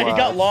world. Yeah, he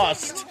got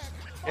lost.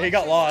 Yeah, he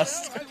got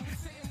lost.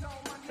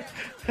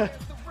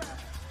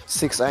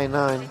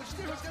 6I9.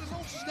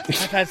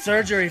 I've had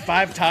surgery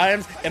 5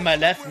 times in my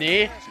left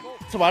knee,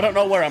 so I don't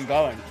know where I'm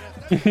going.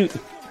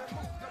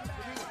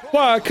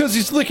 Why? Cause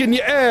he's licking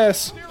your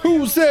ass.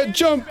 Who's that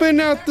jumping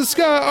out the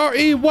sky?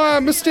 R-E-Y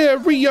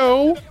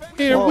Mysterio.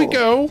 Here we Whoa.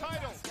 go.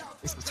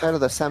 It's the title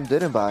that Sam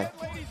didn't buy.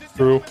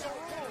 True.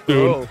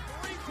 Soon. Oh.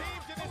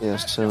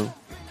 Yes, so.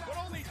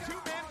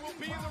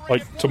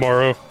 Like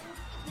tomorrow.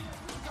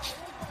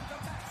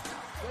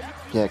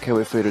 Yeah, can't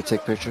wait for you to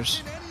take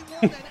pictures.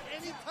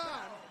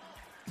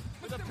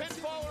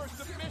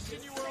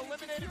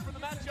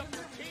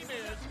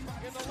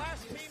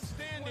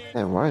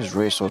 Man, why is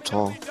Ray so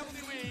tall?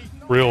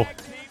 Real.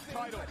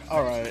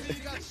 All right.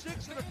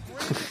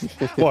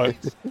 What?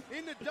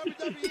 In the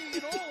WWE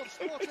and all of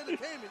sports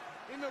entertainment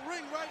in the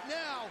ring right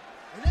now,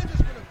 and they're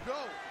just gonna go.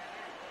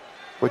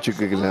 What you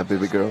giggling at,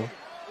 baby girl?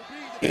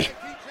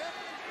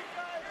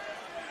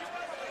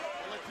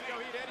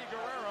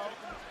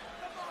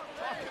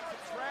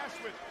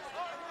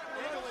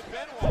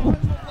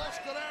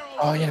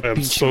 Oh yeah.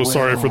 I'm so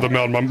sorry for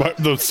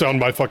the sound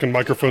my fucking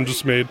microphone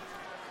just made.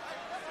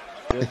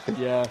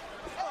 Yeah.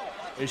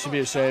 You should be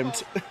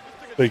ashamed.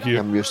 Thank you.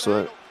 I'm used to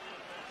it.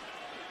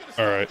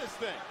 All right.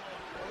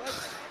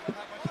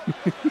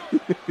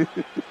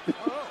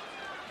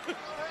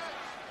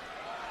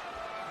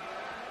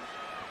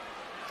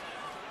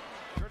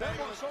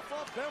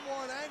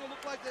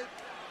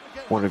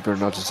 One of your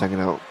nuts is hanging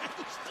out.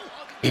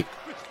 Let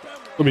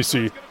me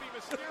see.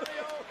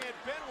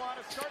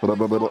 Blah,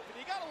 blah, blah, blah.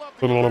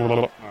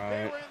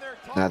 Alright.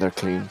 Nah, they're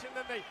clean.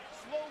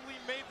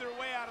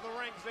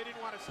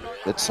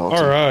 It's salty.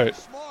 All right.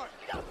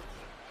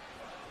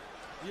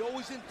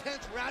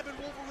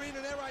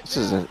 This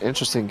is an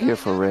interesting gear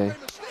for Ray.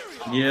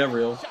 Yeah,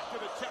 real.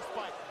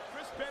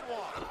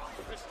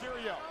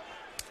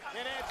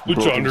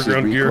 Lucha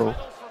Underground gear. Oh,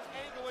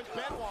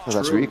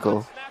 that's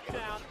Rico.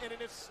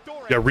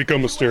 Yeah, Rico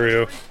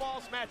Mysterio.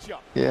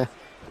 Yeah.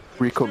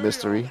 Rico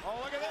Mystery.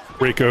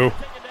 Rico.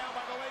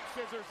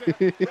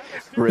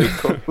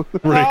 Rico.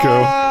 Rico.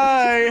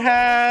 I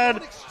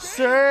had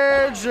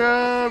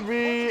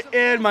surgery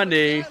in my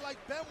knee.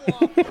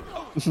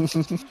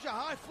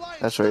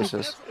 That's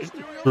racist.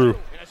 True.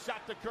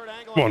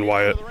 Come on,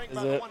 Wyatt.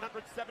 Is it?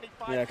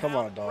 Yeah, come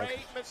on, dog.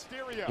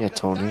 Yeah,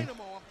 Tony.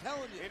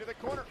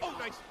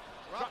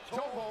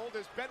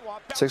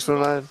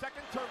 6'9".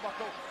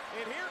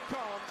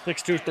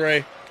 6'2",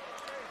 3".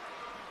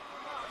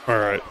 All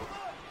right.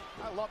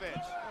 I love Edge.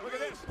 Look at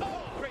this.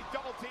 Great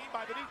double team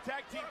by the new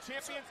tag team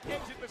champions,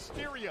 Edge and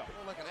Mysterio.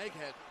 Like an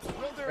egghead.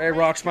 Ray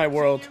rocks my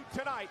world.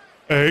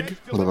 Egg.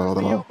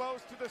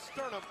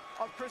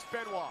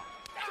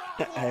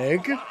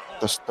 Egg?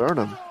 The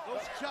sternum.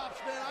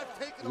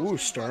 Ooh,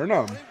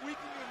 sternum.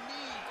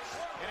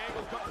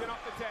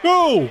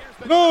 No!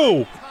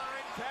 No!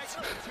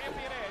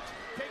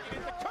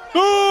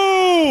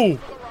 No!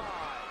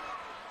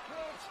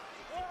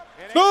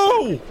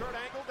 No!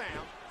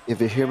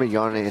 If you hear me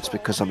yawning, it's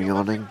because I'm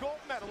yawning.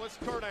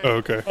 Oh,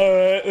 okay.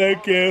 Alright,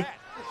 thank you.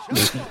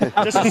 Just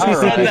as you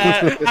said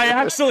that, I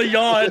actually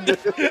yawned.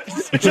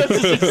 Just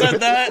as you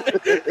said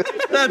that.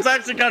 That's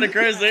actually kind of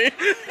crazy.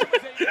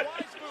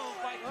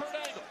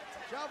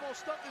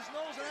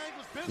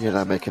 You're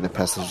not making it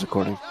past this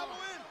recording.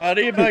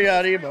 Arriba,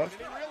 arriba.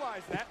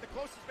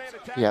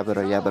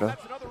 Yabba.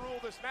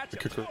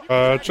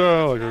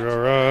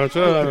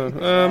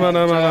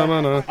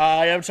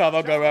 I am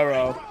Chavo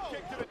Guerrero.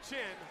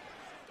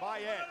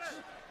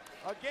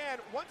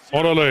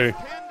 Orale.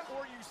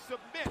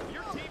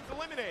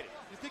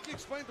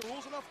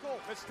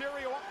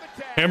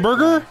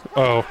 Hamburger?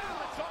 Oh.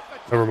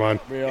 Never mind.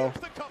 Real.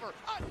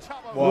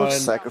 We'll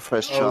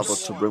sacrifice Chavo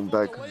to bring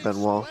back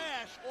Benoit.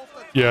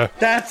 Yeah.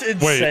 That's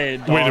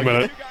insane. Wait a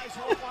minute.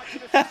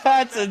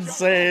 That's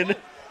insane.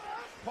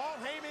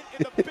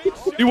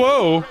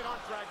 Whoa.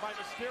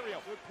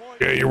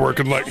 Yeah, you're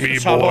working like me,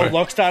 Chavo boy.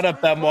 looks down at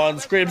Benoit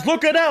and screams,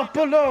 "Look it out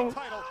below!"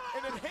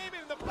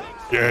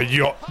 Yeah,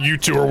 you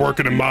two are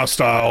working in my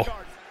style.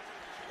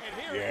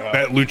 Yeah.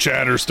 That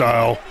luchador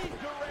style.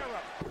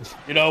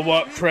 You know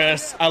what,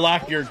 Chris? I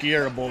like your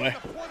gear, boy.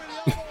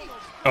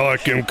 I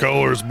like them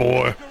colors,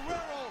 boy.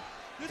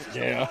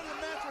 Yeah.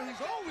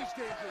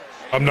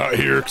 I'm not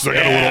here because I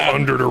got a little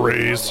under to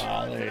raise.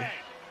 O'Reilly.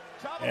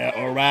 Yeah,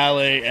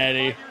 O'Reilly,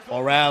 Eddie.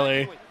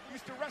 O'Reilly.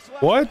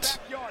 What?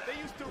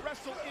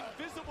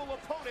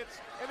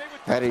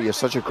 Eddie, you're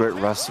such a great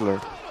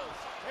wrestler.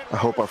 I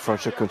hope our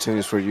friendship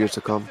continues for years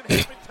to come.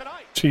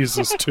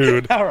 Jesus,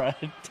 dude. All right.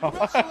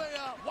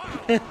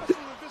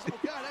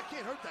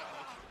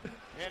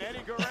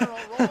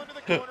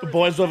 The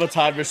boys love a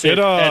time machine.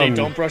 Eddie,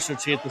 don't brush your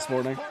teeth this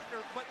morning.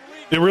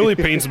 It really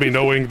pains me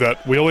knowing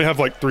that we only have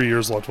like 3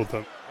 years left with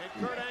them.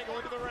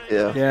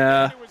 Yeah.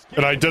 Yeah.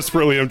 And I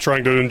desperately am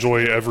trying to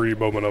enjoy every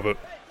moment of it.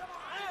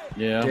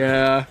 Yeah.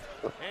 Yeah.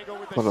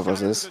 One of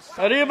us is.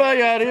 Arriba,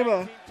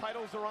 arriba.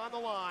 Titles are on the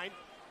line.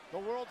 The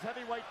world's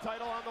heavyweight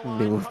title on the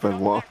Me line. with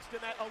Benoit. In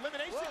that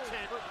elimination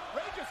chamber,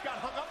 Ray just got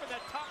hung up in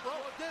that top row.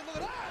 Again, look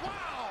at that.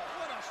 Wow,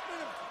 what a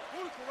spin.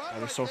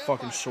 That was so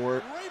fucking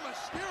short.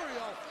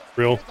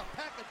 Real.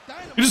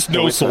 You just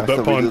no-sold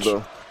that punch.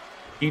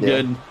 He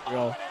did.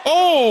 Real.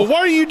 Oh, what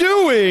are you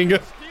doing?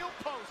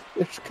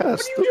 It's kind of What are you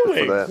stupid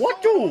doing? for that.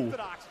 What do?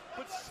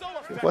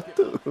 What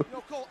do?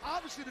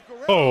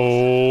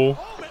 Oh.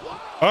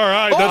 All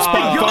right, that's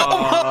spot.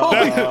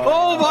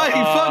 Oh my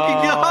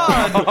fucking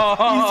god!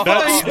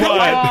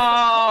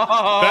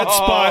 That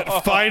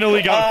spot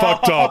finally got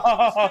fucked up.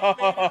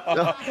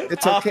 No,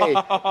 it's okay.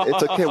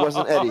 It's okay. It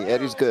wasn't Eddie.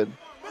 Eddie's good.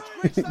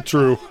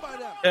 True.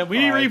 And we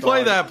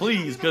replay that,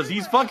 please, because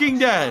he's fucking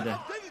dead.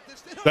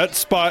 That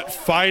spot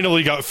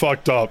finally got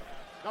fucked up.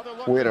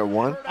 Wait, I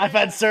won? I've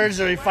had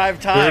surgery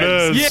 5 times.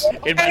 There it is.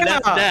 In my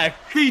left neck.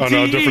 Oh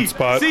no, different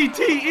spot.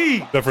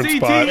 CTE. Different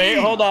spot. Wait,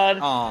 hold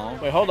on. Oh.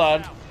 Wait, hold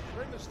on.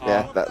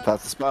 Yeah,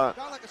 that's the spot.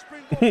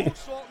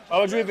 Why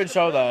would you even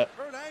show that?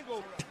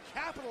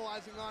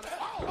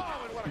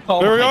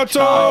 Oh There we my go.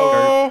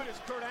 God.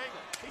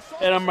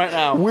 Hit him right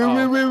now.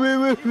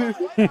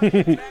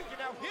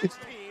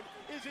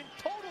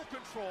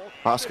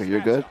 Oscar,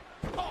 you're good?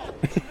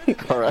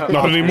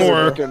 Not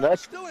anymore.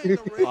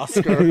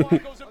 Oscar.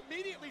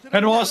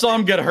 Benoit saw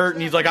him get hurt,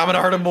 and he's like, I'm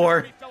gonna hurt him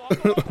more.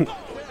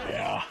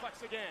 Yeah.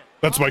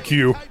 That's my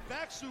cue.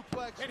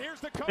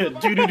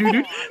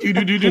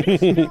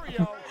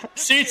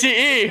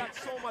 CTE.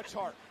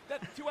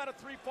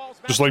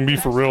 Just like me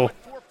for real.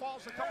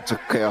 It's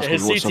okay. Oscar,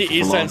 His you won't suffer CTE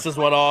for long. senses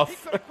went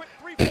off. That's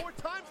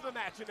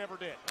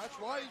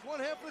why he's one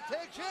half of the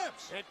tag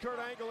champs. And Kurt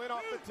Angle in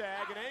off the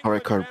tag. And Angle All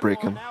right, Kurt, and break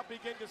Benoit him. now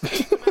begin to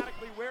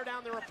systematically wear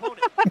down their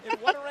opponent. And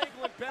what are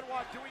Angle and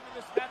Benoit doing in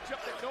this matchup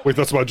that nobody Wait,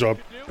 that's my job.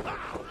 can do? Work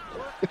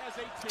as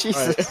a team.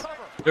 Jesus.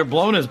 They're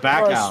blowing his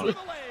back out.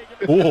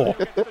 Cool.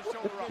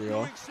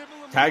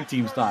 Tag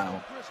team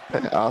style.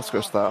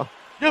 Oscar style.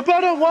 You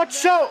better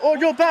watch out or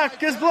your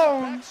back is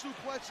blown.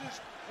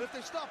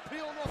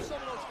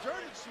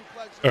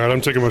 Alright,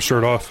 I'm taking my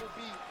shirt off.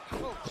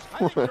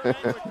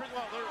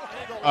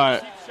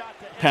 Alright.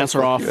 Pants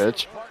are off.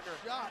 Edge.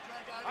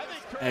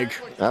 Egg.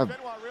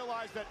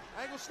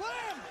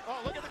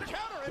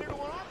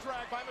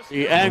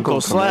 The I'm ankle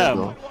going slam.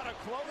 Commando.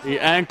 The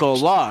ankle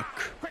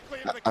lock.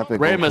 I've been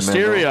Rey going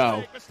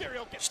Commando.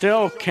 Mysterio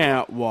still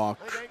can't walk.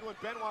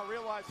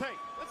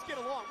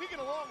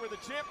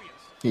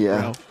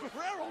 Yeah,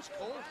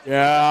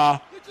 Yeah.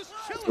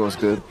 it was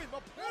good.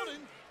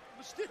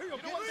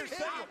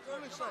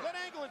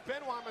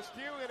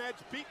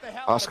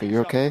 Oscar, you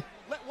okay?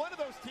 Let one of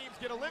those teams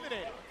get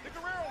eliminated. The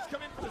Guerreros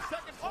come in for the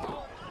second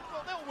fall.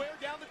 Well, they'll wear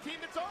down the team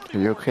that's already.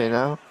 Are you okay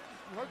now?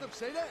 You heard them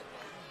say that?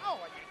 Oh,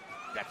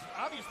 that's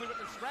obviously what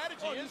their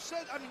strategy is. You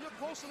said, I mean, you're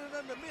closer to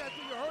them than me. I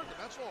think you heard them.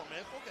 That's all,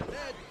 man. Look at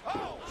that.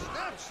 Oh,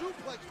 snap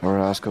suplex. All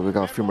right, Oscar, we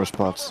got a few more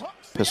spots.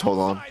 Just hold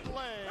on.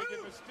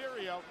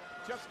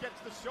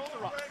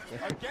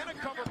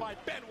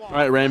 All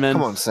right, Raymond.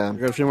 Come on, Sam.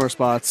 We got a few more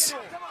spots.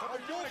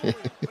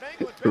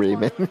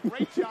 Raymond.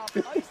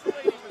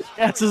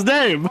 That's his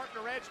name.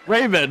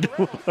 Raymond.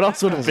 What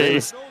else would it be?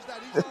 His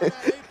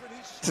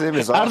name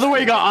is Out of the way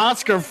you Oscar. got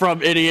Oscar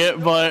from,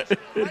 idiot, but...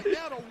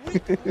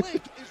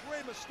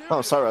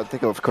 Oh, sorry, I'm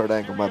thinking of Kurt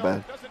Angle, my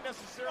bad.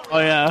 Oh,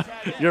 yeah.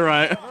 You're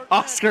right.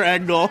 Oscar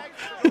Angle.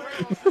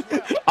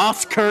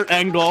 Oscar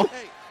Angle.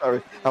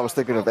 Sorry, I was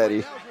thinking of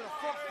Eddie.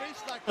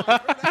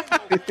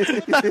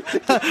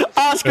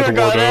 Oscar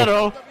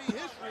Guerrero.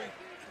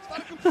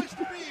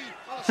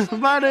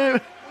 My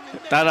name.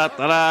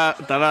 Da-da-da-da,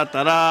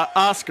 da-da-da-da,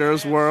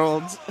 Oscar's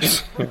World.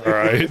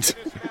 Alright.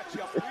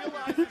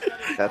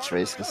 That's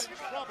racist.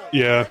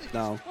 Yeah.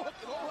 No.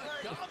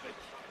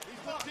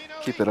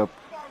 Keep it up.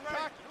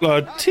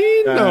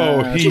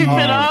 Latino Keep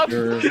it up.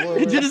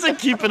 He didn't say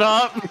keep it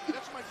up.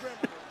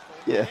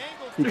 Yeah,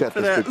 you got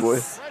this, big boy.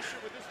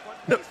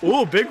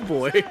 Ooh, big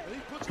boy. Big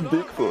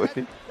boy.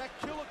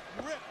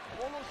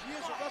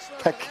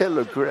 That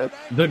killer grip.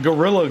 The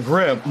gorilla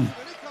grip.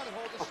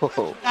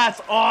 Oh,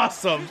 That's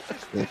awesome.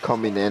 yeah, call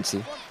me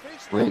Nancy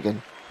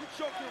Reagan.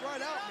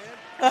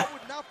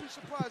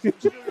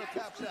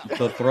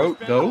 The throat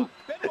goat.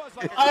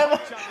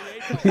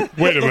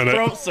 Wait a The minute.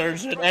 throat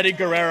surgeon, Eddie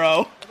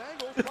Guerrero.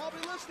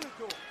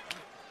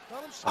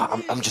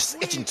 I'm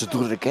just itching to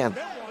do it again.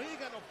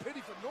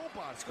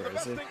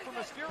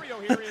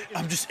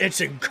 I'm just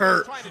itching,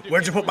 Kurt.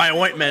 Where'd you put my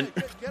ointment?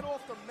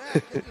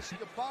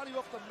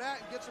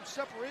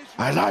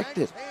 I liked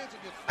it.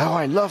 How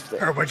I loved it.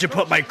 Kurt, where'd you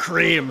put my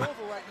cream?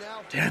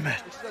 Damn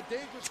it.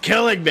 It's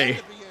killing me.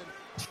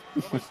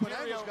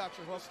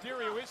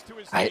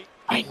 I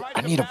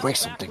need to break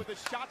something. Kurt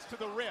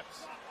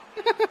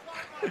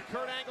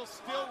Angle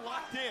still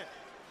locked in.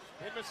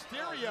 And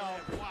Mysterio,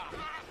 wow,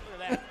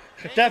 look at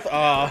that. Death,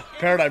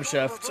 paradigm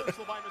shift.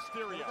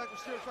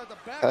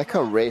 I like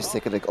how Ray's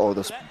taking like all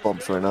those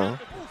bumps right now.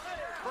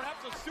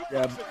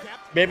 Yeah,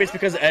 maybe it's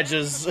because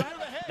Edge's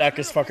neck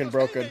is fucking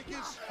broken.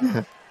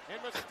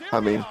 I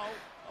mean,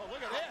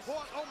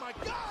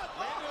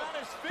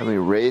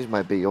 Ray's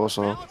might be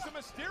also.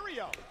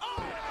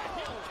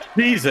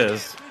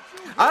 Jesus.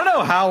 I don't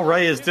know how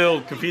Ray is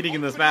still competing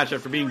in this match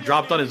after being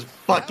dropped on his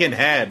fucking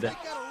head.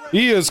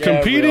 He is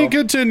competing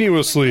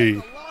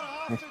continuously.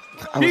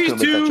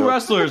 These two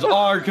wrestlers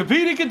are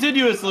competing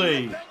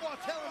continuously.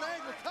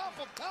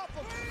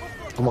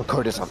 Come on,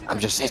 Curtis, I'm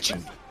just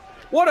itching.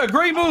 What a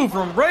great move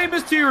from Rey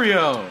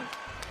Mysterio.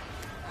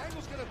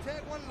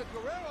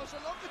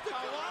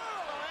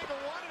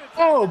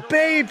 Oh,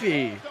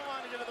 baby.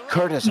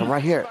 Curtis, I'm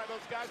right here.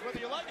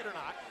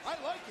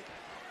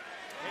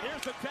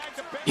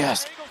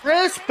 Yes.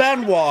 Chris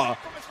Benoit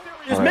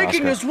is All right,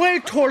 making Oscar. his way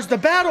towards the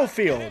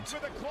battlefield.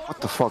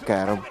 What the fuck,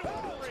 Adam?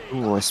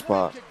 Ooh, my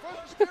spot.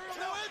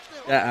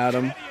 Yeah,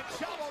 Adam.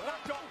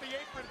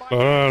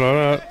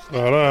 Da-da-da-da,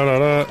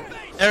 da-da-da-da.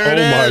 There it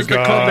Oh my is, the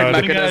God. coping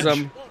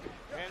mechanism.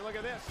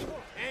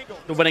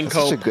 The winning That's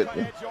such a cope. good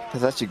name.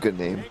 That's actually a good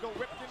name.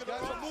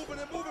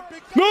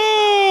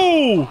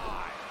 No!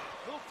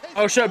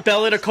 Oh shit,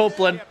 belly to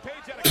Copeland.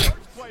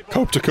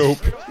 Cope to cope.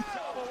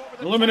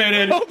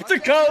 Eliminated. Cope to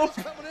cope.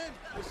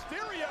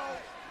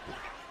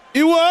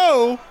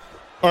 Ew-oh!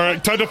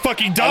 Alright, time to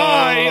fucking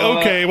die!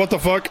 Okay, what the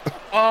fuck?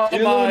 Oh my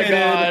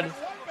Eliminated. god.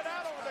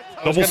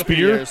 Double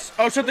spear?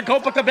 Oh shit, the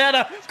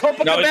Copacabana! No,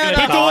 he's gonna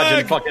Copacabana! dodge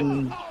and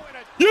fucking.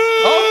 Yeah!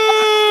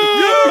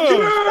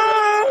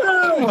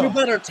 You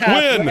better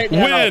tap right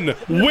now.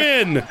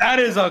 Win! That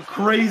is a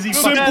crazy.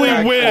 Simply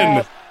fucking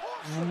win!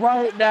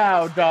 Right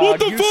now, dog. What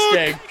the you fuck?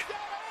 stink.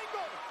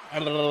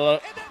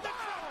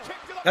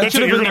 That should it, have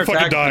you're been gonna their fucking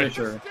tag die.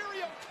 finisher.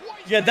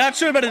 Yeah, that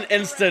should have been an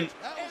instant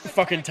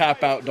fucking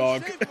tap out,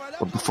 dog.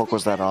 What the fuck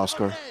was that,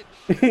 Oscar?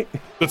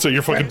 That's it,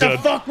 you're fucking What the dead.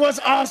 fuck was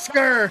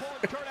Oscar?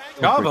 Freaking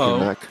Chavo.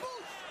 neck.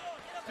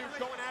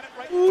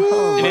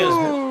 It is.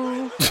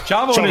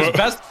 Chavo in his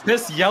best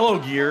piss yellow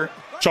gear.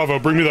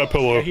 Chavo, bring me that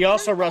pillow. He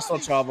also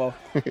wrestled Chavo.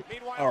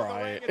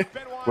 Alright.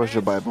 Where's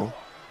your Bible?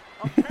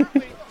 Did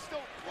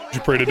you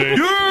pray today?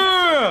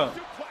 Yeah!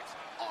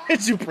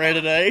 Did you pray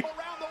today?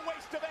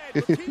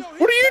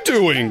 What are you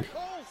doing?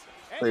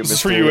 This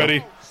is for you,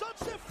 Eddie.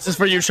 This is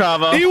for you,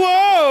 Chavo.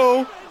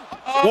 Ewo!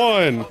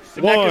 One.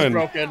 The neck is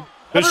broken.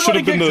 That should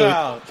have been the.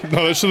 Everybody kicks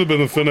No, that should have been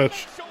the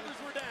finish.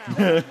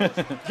 Yeah,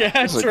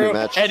 That's a true. good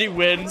match. Eddie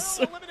wins.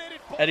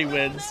 Eddie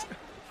wins.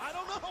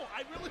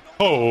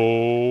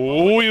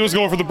 Oh, he was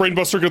going for the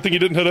brainbuster. Good thing he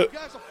didn't hit it.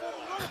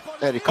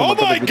 Eddie, come Oh on,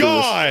 come my make me do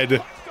this.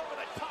 god!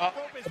 Oh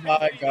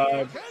my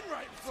god.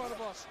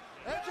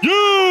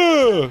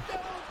 Yeah!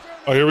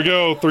 Oh, here we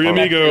go. Three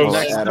amigos.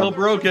 Neck's still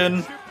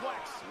broken.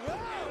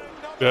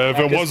 Yeah, if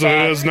it wasn't,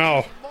 it is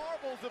now.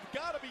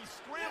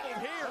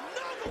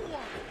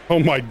 Oh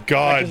my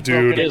god,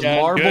 dude. His Again.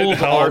 marbles Get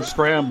help. are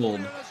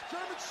scrambled.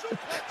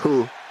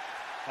 Who?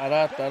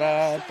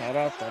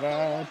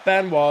 Da-da-da-da-da-da-da.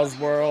 Benoit's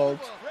world.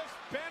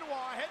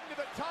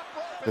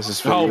 This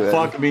is for you, Oh, Eddie.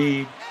 fuck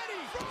me.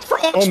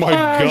 Oh my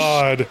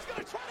god.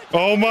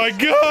 Oh my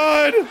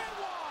god!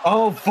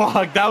 Oh,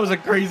 fuck. That was a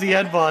crazy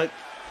headbutt.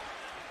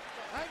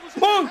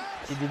 Oh.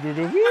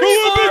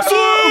 Olympic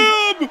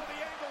slam!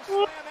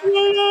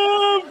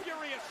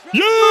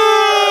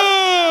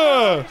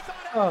 Yeah!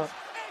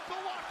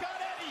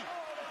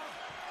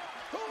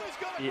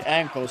 The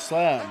ankle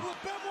slam.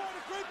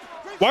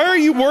 Why are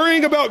you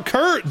worrying about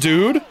Kurt,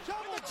 dude?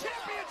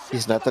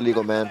 He's not the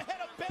legal man.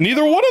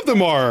 Neither one of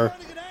them are.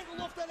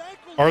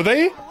 Are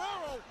they?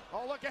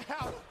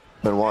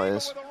 Benoit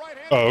is.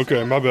 Oh,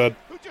 okay, my bad.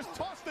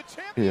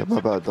 Yeah,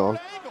 my bad, dog.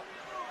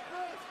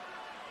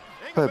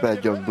 My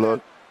bad, young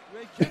blood.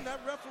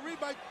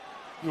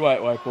 You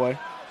white boy.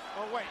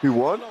 You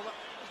won?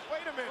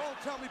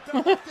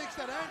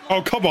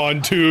 Oh, come on,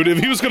 dude. If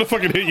he was gonna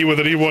fucking hit you with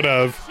it, he would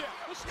have.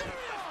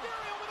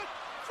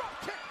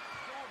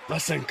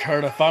 Listen,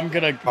 Kurt, if I'm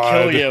gonna kill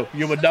God. you,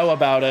 you would know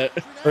about it.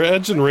 Are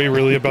Edge and Ray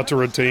really about to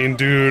retain,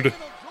 dude?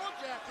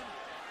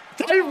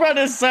 They run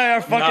and say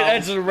our fucking No.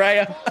 Edge and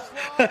Ray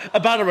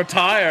about to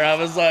retire. I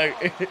was like,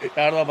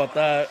 I don't know about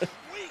that.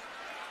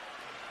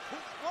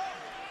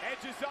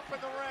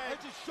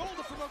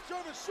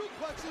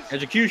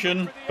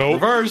 Execution. Nope.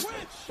 Reverse.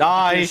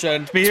 Die.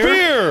 Execution. Spear.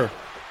 Spear!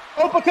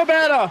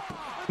 Copacabana!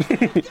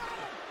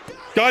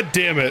 God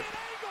damn it.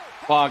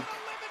 Fuck.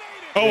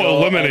 Oh, Real and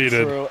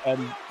eliminated. true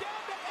and-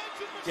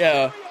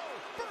 yeah.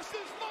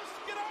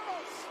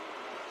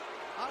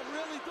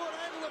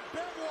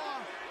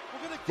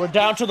 We're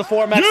down to the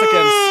 4 Mexicans.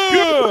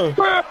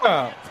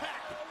 Yeah!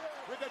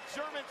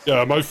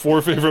 Yeah, my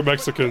 4 favorite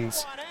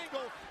Mexicans.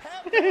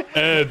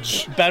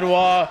 Edge.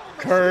 Benoit,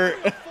 Kurt,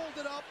 I think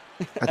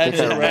Edge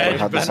I and remember Ray.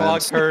 how this Benoit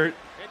ends. Kurt.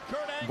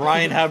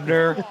 Brian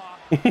Hebner.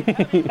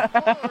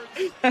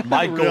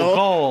 Michael Real.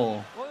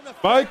 Cole.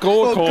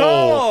 Michael Cole.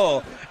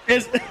 Cole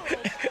is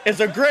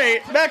a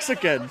great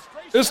Mexican.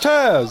 It's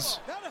Taz.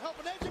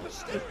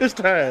 This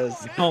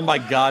Taz. Oh my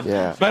god.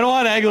 Yeah. Benoit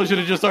and Angle should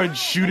have just started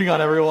shooting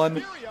on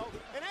everyone.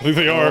 I think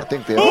they are. I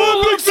think they are.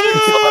 Olympic slam!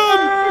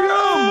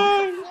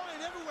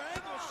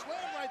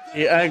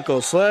 The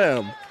ankle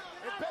slam.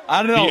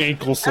 I don't know. The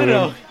ankle I slam.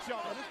 don't know.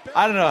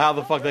 I don't know how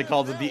the fuck they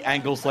called it the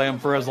ankle slam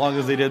for as long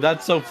as they did.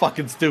 That's so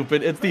fucking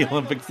stupid. It's the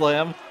Olympic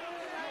slam.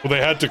 Well, they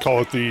had to call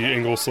it the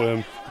angle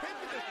slam.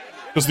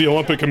 Because the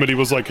Olympic Committee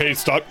was like, hey,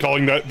 stop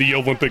calling that the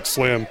Olympic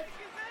slam.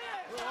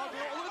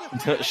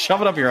 Shove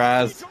it up your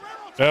ass.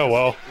 Yeah,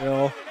 well.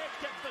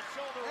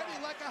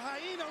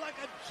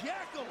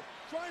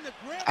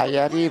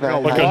 Arriba,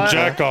 Like a What?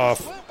 jack off.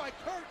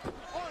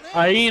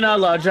 Hyena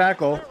la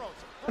jackal.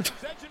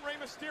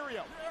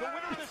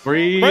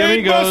 3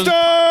 amigos.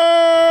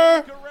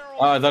 Brainbuster!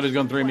 Oh, I thought he was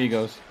going 3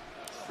 amigos.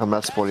 I'm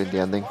not spoiling the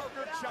ending.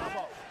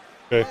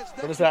 Okay,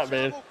 What does that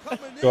mean?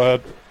 go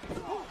ahead.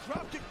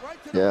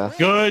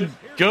 Yeah.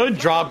 Good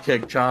drop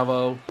kick,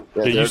 Chavo. Yeah,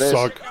 Yeah, there you it is.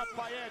 suck.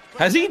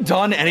 Has he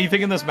done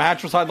anything in this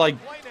match besides like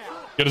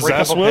Get his break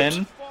ass up a whipped?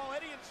 pin?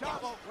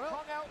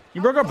 He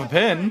broke up a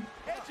pin.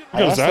 He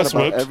got his I asked ass that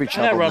about whipped. every And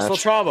Chavo Russell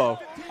match. Chavo.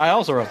 I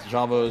also wrestled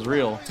Chavo as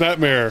real.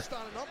 Snapmare.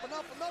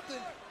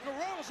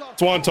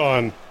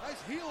 Swanton.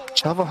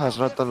 Chavo has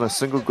not done a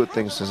single good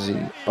thing since he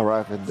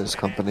arrived in this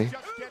company.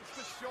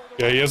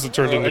 Yeah, he hasn't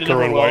turned into he never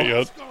Kerwin will. White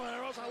yet.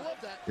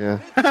 Yeah.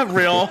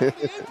 Real.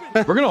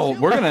 We're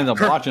gonna end up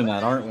watching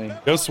that, aren't we?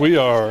 Yes, we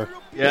are.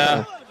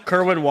 Yeah.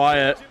 Kerwin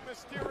Wyatt.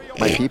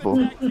 My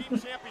people.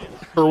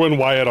 Kerwin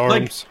Wyatt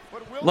arms.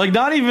 Like,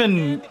 not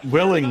even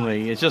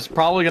willingly. It's just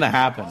probably gonna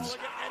happen.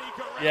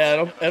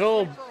 Yeah,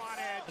 it'll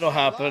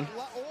happen.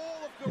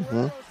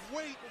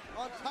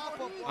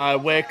 I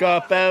wake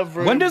up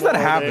every When does that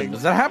morning. happen?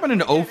 Does that happen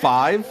in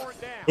 05?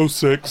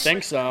 06. I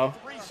think so.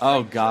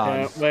 Oh,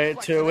 God. Can't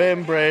wait to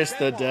embrace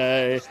the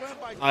day.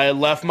 I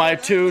left my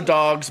 2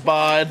 dogs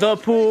by the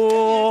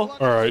pool.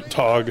 All right,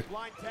 Tog.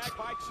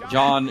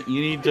 John,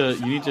 you need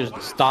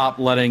to stop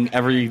letting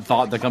every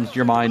thought that comes to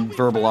your mind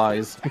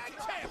verbalize.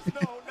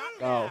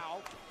 Oh.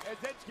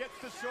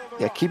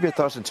 Yeah, keep your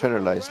thoughts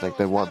internalized like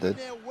they wanted.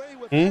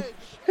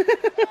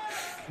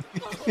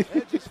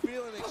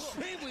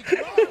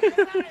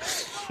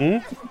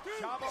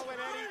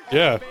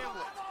 Yeah.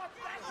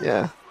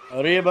 Yeah.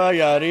 Arriba,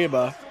 ya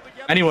arriba.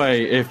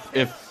 Anyway,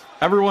 if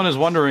everyone is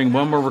wondering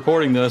when we're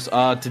recording this,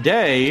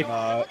 today,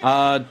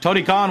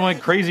 Tony Khan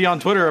went crazy on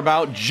Twitter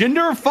about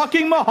Jinder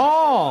fucking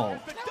Mahal.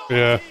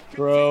 Yeah.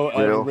 Bro,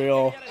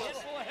 unreal.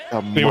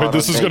 Anyway,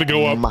 this is going to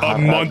go up a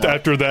month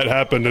after that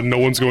happened, and no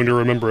one's going to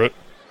remember it.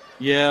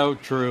 Yeah,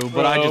 true,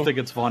 but I just think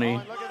it's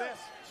funny.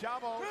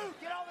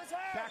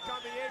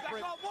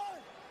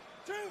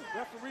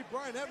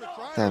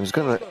 Damn, it's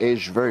gonna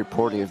age very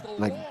poorly if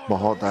like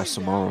Mahal dies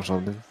tomorrow or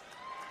something.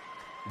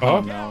 Oh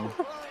no.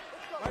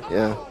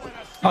 Yeah.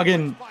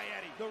 Fucking.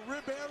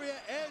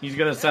 He's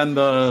gonna send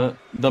the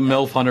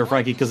MILF hunter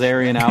Frankie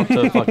Kazarian out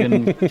to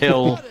fucking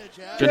kill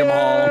Jinder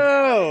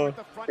Mahal.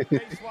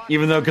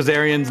 Even though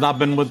Kazarian's not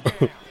been with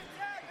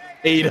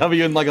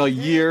AEW in like a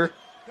year.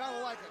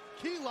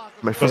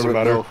 My favorite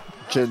MILF,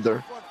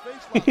 Jinder.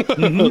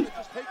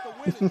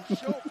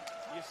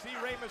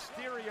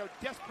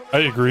 I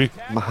agree.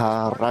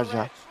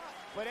 Maharaja.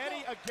 But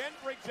Eddie again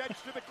brings Edge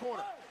to the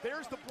corner.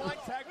 There's the blind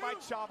tag by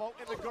Chavo,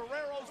 and the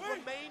Guerreros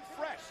remain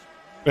fresh.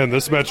 And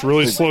this match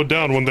really slowed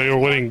down when they were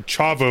letting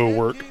Chavo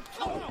work.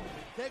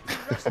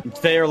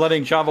 They are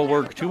letting Chavo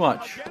work too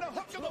much.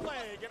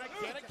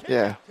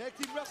 Yeah.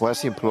 Why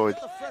is he employed?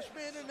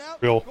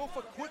 Real.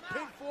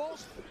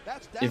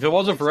 If it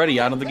wasn't for Eddie,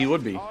 I don't think he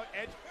would be.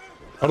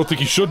 I don't think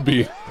he should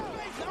be. I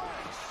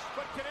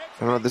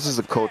don't know, this is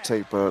a cold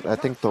take, but I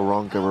think the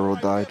wrong Guerrero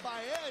died.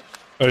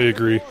 I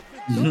agree.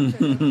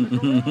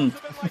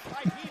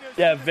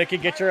 Yeah, Vicky,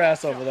 get your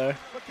ass over there.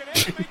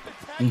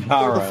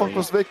 Where the fuck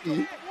was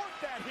Vicky?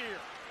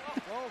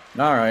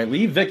 Alright,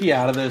 leave Vicky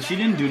out of this. She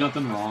didn't do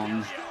nothing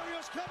wrong.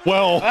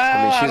 Well,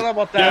 I don't know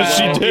about that. yes,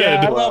 she did. Yeah,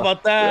 I don't know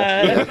about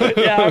that.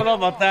 Yeah, I don't know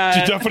about that.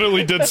 She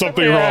definitely did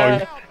something Yeah.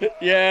 wrong.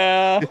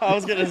 Yeah, I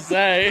was gonna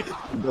say.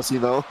 Does he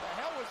know?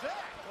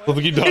 I don't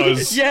think he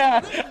does.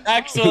 Yeah,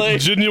 actually.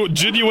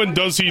 Genuine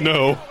does he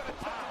know?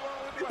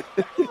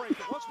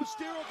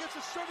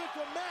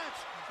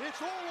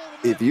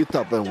 If you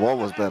thought Benoit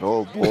was that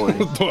old boy.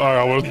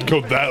 I wouldn't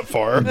go that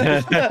far.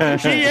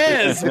 He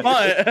is,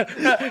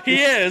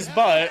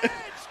 but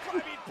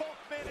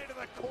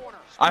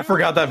I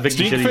forgot that Vicky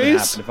Stink shit even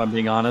face? happened, if I'm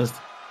being honest.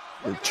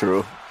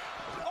 True.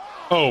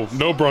 Oh,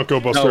 no Bronco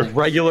Buster. No,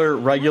 regular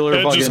Edge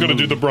is fucking... going to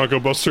do the Bronco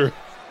Buster.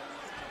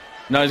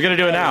 No, he's gonna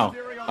do it now.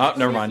 Oh,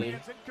 never mind.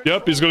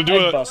 Yep, he's going to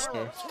do it.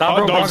 Buster. Stop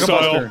Hot dog Bronco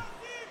style. Buster.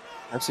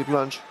 MC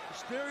plunge.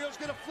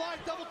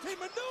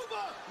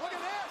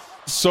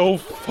 So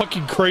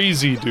fucking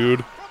crazy,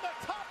 dude.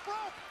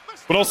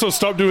 But also,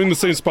 stop doing the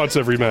same spots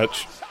every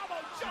match.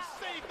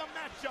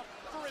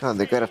 Oh,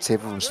 they got a tape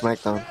from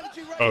SmackDown.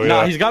 Oh, yeah.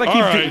 No, he's got to keep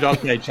All doing it. right.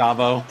 Okay,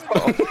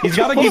 Chavo. He's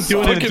got to keep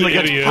doing it until he Fucking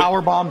gets idiot.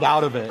 power bombed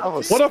out of it.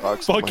 What a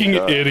fucking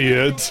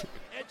idiot.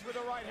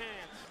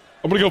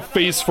 I'm going to go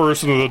face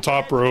first into the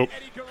top rope.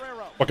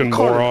 Fucking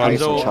moron.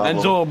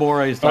 Enzo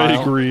Amore style.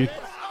 I agree.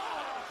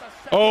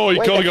 Oh, he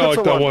only got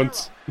like that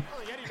once.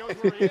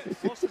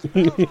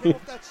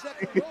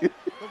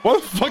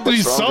 What the fuck did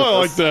he sell it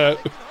like that?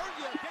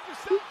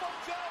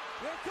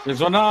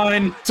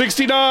 619.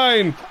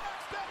 69.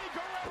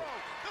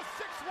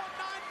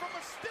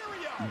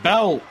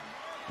 Belt.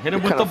 Hit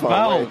him with the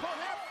belt.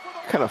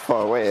 Kind of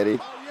far away, Eddie.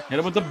 Hit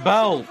him with the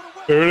belt.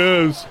 There it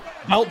is.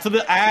 Belt to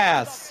the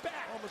ass.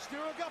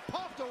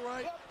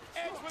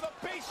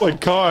 My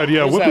God,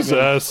 yeah, whip his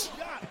ass.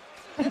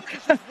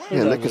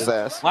 Yeah, lick his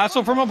ass.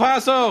 Lasso from El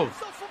Paso.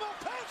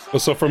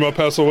 Lasso from El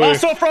Paso away.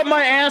 Also from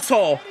my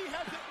asshole.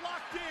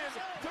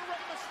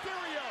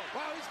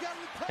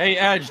 Hey,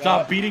 Edge,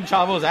 stop beating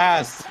Chavo's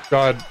ass.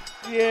 God.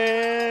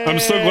 Yeah. I'm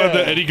so glad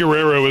that Eddie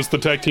Guerrero is the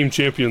tag team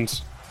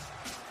champions.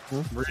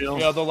 Real.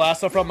 Yeah, the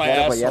lasso from my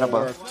asshole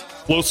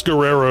worked. Los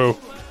Guerrero.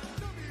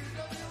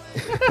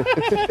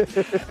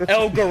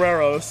 El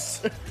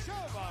Guerreros.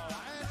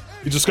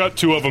 He just got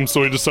 2 of them,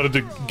 so he decided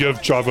to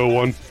give Chavo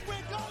one.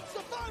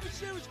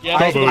 Yeah,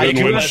 Chavo I didn't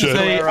do win have to shit.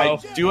 say, I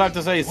do have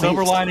to say,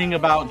 silver lining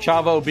about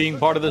Chavo being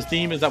part of this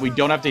team is that we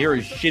don't have to hear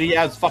his shitty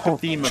ass fucking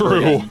theme. ever True.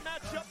 again.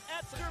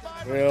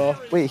 Real.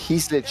 Wait,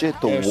 he's legit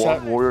the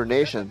one Warrior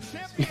Nation.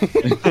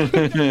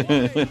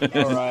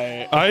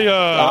 Alright.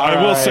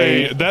 I will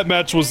say that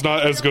match was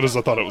not as good as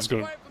I thought it was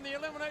going to.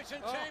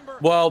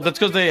 Well, that's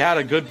because they had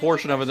a good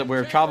portion of it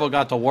where Chavo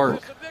got to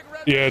work.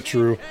 Yeah,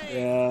 true.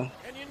 Yeah.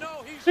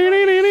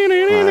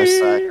 Nice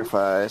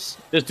sacrifice.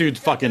 This dude's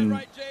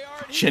fucking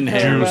Chin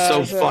hair is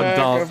so fucked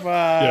up.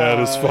 Yeah,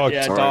 it is fucked.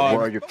 Yeah, All right, dog.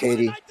 where are you,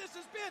 Katie?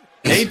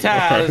 Hey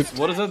Taz,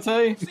 what does that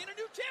say?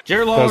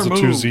 Jerry That's Lawler the move.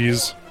 two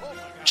Z's.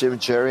 Jim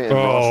Jerry and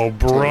Oh, Ross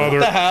brother.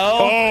 What the hell?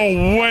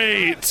 Oh,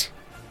 wait.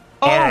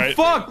 Oh All right.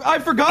 fuck! I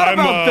forgot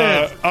about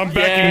this. I'm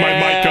backing my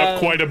mic up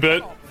quite a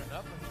bit.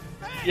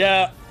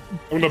 Yeah.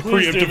 I'm going to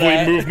Please do preemptively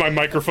that. move my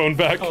microphone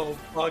back. Oh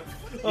fuck!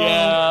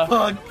 Yeah.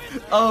 Oh fuck!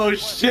 Oh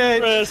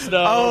shit! Chris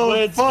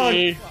Oh fuck!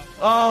 Nowinski.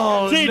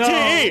 Oh CTE!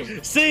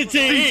 no!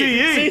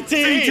 CTE!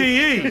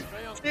 CTE!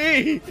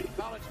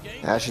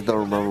 CTE! I actually don't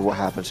remember what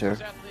happens here.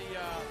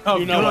 Oh,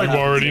 You know good. what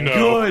You already know.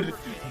 Good.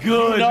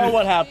 Good. You know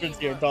what happens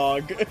here,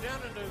 dog.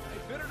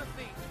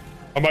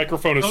 My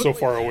microphone is so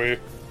far away.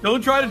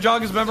 Don't try to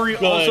jog his memory.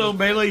 Good. Also,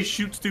 Melee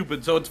shoot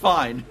stupid, so it's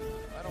fine.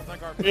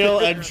 Real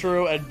and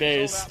true and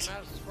based.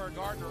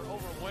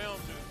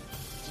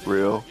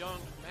 Real.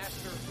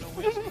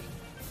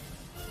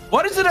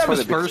 Why does it have his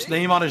That's what it first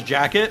name on his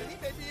jacket?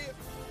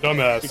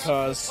 Dumbass.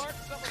 Because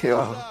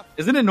Yeah,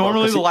 Isn't it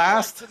normally because the he-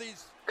 last?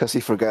 because he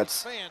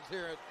forgets. Fans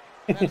here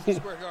at Madison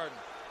Square Garden.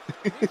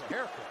 Needs a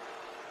haircut.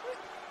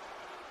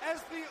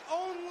 As the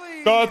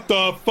only Shut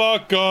the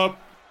fuck up.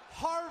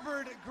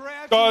 Harvard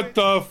graduate Shut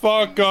the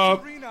fuck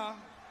up. arena,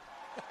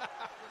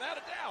 Without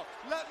a doubt.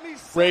 let me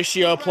set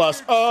ratio the plus.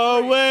 record Oh,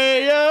 straight.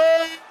 way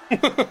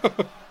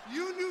up.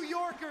 You New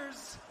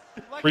Yorkers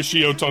like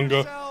Ratio to consider Tonga.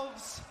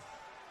 yourselves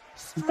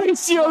street Ratio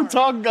smart.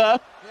 Tonga.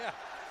 Yeah.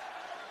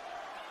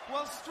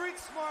 Well, street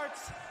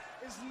smarts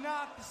is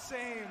not the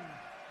same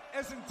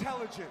as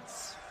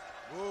intelligence.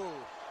 Whoa.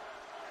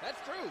 That's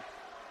true.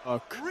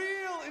 Fuck.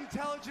 Real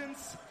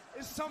intelligence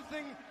is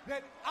something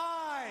that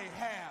I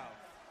have.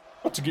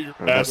 About to get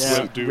your ass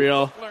Yeah, whipped, dude.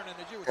 real. Learning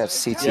that you would That's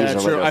say. CT's Yeah,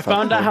 already true. a I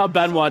found out fucking- how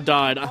Benoit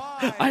died.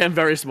 I am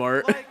very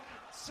smart. Like,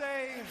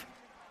 say,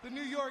 the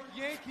New York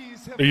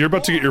Yankees have Hey, you're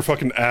about to get your lost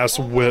fucking ass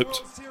all the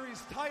whipped. World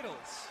Series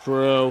titles.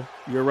 True.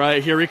 You're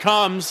right. Here he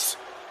comes.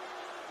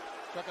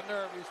 Struck a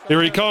nerve. Struck Here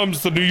a he nerve.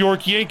 comes, the New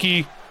York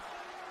Yankee.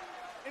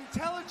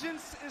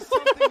 Intelligence is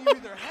something you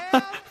either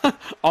have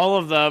All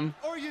of them.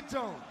 or you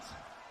don't.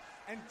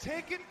 And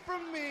take it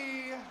from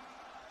me,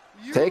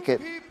 you Take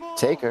it. people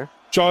Take her.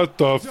 Shut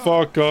the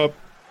fuck up.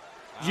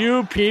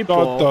 You Shut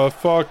people. the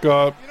fuck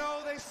up. You know,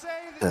 they say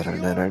that New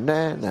York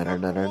Na-na-na-na, is number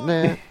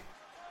na-na-na-na. one.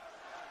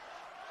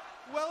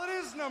 Well, it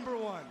is number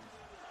one.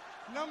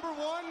 Number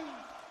one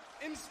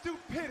in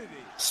stupidity.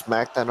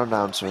 SmackDown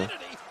announcer. Where's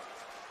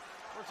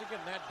he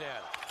getting that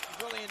dad?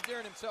 He's really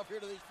endearing himself here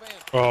to these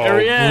fans. Oh, There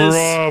he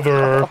is.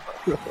 brother.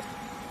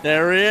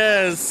 There he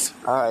is.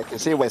 I can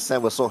see why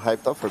Sam was so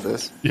hyped up for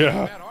this.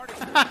 Yeah.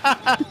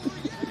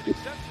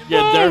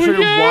 Yeah, there's your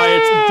why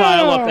it's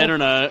dial-up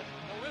internet.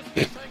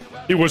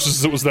 He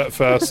wishes it was that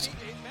fast.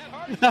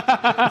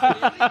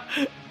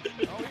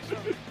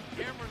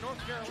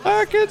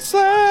 I can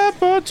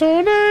slap a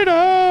tornado.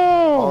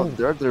 Oh,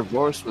 their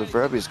divorce with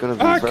Verby is going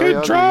to be I very can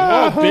ugly.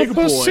 drive Oh, big a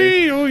boy.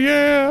 seal,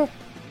 yeah.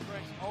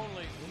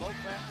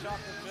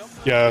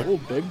 Yeah, Oh,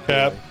 big boy.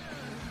 Cap.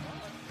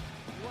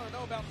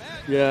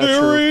 Yeah, There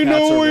true. ain't Cats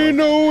no are way real.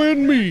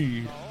 knowing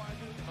me.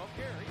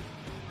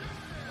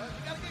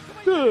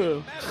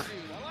 Ugh.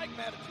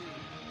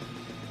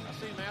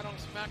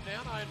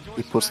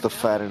 He puts the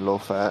fat in low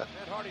fat.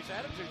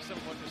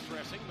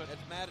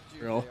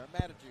 Real.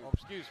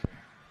 Excuse me.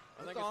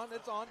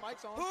 It's on.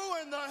 Mike's on.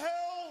 Who in the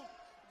hell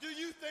do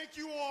you think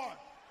you are?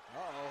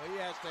 Uh-oh, he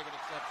has taken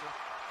exception.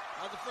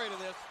 I was afraid of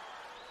this.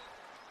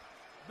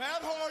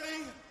 Matt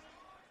Hardy,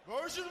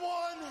 version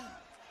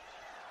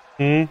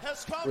 1, Hmm?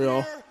 has come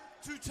Real. here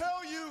to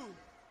tell you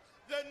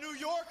that New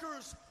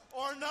Yorkers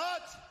are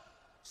not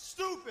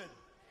stupid.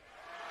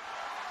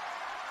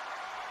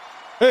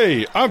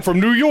 Hey, I'm from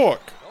New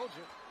York.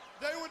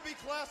 They would be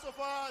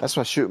classified That's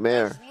my shoot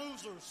mayor. as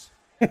losers.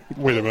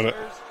 Wait a minute.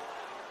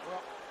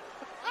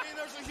 I mean,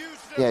 there's a huge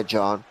difference. Yeah,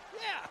 John.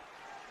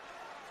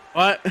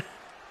 What?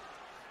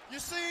 You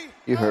see,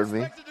 You heard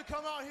me. expected to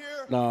come out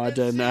here No, I and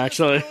didn't see this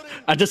actually. building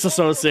I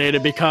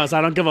disassociated because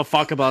I don't give a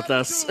fuck about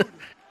this. attitude.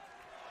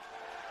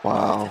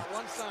 Wow.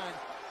 One sign.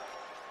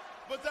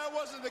 But that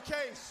wasn't the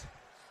case.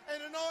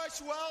 And in all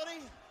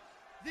actuality,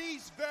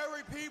 these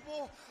very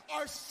people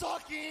are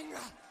sucking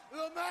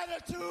the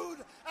magnitude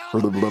out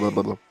of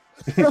me.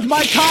 Where's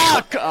my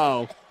cock?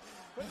 Oh.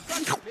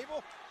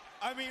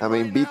 I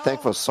mean, be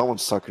thankful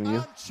someone's sucking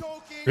you.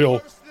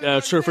 Real. Yeah,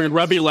 true. Freaking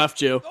Rebby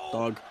left you,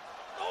 dog.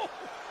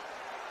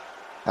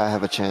 I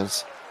have a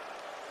chance.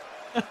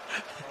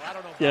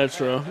 Yeah,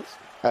 true.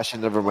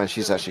 Actually, never mind.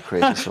 She's actually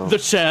crazy. So The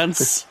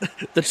chance.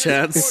 The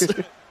chance.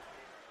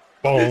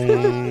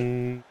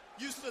 Boom.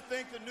 Used to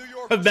think the New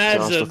York John's the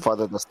Imagine.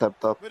 father that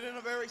stepped up. but in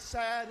a very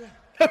sad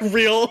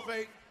Real.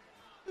 fate,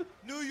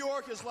 New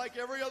York is like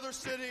every other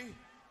city,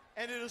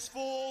 and it is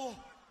full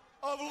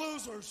of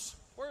losers.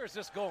 Where is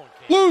this going,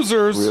 King?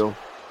 Losers. Real.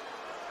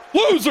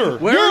 Loser.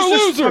 Where You're a is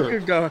this loser.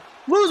 fucking going?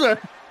 Loser. I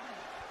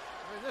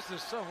mean, this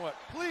is somewhat.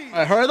 Please.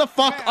 I hurry the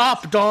fuck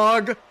up,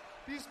 dog.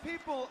 These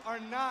people are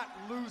not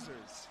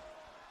losers.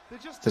 They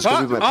just This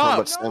could be my Fuck time up.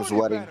 at Sam's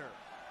know any wedding.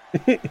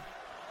 better.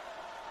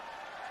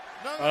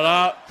 None Shut of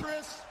up. that,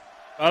 Chris.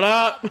 Shut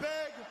up. I beg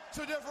to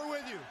differ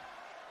with you.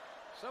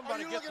 Are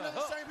you looking at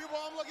the same people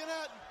I'm looking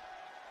at?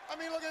 I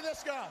mean, look at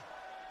this guy.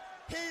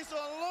 He's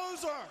a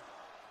loser.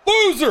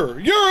 Loser!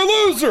 You're a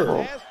loser!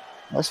 Oh,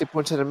 why is he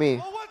pointing at me?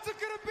 Well, what's it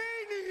gonna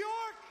be, New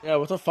York? Yeah,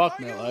 what the fuck,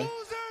 Are you Melee?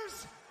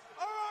 losers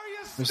or are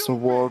you Mr.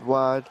 stupid?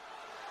 Worldwide.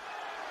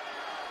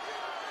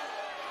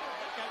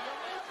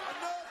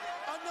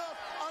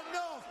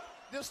 Enough.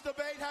 This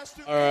debate has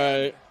to All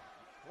right.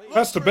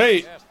 That's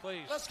debate.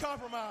 Let's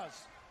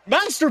compromise.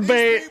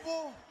 Masturbate. These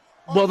people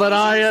are Well, then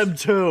I losers am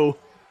too.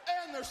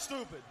 and they're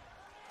stupid.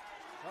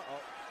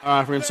 All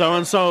right, friend. So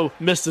and so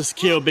missed this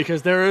kill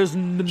because there is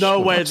no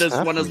way What's this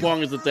went as happening?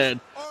 long as it did.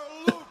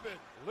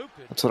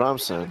 That's what I'm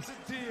saying.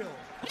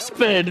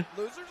 Spin.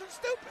 Losers and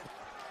stupid.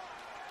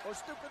 Or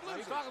stupid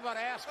losers. You talk about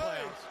ass clowns.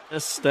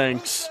 This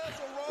stinks.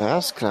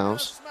 Ass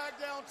clowns.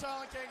 SmackDown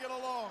talent can't get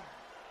along.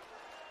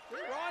 Raw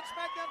and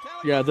SmackDown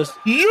talent. Yeah, this.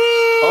 Yeah!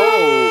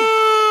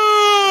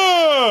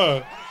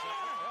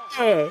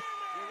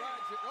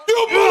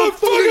 You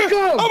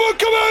motherfucker! I'm gonna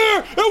come out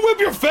here and whip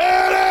your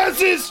fat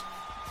asses!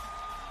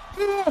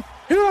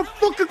 Here I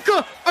fucking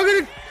go. I'm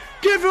gonna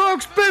give you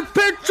a spin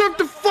picture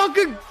to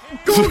fucking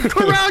go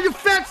around you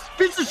fat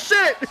piece of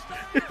shit.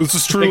 This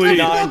is truly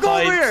Fuck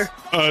over here.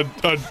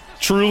 a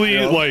truly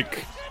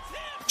like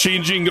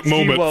changing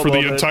moment for the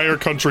entire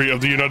country of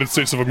the United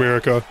States of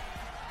America.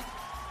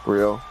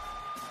 Real.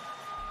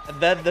 And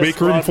then this Make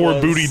room run for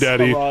was Booty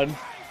Daddy. a run.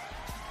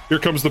 Here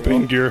comes the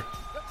pain gear.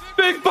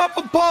 Big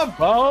Papa Pump!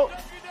 Oh,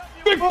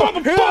 Big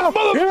Papa Pump,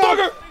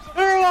 motherfucker!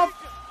 here I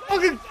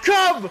fucking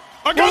come.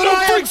 I got What no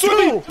I freaks have with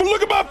me, too. but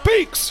look at my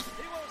peaks!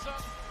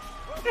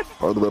 He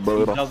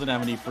doesn't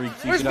have any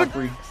freaks. He Where's should have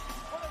freaks.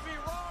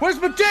 Where's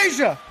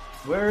Madeja?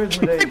 Where is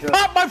They Madeja?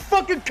 popped my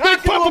fucking Big cock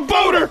into Papa a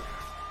boater.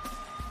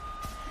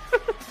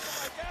 Boater!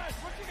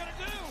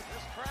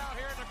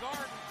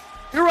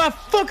 Here I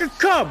fucking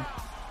come.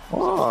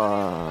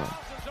 Ah.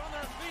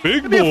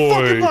 Big Give me a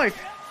fucking boy! mic.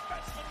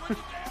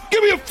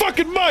 Give me a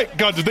fucking mic!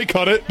 God, did they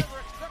cut it?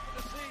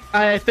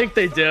 I think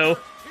they do.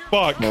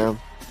 Fuck. Man,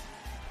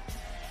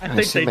 I I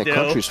think see they my do.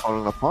 country's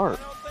falling apart.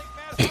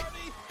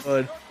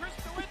 Good.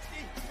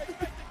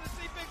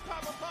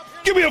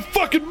 Give me a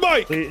fucking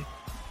mic! Please.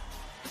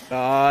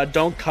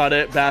 Don't cut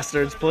it,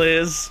 bastards,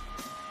 please.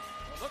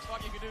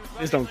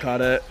 Please don't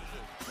cut it.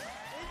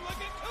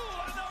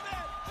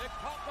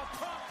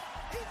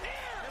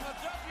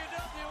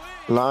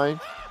 Line.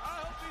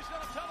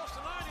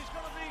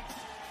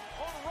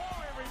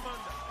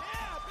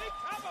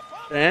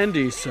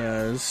 Andy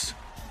says,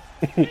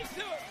 Can't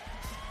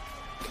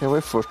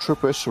wait for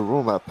Triple H to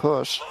rule my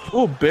push.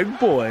 "Oh, big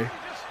boy."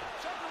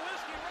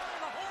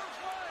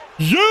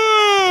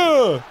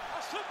 Yeah!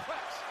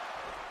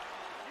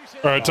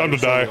 Alright, time to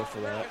die.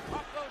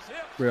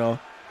 Real.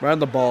 Right on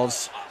the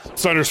balls.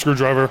 Snyder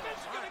screwdriver.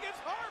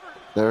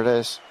 There it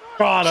is.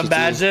 God,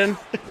 imagine.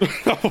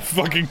 I'll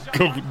fucking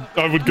go.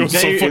 I would go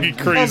so fucking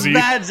crazy.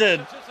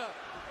 Imagine.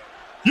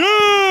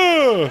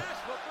 Yeah!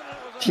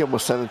 He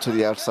almost sent it to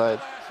the outside.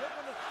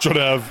 Should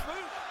have.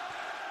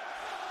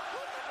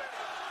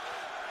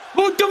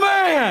 Boot the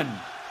man!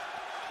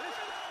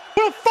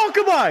 Where the fuck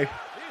am I?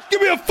 Give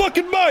me a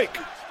fucking mic!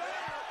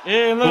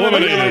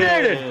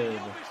 Eliminated.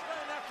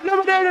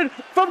 Eliminated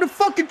from the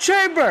fucking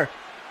chamber.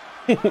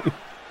 Here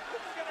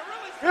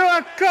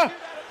I come.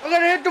 I'm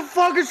gonna hit the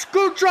fucking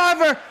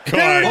screwdriver.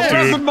 Here it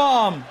is. dude.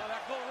 Bomb!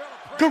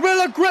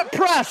 Gorilla grip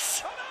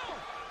press.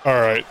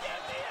 Alright.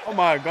 Oh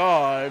my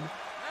god.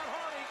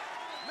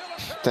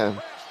 Damn.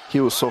 He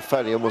was so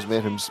fat he almost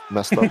made him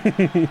messed up.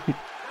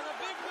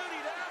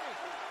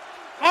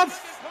 I'm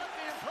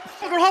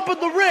fucking hopping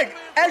the ring.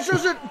 Edge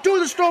doesn't do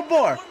the storm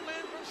bar.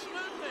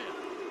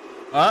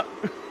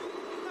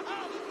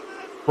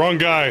 Wrong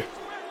guy.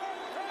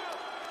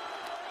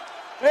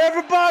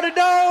 Everybody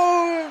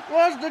knows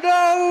wants to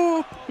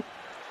know.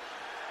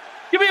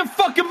 Give me a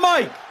fucking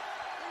mic!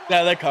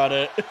 Yeah, they caught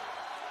it.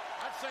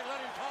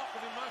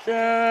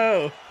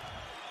 No.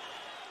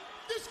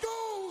 This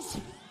goes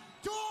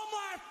to all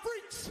my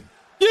freaks.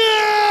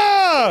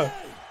 Yeah!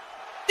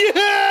 Yeah!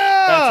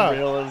 That's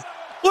real. As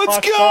Let's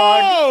fuck,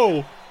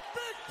 go!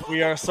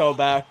 we are so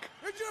back.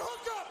 Did you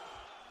hook up?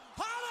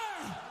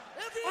 Holler!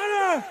 If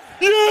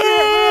you Yeah!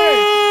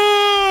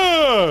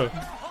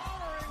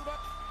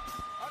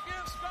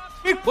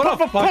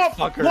 What a Pump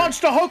fucker. wants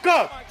to hook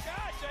up.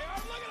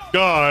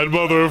 God,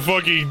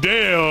 motherfucking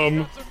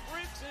damn!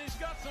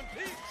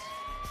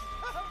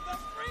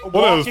 What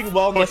a Walking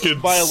wellness fucking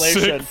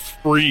violation. sick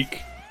freak.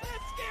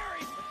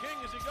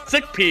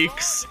 Sick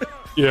peaks.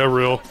 Yeah,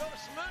 real.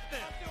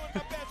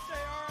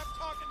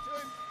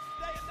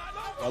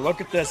 Now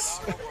look at this.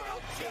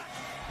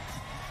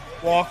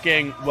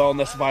 Walking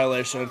wellness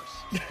violation.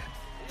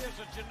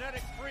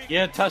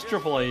 Yeah, test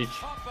Triple H.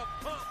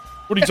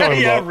 What are you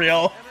talking Yeah, about?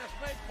 real.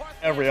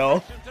 Yeah,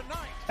 real.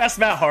 That's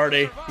Matt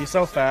Hardy. He's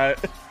so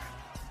fat.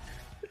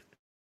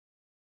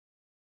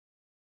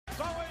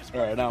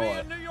 Alright, now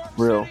what?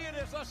 Real.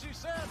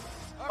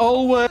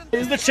 Always.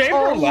 Is the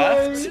chamber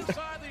left?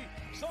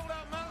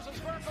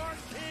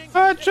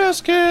 I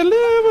just can't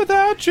live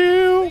without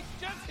you.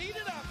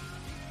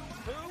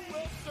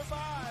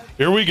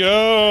 Here we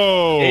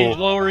go. Age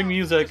lowering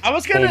music. I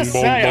was gonna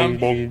say, I'm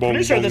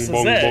pretty sure this is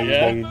it.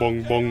 Yeah.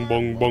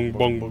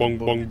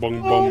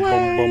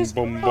 Always,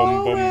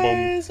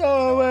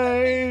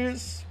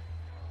 always.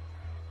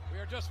 We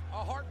are just a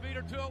heartbeat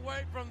or two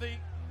away from the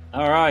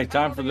All right,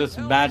 time for this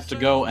match to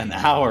go an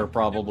hour,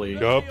 probably.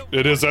 Yup,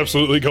 it is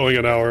absolutely going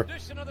an hour.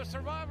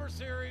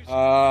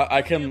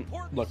 I can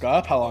look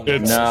up how long.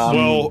 It's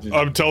well,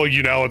 I'm telling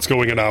you now, it's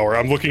going an hour.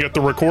 I'm looking at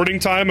the recording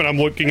time, and I'm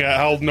looking at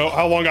how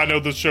long I know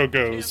this show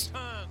goes.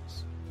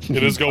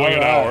 It is going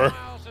an hour.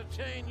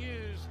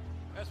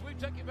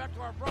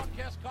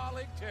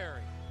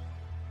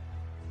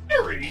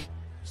 Terry,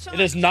 it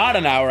is not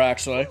an hour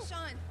actually. Sean,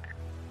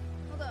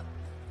 hold up.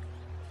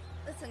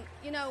 Listen,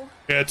 you know.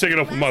 Yeah, take it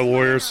up with my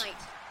lawyers.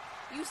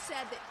 You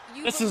said that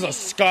you This is a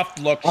scuffed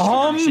look.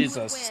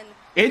 Jesus.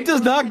 It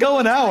does not go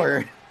an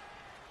hour.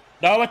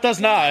 No, it does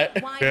not.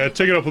 Yeah,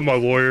 take it up with my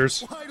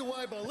lawyers.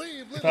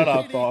 Shut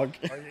up, dog.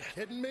 Are you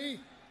kidding me?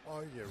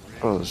 Are you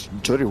Oh, it's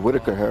Jody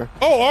Whittaker here.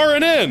 Oh,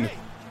 RNN.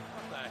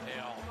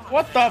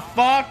 What the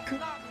fuck?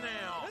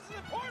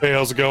 Hey,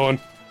 how's it going?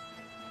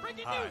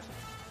 Hi,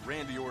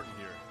 Randy Orton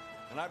here,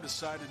 and I've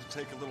decided to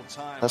take a little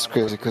time. That's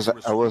crazy because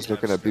I was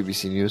looking at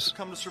BBC News.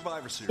 Come to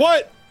Survivor Series.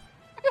 What?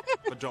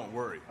 But don't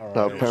worry.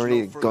 No,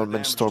 apparently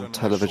government stormed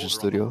television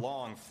studio.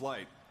 Long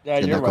flight Yeah,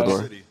 in you're Ecuador.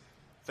 right.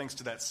 Thanks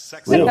to that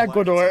sexy In flight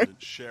Ecuador.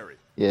 attendant, Sherry,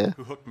 Yeah.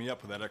 who hooked me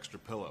up with that extra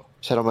pillow.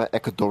 Shout out my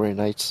Ecuadorian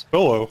Knights.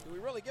 Hello.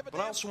 But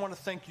I also want to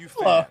thank you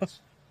fans.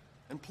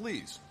 And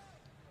please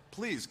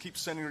keep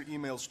sending your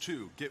emails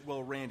to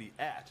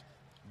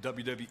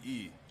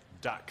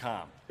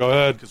getwellrandy@wwe.com. Go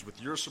ahead. Because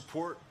with your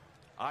support,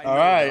 I All know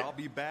right. that I'll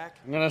be back.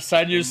 I'm gonna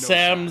send you in no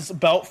Sam's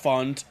belt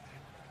fund.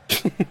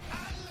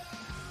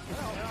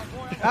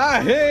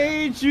 I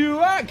hate you.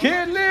 I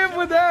can't live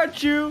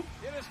without you.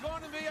 It is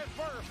going to be at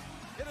first.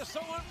 It is so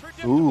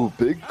unpredictable. Ooh,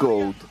 big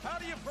gold. How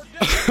do you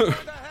predict what's going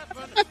to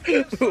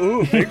happen?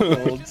 Ooh, big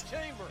gold.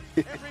 Chamber.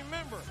 And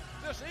remember,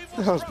 this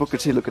evil How's Booker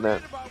T looking at?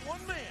 by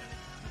one man.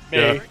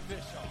 Yeah.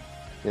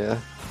 Yeah.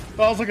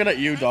 I was looking at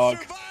you, dog.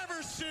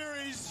 Survivor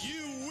Series,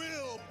 you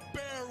will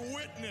bear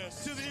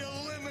witness to the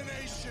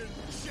elimination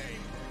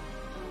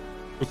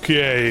chamber.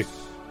 Okay.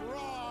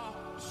 Raw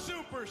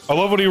Super I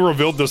love when he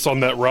revealed this on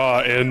that Raw,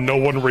 and no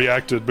one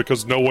reacted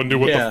because no one knew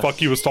what Yes. the fuck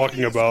he was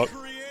talking about.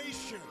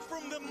 creation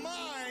from the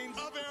mind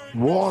of Aaron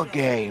War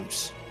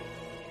Games.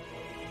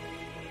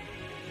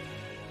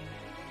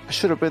 I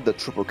should have been the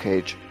triple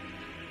cage.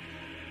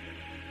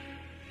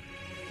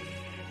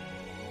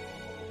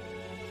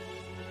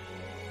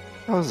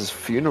 That was his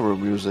funeral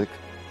music.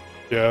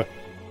 Yeah.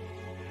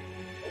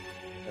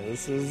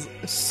 This is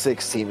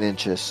 16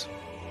 inches.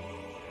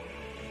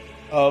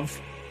 of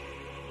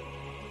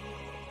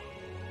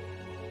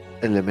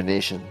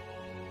Elimination.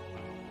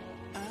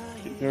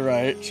 You're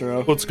right,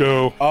 true. Let's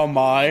go. Oh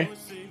my.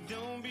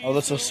 Oh,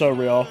 this is so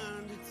real.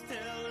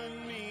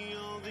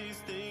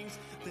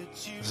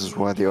 This is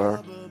why they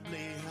are.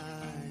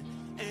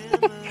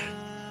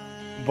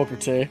 Booker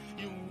T.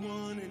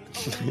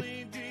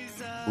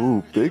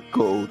 Ooh, big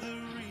gold.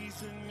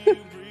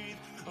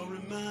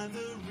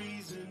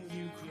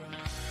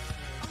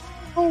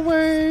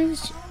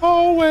 Always,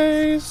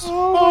 always,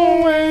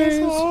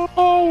 always,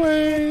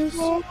 always.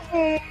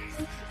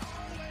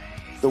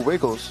 The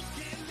Wiggles.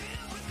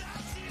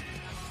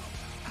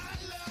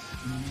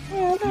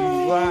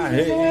 I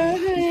hate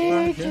you.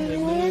 I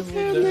can't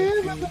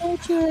live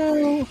without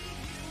you.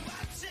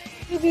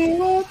 If you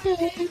want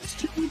things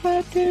too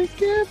bad, can't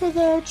give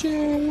without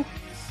you.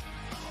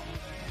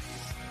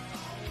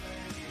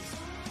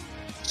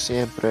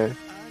 Siempre.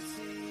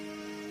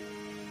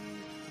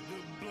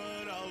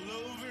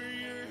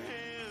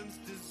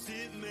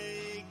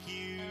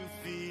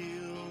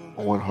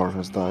 One heart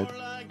has died.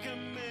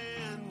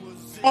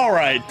 All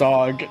right,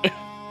 dog.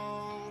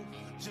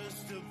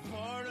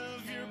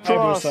 Hey,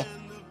 Musa.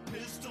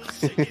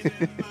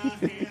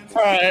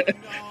 All right,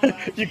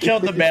 you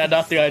killed the man,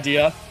 not the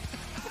idea.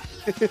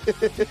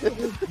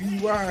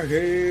 You, I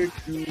hate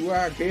you.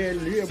 I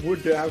can't live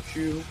without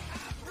you.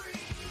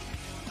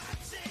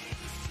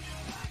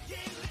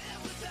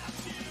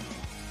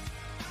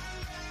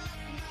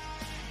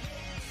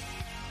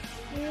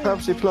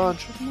 Pepsi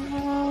plunge.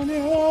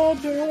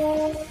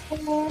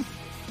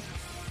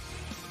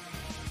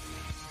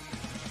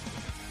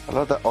 I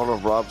love that all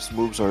of Rob's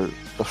moves are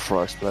the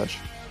frog splash.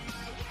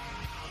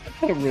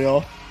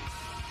 Real.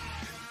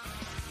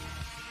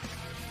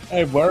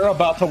 Hey, we're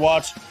about to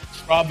watch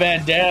Rob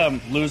Van Dam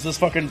lose this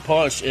fucking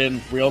push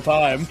in real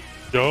time.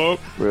 Yup.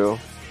 Real.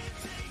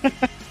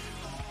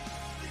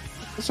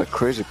 That's a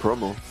crazy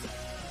promo.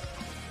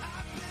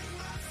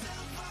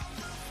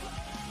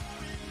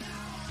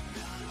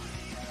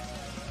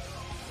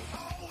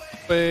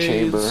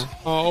 Chamber.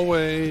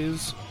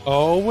 Always,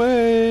 always.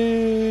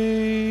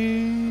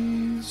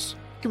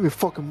 Give me a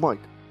fucking mic.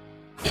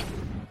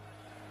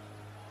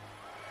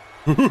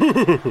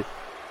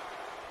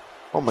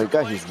 Oh my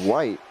god, he's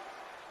white.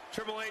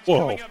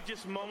 Whoa.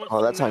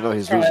 Oh, that's how I know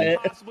he's losing.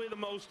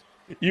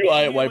 You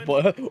white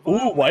boy.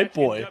 Ooh, white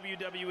boy.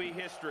 WWE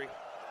history.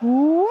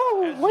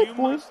 As you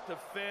must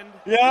defend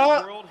the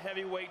World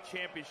Heavyweight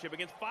Championship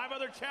against 5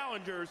 other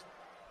challengers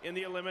in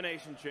the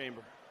Elimination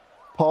Chamber.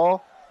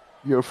 Paul,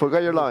 you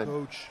forgot your line.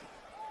 Coach,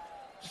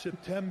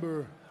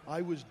 September,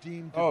 I was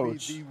deemed to be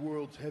the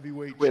world's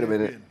heavyweight Wait a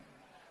champion. minute.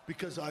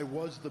 Because I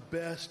was the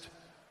best,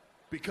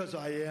 because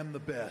I am the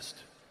best.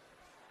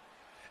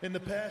 In the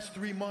past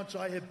 3 months,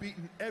 I have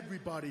beaten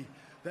everybody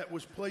that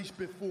was placed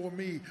before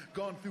me,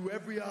 gone through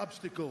every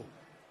obstacle.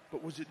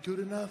 But was it good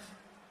enough?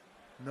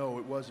 No,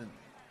 it wasn't.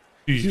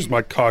 You use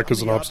my cock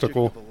as an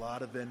obstacle. A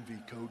lot of envy,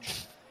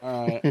 Coach.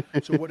 Alright.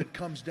 So what it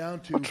comes down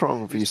to What's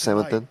wrong with you, is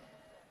tonight, Samantha?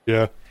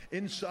 Yeah.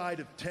 inside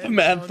of 10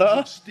 Samantha? tons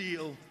of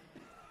steel,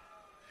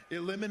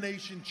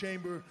 Elimination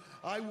Chamber,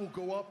 I will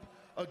go up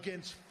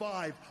against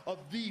 5 of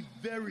the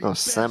very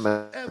best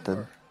Samantha.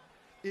 ever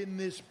in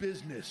this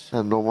business.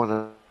 And no one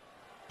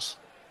else.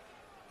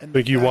 And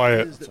Thank you, fact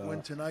Wyatt. is that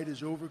when tonight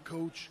is over,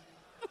 Coach,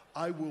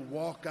 I will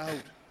walk out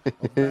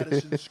of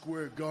Madison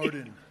Square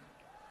Garden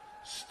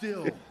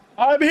still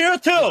I'm here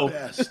the too.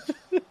 best.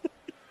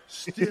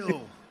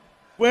 Still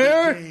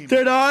Where the game,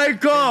 did I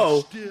go?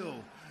 and still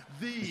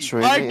the It's I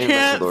raining in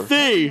can't Ecuador.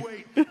 see.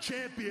 heavyweight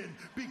champion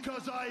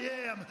because I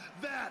am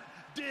that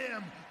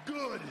damn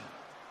good.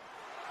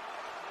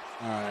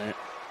 Alright.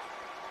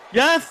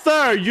 Yes,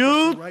 sir.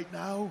 You Right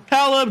now,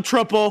 tell him,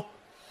 Triple.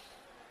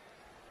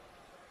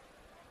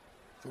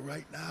 for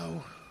right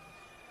now,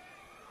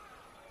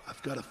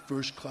 I've got a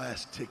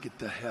first-class ticket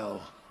to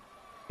hell.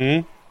 Hmm?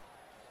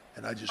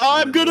 And I just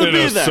I'm gonna In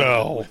be a there.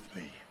 cell. with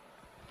me.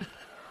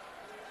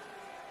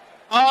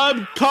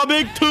 I'm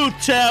coming to,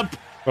 champ.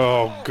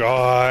 Oh,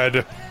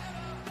 God.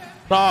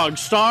 Dog,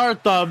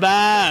 start the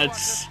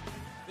match.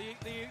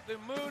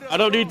 I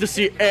don't need to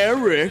see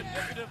Eric.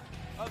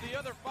 Of the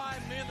other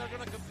 5 men that are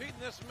going to compete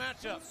in this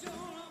matchup.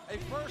 A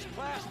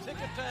first-class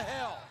ticket to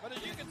hell. But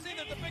as you can see,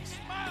 there's a big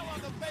smile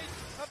on the face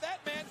of that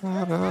man.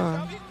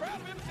 He's proud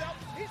of himself.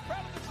 He's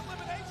proud of this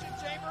Elimination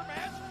Chamber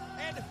match.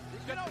 And,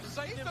 you know,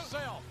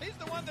 he's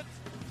the one that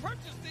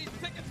purchased these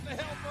tickets to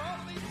hell for all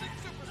of these 6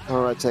 superstars.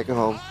 All right, take it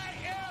home.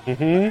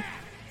 Mm-hmm.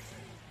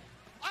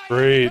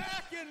 Great.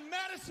 Back in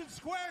Madison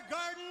Square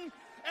Garden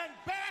and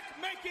back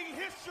making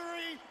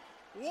history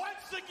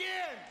once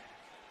again.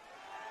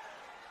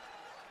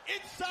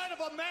 Inside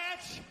of a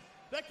match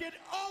that can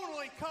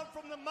only come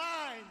from the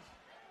mind,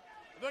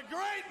 the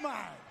great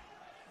mind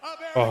of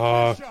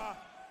Eric Bischoff,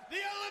 the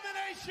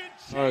Elimination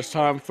Chamber. Alright, it's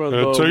time for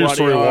Yeah, the tell your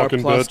story, WADR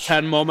walking plus bitch.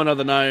 10 moment of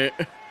the night.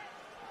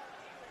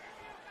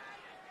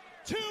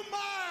 2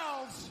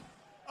 miles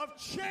of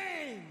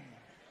chain.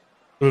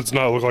 It does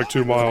not look like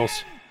 2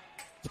 miles.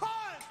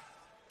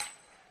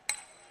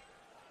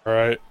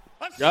 Alright.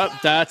 Yep,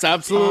 that's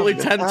absolutely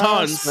 10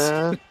 tons.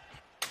 Man.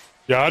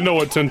 Yeah, I know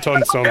what 10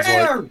 tons sounds like.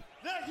 The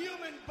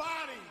human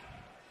body.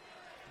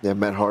 Yeah,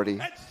 Matt Hardy.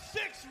 And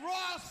 6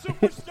 raw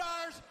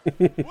superstars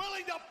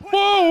willing to put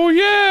Whoa,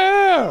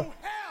 yeah! hell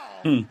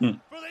for the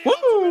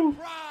ultimate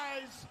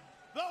prize,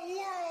 the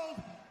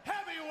World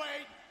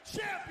Heavyweight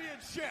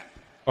Championship.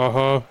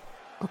 Uh-huh.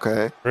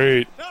 Okay.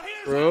 Great. Now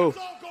here's Bro, how it's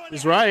all going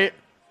he's to right.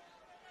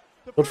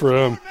 Good for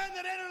him. The men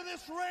that enter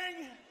this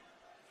ring,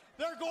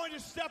 they're going to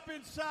step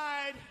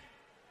inside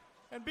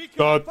and be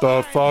Shut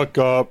the fuck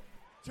up.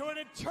 to an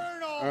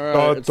eternal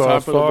Alright, it's Shut time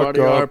the for the fuck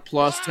WADR up.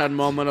 plus 10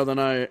 moment of the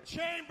night.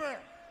 chamber.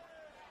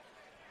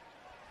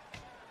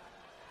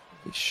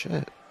 Holy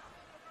shit.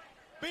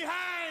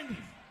 Behind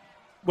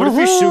What if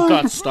his shoe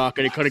got stuck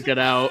and he couldn't get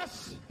out?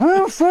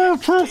 every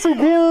 5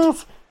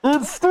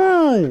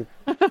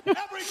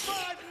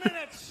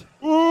 minutes.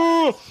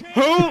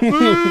 Help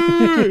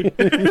me!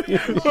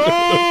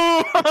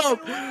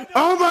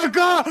 Oh my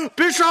god!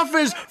 Bischoff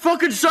is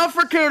fucking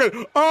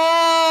suffocating!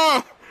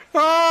 Oh!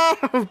 Oh!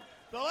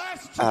 The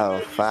last 2 Oh, men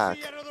you fuck.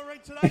 see enter the ring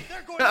tonight,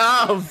 they're going to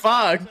Oh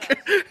fuck!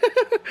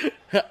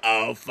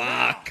 Oh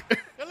fuck!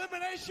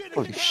 elimination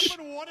Holy can sh-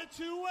 happen 1 of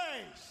 2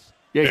 ways.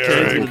 Yeah, kids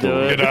Eric, will do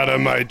it. get out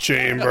of my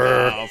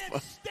chamber. Oh,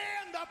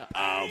 Stand up.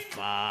 Oh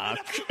fuck!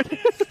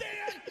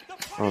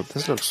 Oh,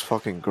 this looks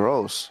fucking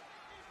gross.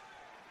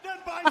 Then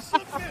by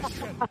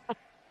submission.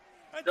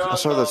 I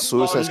saw the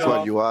Suicide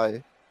Squad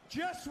UI.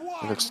 Just It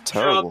one looks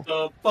terrible.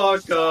 the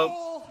fuck up.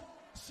 sole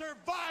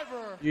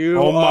survivor. You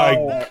Oh my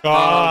are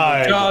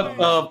god. Shut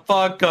the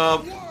fuck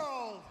up.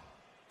 World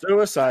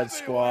Suicide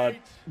Squad.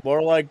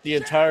 More like the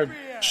entire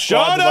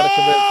Shut squad about to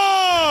commit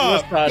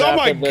up! suicide Oh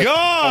my after this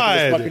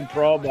god! fucking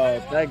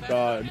promo. Thank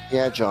God.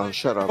 Yeah, John,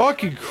 shut up.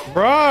 Fucking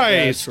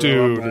Christ, Yeah,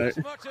 true, dude.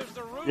 I'm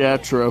right. Yeah,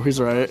 true. He's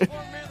right.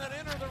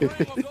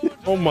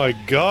 Oh my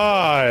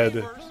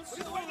god.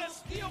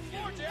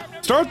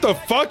 Start the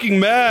fucking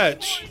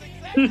match.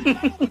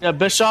 Yeah,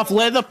 Bischoff,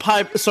 lay the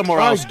pipe somewhere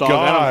My else, dog. I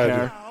don't god.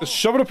 care. Just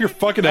shove it up your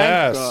fucking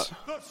Thank ass.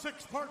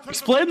 God.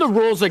 Explain the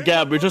rules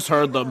again. We just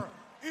heard them.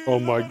 Oh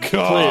my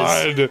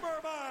god. Look,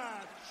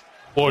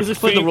 Please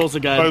explain the rules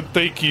again.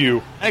 thank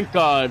you. Thank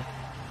God.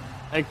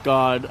 Thank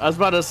God. I was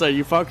about to say,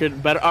 you fucking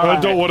better. I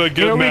don't wanna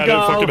get mad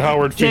at fucking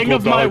Howard King Finkel,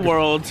 of my dog.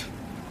 world.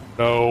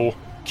 No.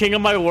 King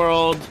of my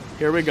world.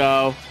 Here we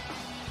go.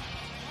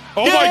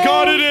 Oh my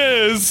god, it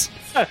is!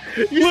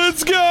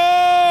 Let's go!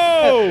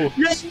 go!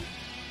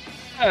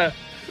 Yeah.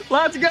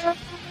 Let's go!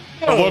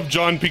 I love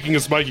John peeking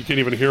his mic. You can't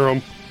even hear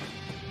him.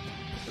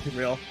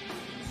 Real.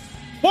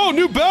 Whoa,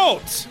 new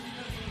belts!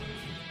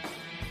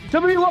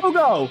 WWE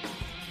logo!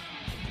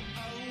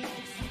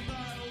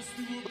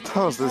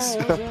 How's this?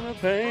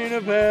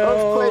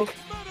 Earthquake.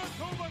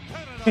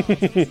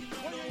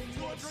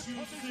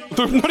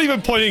 They're not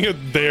even playing it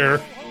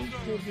there.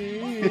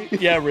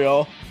 Yeah,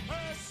 real.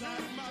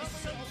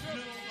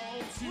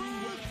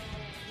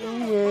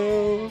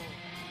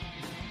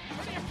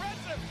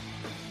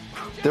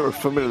 They were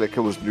filming it like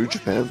it was New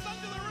Japan.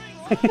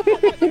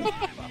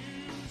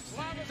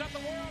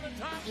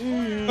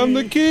 I'm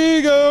the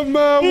king of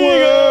my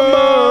world.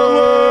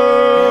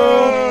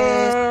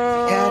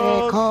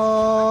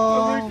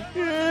 Call.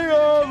 King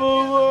of the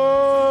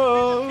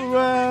world,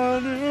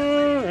 round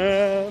and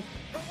round.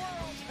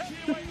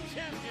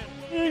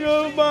 King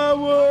of my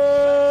world.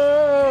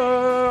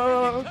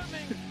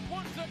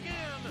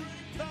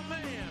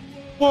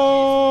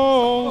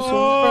 Walls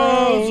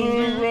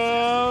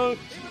around.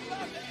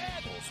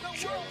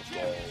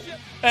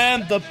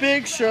 And the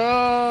big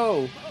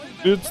show.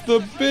 It's the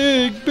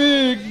big,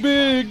 big,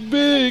 big,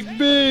 big,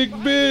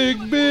 big,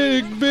 big,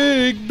 big,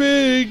 big,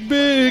 big,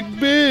 big,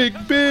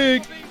 big,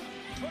 big.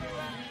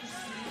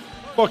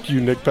 Fuck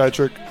you, Nick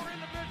Patrick.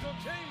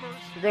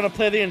 We're gonna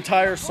play the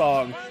entire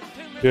song.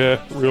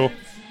 Yeah, real.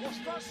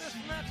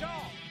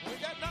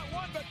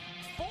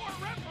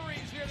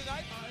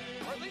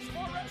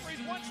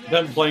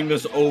 Them playing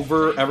this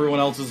over everyone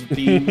else's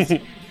themes.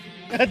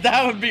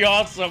 That would be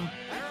awesome.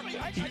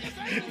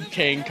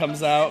 Kane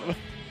comes out.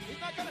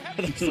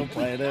 I'm still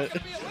playing it.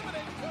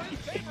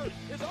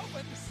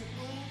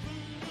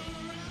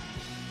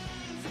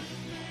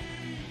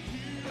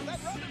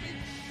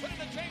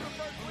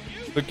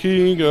 The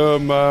king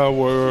of my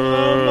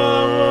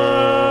world.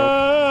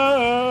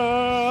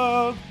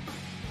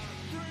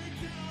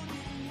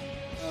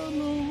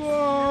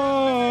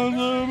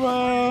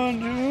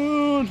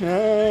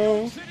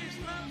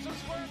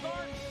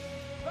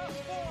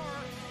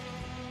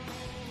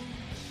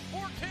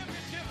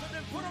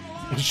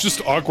 It's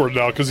just awkward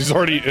now because he's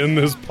already in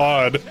this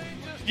pod.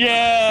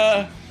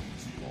 Yeah.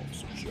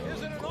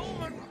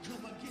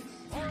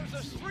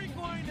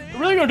 We're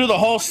really gonna do the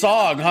whole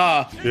song,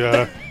 huh?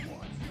 Yeah.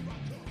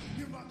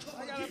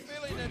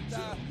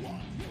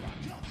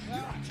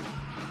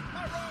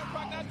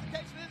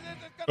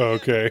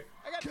 Okay.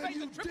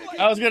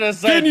 I was gonna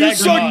say, can you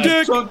suck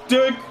dick? Suck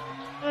dick.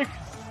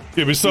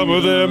 Give me some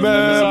of them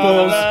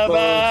apples.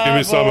 Give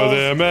me some of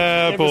them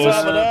apples.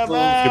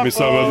 Give me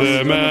some of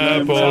them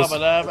apples.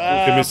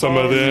 Give me some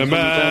of them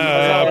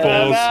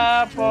apples.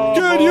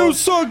 Can you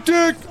suck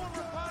dick?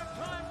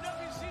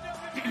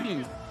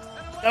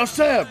 Now,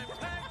 Sam.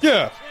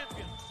 Yeah.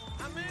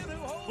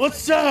 What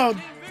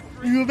sound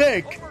do you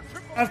make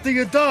after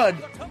you're done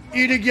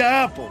eating your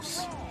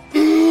apples?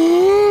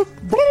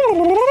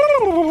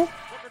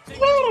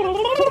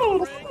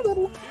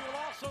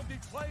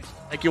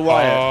 Thank you,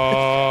 Wyatt.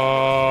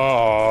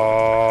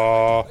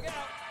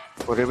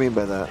 What do you mean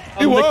by that?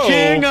 I'm the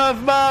king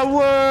of my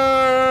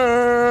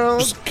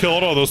world. Just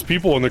killed all those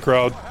people in the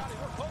crowd.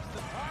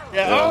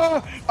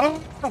 Yeah.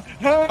 Help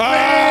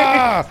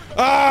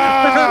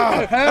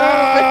me!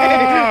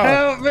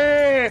 Help me!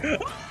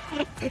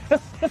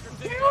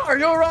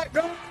 You're right.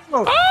 Go!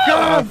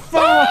 God,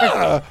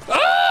 fuck!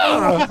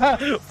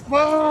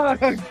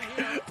 Fuck!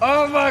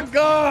 Oh my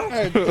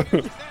god!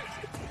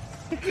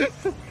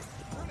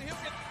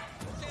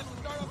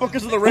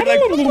 Focus on the red.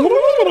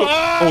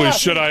 Holy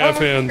shit! I have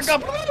hands.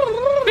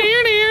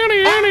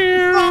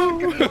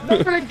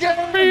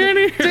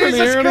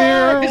 Jesus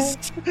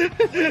Christ!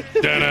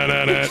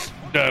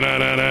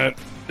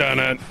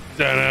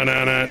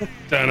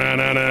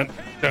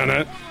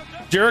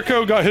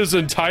 Jericho got his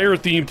entire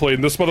theme played,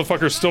 and this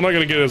motherfucker's still not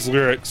gonna get his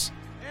lyrics.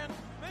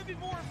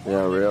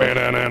 Yeah, real.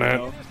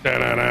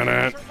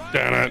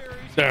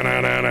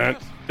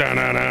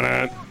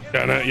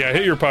 Yeah,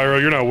 hit your pyro.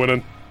 You're not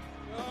winning.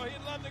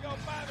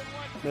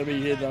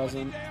 Maybe he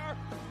doesn't.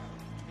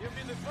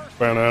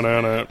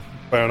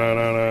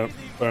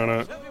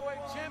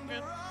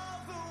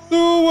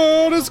 The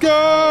world is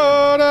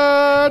gone,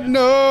 I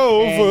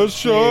know for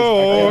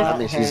sure.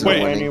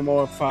 Wait,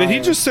 did he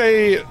just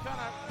say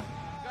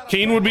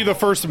Kane would be the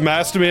first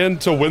masked man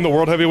to win the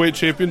World Heavyweight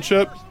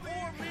Championship?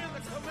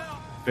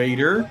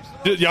 Vader?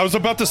 Yeah, I was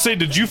about to say,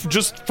 did you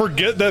just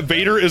forget that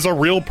Vader is a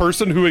real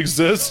person who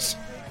exists?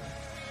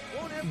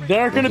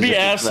 They're gonna be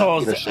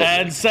assholes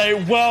and say,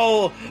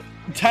 well,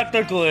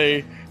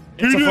 technically,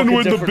 he didn't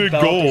win the big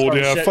gold.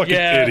 Yeah, fucking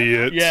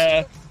idiot.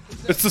 Yeah.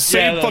 It's the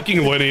same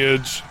fucking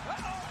lineage.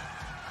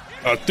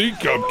 I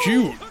think I'm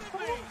cute.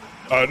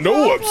 I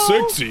know I'm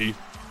sexy.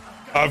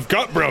 I've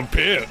got brown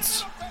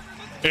pants.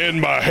 And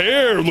my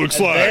hair looks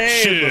like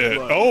shit.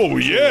 Oh,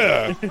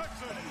 yeah.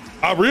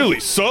 I really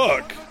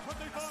suck.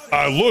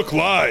 I look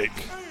like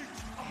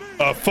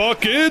a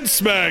fucking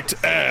smacked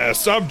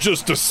ass. I'm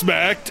just a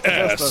smacked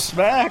ass. Just a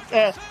smacked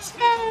ass.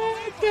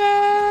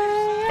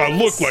 I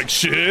look like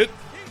shit.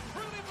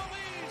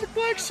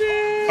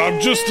 I'm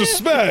just a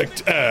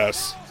smacked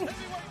ass.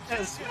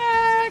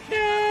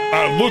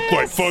 I look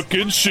like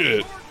fucking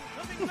shit.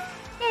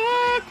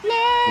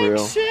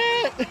 Real.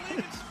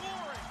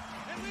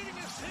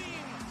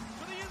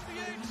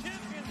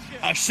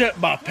 I shit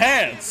my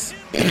pants.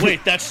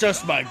 Wait, that's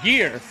just my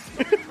gear.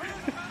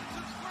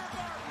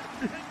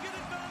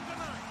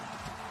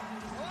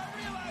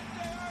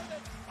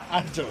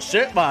 I just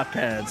shit my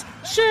pants.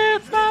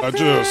 Shit my pants. I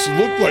just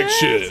look like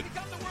shit.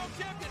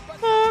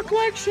 Look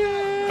like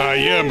shit. I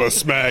am a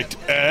smacked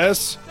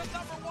ass.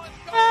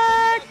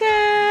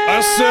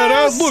 I said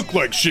I look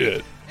like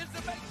shit.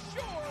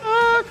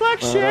 Look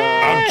like shit.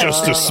 I'm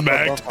just a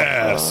smacked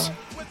ass.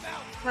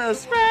 A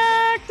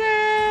smacked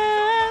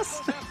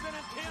ass.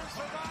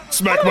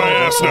 Smack my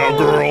ass now,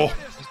 girl.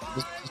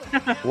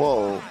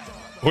 Whoa.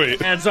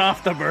 Wait. Hands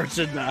off the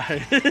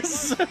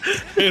merchandise.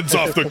 Hands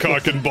off the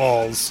cock and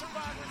balls.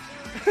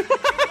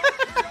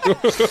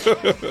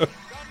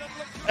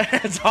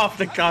 Hands off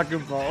the cock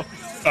and balls.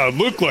 I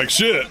look like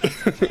shit.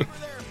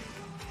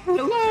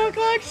 Look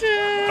like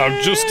shit.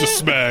 I'm just a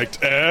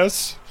smacked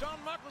ass.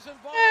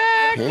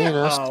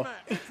 Oh.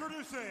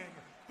 Introducing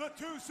the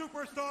two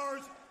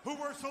superstars who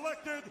were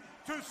selected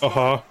to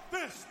start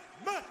this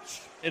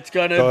match. It's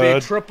gonna be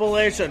Triple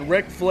H and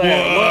Ric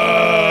Flair.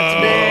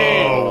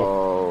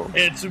 Whoa,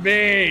 it's me. It's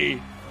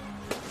me.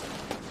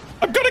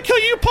 I'm gonna kill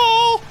you,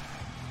 Paul.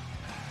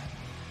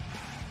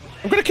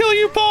 I'm gonna kill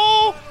you,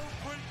 Paul.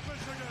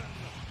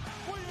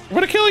 I'm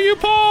gonna kill you,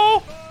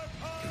 Paul.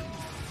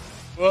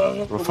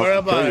 Where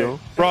am I?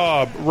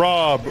 Rob.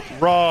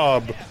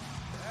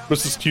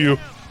 Mrs. Q.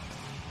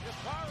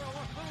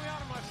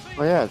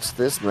 Oh yeah, it's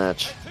this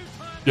match.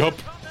 Yup.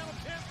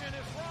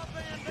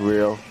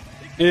 Real.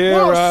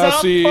 Here I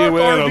see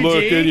when I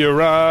look in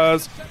your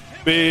eyes.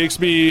 Makes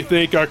me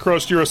think I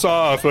crushed your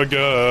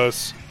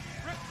esophagus.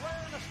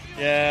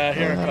 Yeah,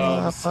 here it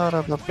comes.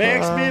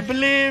 Makes me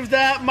believe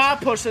that my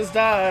push has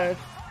died.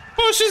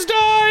 Push has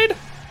died.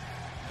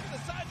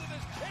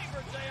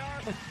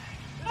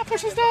 My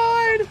push has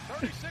died.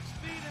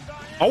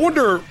 I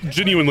wonder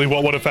genuinely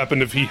what would have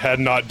happened if he had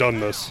not done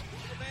this.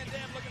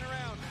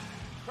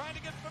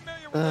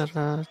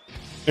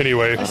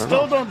 Anyway. I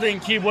still don't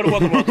think he would have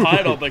won the world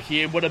title, but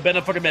he would have been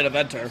a fucking main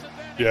eventer.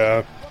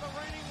 Yeah.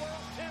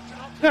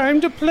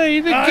 Time to play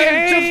the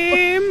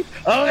game.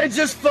 I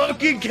just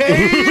fucking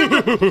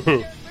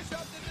came.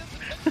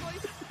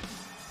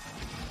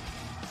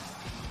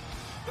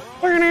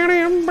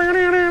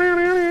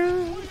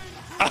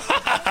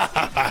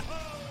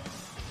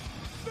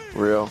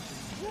 Real.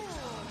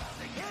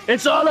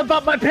 It's all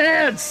about my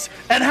pants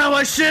and how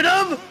I shit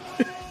them.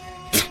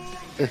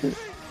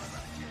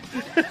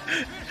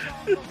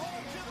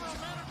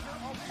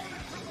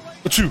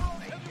 Achoo.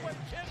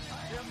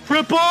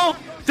 Triple,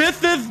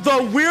 this is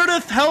the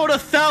weirdest Hell in a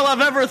Cell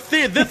I've ever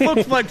seen. This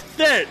looks like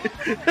shit.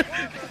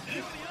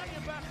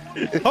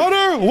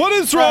 Hunter, what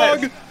is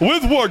wrong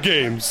with War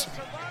Games?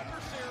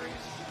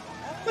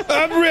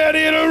 I'm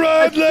ready to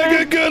ride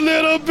like a good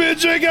little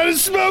bitch. I got a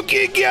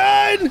smoking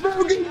gun.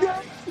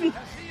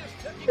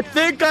 I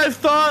think I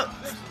saw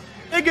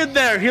Sting in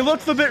there. He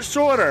looks a bit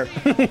shorter.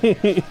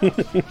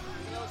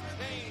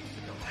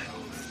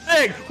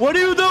 Sting, what are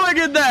you doing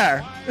in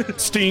there?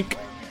 Stink.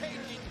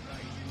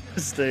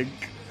 Stink.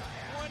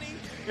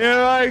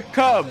 Here I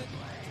come.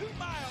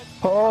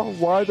 Oh,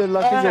 why are they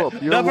locking you up?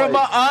 You're Never right.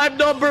 mind. I'm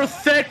number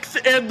 6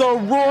 in the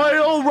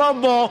Royal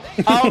Rumble.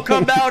 I'll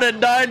come out in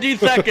 90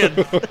 seconds.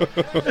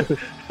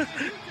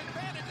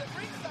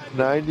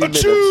 90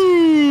 minutes.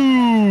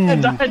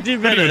 Achoo! 90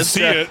 minutes.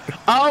 See it.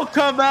 I'll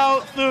come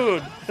out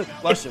soon.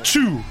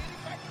 Achoo!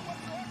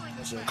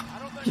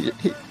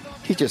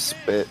 He just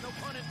spit.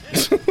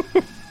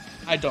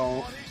 I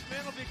don't.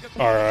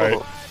 All right.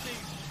 Oh.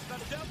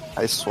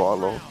 I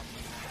swallow.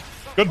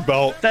 Good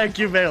belt. Thank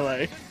you,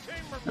 Melee.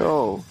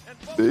 Oh,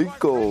 big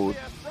gold.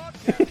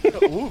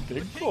 Ooh,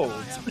 big gold.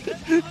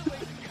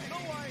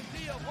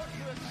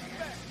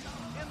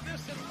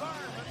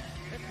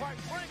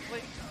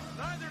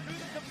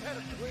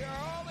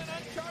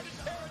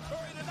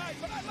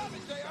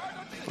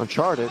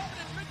 Uncharted.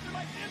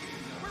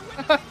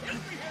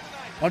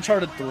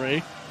 Uncharted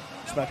 3.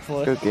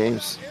 Respectfully. Good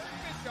games.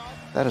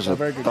 That is a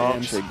very good dog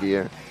games. shit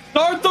gear.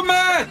 Start the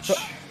match!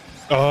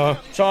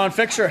 Sean,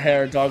 fix your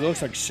hair, dog. It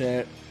looks like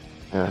shit.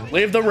 Yeah.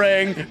 Leave the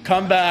ring,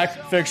 come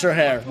back, fix your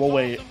hair. We'll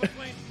wait.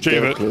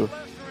 Shave it. Cool.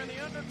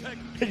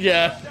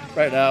 Yeah,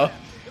 right now.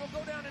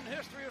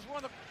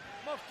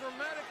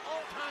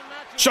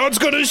 Sean's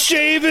gonna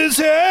shave his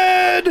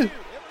head.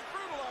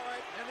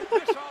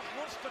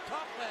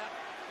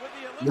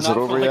 Is it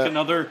over yet?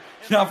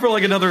 Not for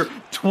like another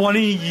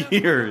 20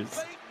 years.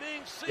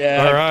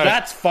 Yeah, All right.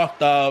 that's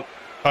fucked up.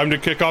 Time to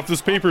kick off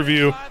this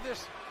pay-per-view.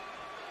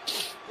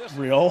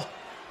 Real.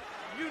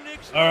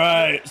 All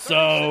right,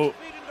 so.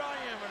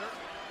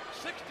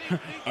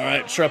 All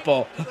right,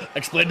 Triple.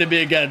 Explain to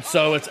me again.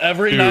 So it's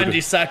every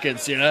 90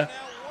 seconds, yeah?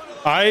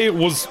 I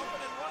was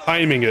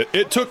timing it.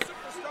 It took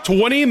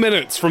 20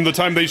 minutes from the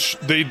time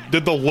they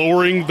did the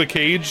lowering the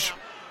cage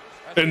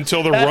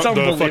until the That's fucking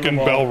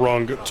unbelievable. bell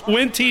rung.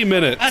 20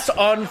 minutes. That's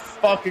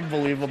unfucking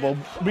believable.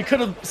 We could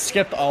have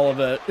skipped all of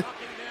it.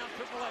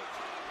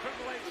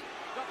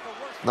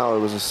 No, it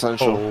was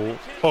essential.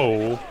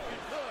 Oh. In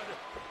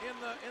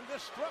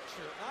this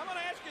structure. Now, I'm going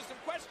to ask you some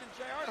questions,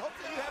 JR, and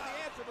hopefully you have the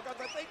answer because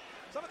I think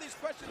some of these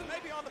questions may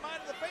be on the mind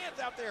of the fans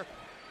out there.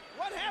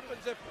 What happens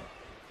if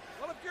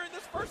during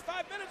this first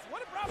 5 minutes,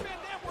 what if Rob Van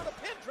Dam were to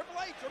pin Triple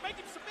H or make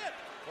him submit?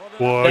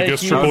 Well, I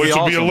guess Triple H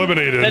would be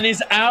eliminated. Then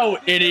he's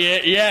out,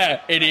 idiot.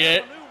 Yeah,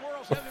 idiot.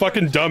 A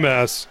fucking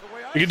dumbass.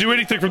 He can do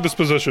anything from this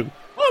position.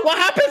 Oh, what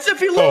happens if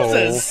he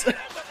loses?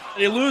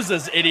 He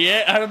loses,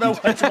 idiot. I don't know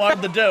what you want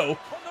him to do.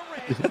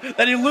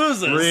 Then he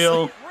loses.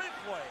 Real.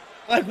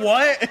 Like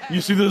what? You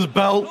see this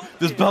belt?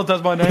 This belt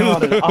has my name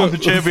on it. I'm the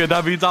champion.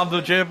 That means I'm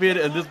the champion,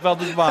 and this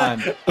belt is mine.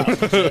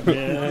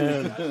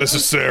 This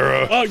is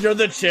Sarah. Oh, you're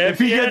the champion. If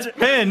he gets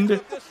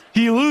pinned,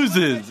 he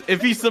loses.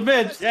 If he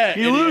submits, he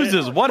idiot.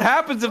 loses. What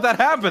happens if that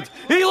happens?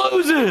 He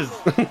loses.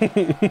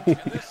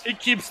 He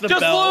keeps the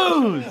Just belt.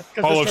 lose.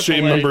 Hall of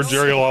Shame member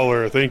Jerry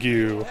Lawler. Thank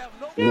you.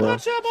 You're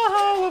the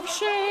Hall of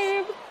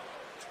Shame.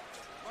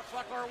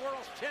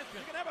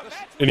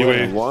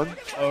 Anyway, one.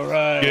 All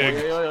right.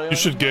 Gig. You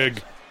should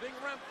gig.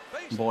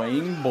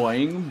 Boing,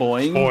 boing,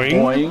 boing, Boing.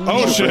 boing.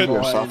 Oh, shit. Your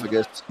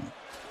esophagus.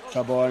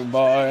 Boing,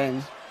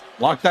 boing.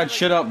 Lock that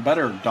shit up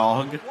better,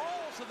 dog.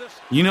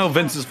 You know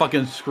Vince is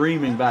fucking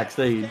screaming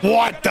backstage.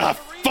 What the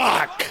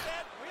fuck?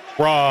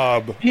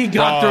 Rob. He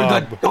got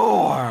through the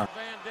door.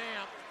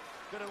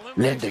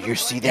 Linda, you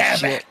see that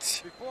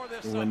shit?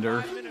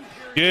 Linder.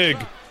 Gig.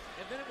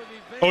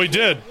 Oh, he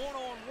did.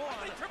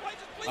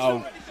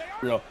 Oh,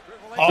 real.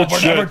 Oh, Good we're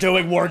shit. never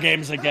doing War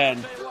Games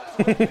again.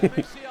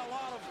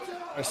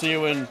 I'll see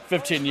you in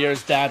 15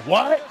 years, Dad.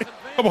 What?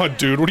 Come on,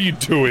 dude. What are you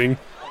doing?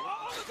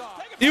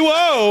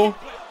 Ewo!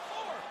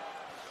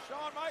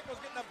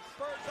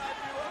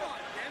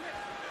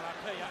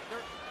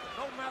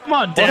 Come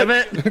on, damn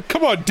it.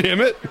 Come on,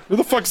 damn it. Who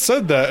the fuck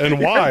said that and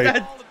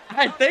why?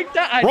 I think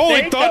that.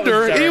 Rolling think that was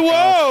Thunder. Jericho.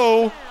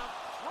 Ewo!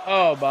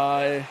 Oh,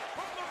 my.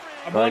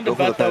 I'm willing to go for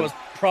bet the that pin. was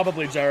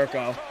probably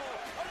Jericho.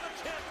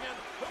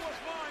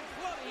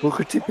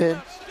 Booker T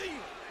pin.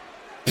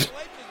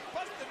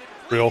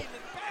 Real.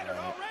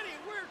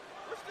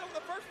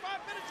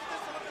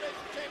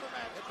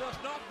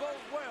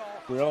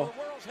 Real.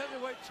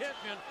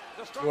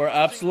 You are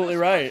absolutely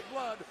right.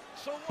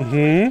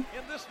 Mm-hmm.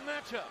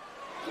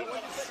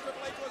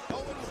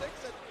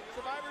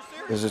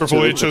 Is it Triple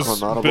too H has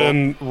insurmountable?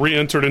 been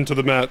re-entered into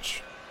the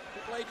match.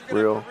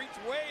 Real.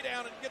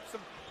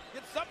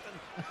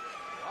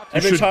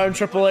 Every time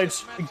Triple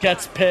H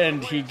gets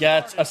pinned, he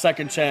gets a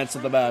second chance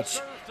at the match.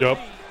 Yep.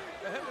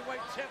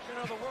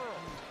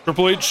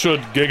 Triple H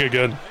should gig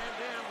again.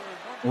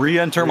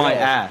 Re-enter my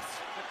ass.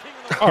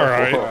 All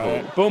right. All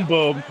right. Boom,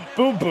 boom.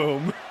 Boom,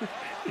 boom.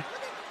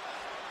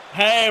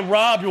 Hey,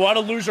 Rob, you want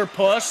to lose your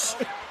push?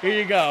 Here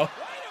you go.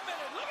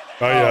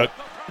 Not yet.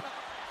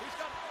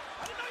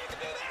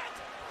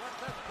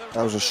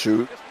 That was a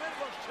shoot.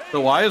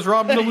 So why is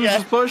Rob gonna lose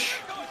his push?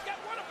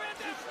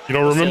 You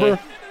don't remember?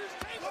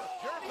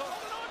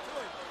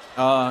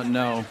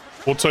 No.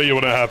 We'll tell you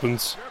when it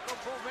happens.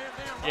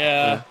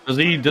 Yeah. Does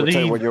he? We'll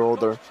tell you when you're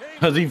older.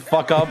 Does he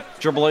fuck up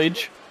Triple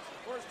H?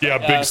 Yeah,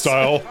 big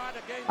style.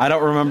 I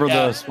don't remember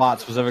Yeah. the spot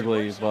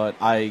specifically, but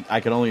I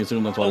can only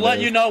assume that's what We'll it let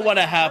is. you know when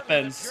it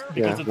happens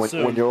Yeah, because it's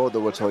soon. when you're older,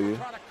 we'll tell you.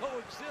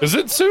 Is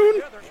it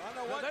soon?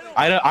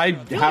 I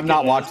have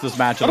not watched this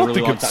match in a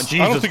really long time. Jesus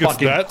I don't think it's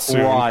fucking that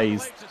soon.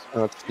 Christ.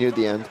 It's near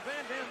the end.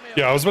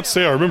 Yeah, I was about to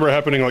say, I remember it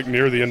happening like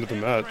near the end of the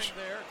match.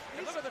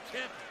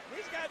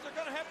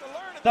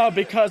 No,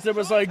 because it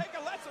was like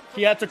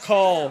he had to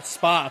call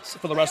spots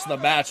for the rest of the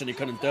match and he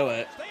couldn't do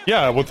it.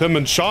 Yeah, with him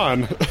and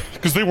Sean,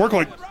 because they work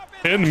like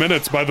 10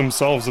 minutes by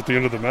themselves at the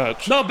end of the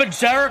match. No, but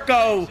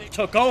Jericho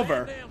took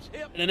over,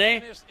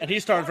 didn't he? And he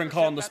started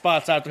calling the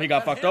spots after he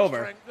got fucked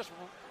over.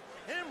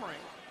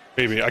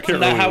 Maybe I can't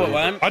Isn't that really how it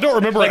remember. went? I don't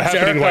remember Like it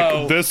happening Jericho-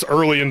 like this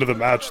early into the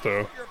match,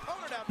 though.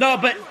 No,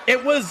 but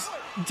it was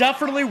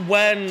definitely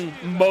when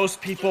most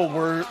people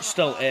were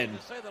still in.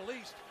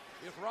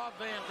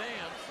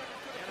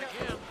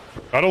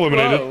 Not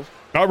eliminated. Whoa.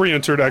 Not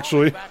re-entered,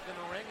 actually.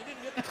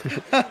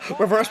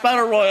 Reverse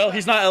Battle Royal.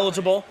 He's not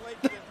eligible.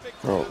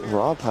 Bro,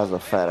 Rob has a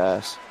fat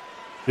ass.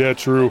 Yeah,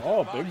 true.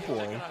 Oh, big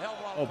boy.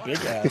 Oh, big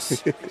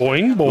ass.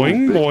 Boing,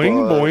 boing, Ooh, big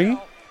boing, boy.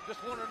 boing.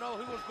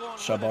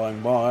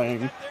 Shaboing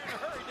boing.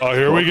 Oh,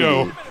 here we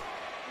go.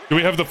 Do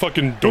we have the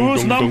fucking dong,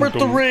 Who's dong, number dong,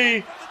 dong?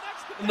 3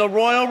 in the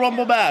Royal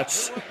Rumble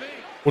match?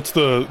 What's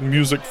the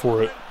music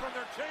for it?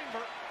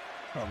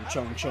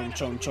 Chung, chung,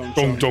 chung, chung,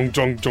 Dong, dong,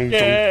 dong, dong,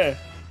 Yeah.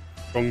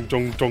 dong,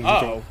 dong, dong,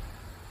 Uh-oh. dong.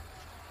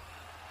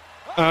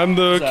 I'm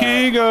the So-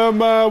 king of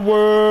my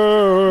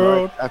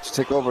world. I have to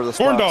take over the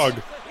Corn spots.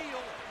 dog.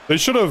 They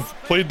should have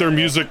played their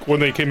music when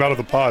they came out of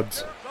the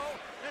pods.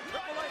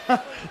 The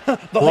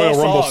Royal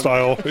whole Rumble song.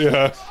 style,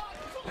 yeah.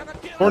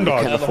 Corn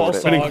dog. Yeah, the whole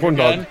Spinning song corn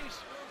dog. again.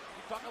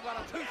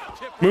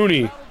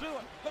 Mooney.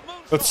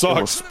 That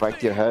Almost sucks.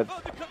 spiked your head.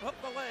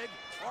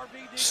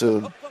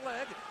 Soon. What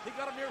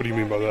do you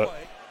mean by that?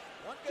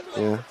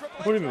 Yeah.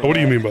 What do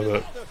you mean by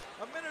that?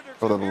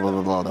 Blah, blah, blah,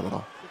 blah, blah, blah,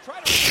 blah.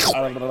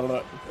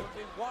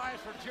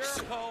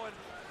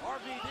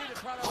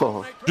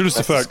 Oh, Do this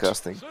that's effect.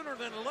 disgusting.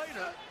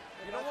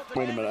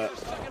 Wait a minute.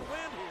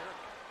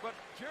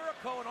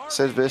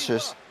 Says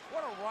vicious.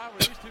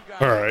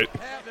 All right.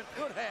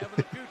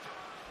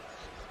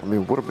 I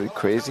mean, would have been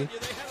crazy.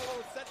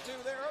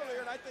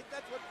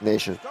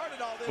 Nation.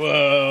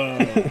 Whoa.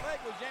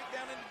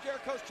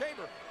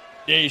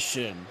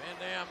 Nation.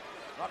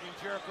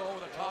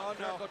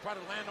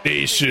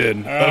 Nation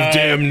of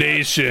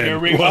damnation. Here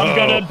we go. Whoa. I'm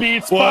gonna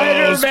beat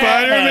Whoa,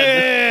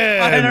 Spider-Man.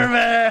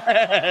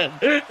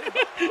 Spider-Man.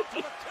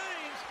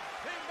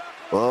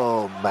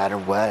 Oh,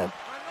 Madam Web.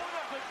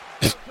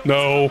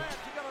 No.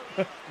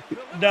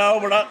 No,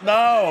 we're not.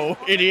 No,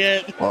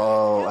 idiot.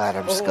 Oh,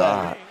 Adam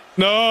Scott.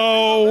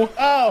 No.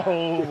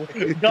 Oh,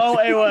 go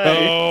away.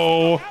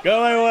 No.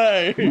 Go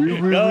away.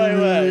 Go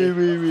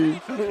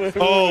away.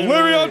 Oh,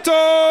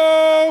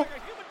 Lariato.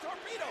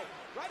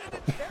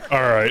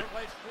 All right.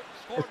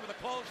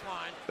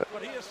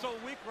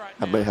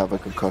 I may have a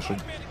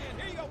concussion.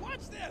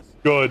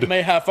 Good. You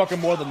may have fucking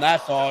more than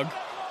that, dog.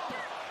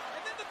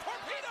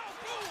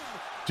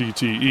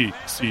 CTE.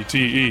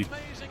 CTE.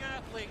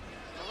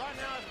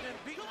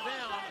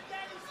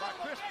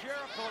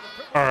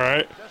 All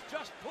right.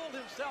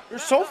 You're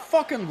so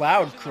fucking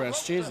loud,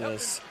 Chris.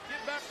 Jesus.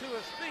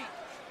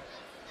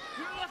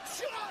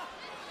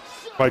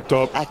 Mic'd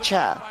up.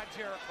 Acha.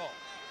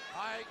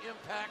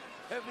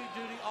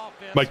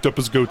 Mic'd up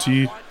his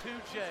goatee.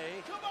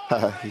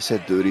 He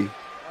said duty.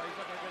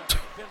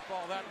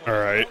 All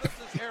right.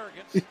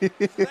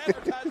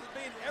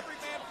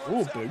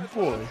 Ooh, big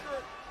boy.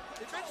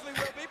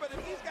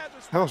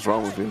 What's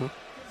wrong with you?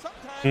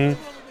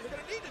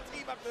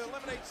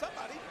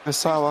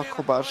 Misawa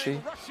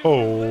Kobashi.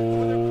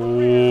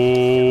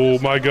 Oh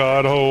my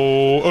God!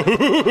 Oh.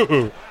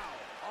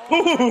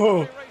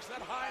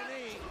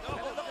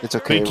 It's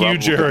okay. Thank you, Rob will get the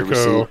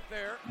Jericho. receipt.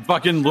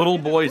 Fucking little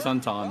boy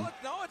Santon.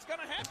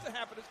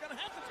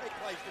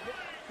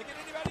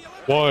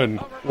 One.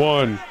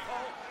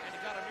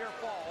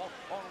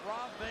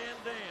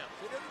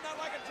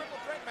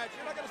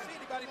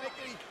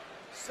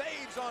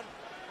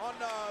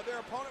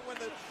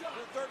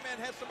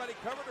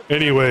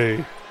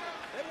 Anyway.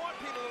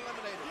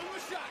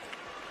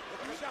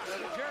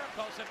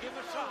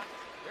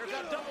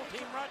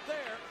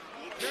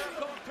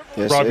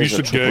 Yes, Rob, it you is a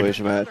should Triple gig.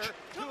 H match.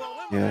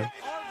 Yeah.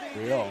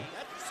 Real.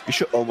 You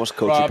should almost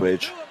coach Rob. a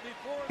bridge.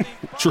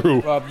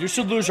 True. Rob, you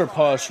should lose your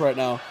push right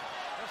now.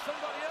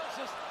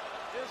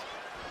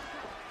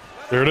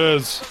 There it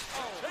is.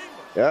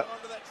 Yeah.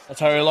 That's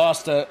how he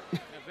lost it.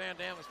 Van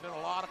Dam has spent a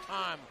lot of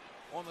time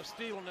on the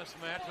steel in this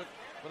match, but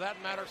for that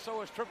matter, so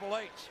has Triple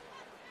H.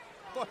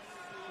 Look,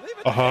 leave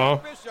it to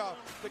Bischoff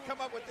to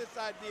come up with this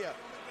idea.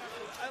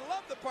 I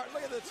love the part.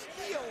 Look at the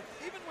steel,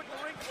 even with the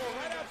ring floor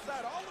right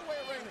outside, all the way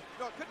around.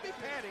 No, it could be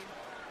padding.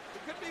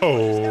 It could be.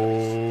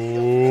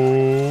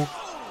 Oh.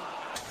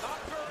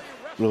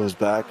 Blew his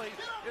back.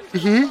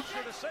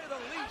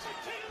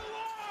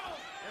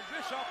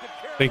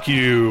 Thank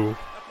you.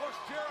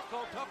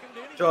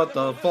 Shut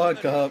the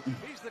fuck up.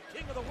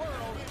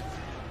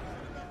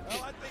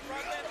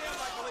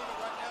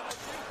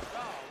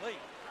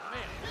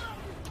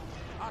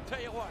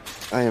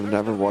 I am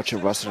never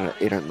watching wrestling at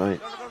 8 at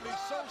night.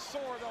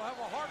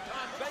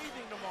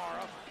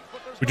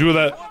 We do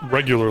that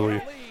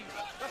regularly.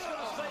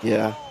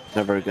 Yeah,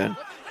 never again.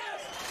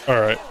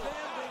 All right.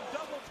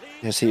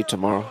 Yeah, see you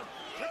tomorrow.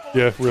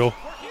 Yeah, real.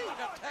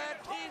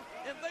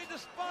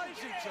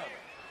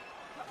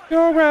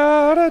 You're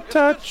out of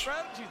touch.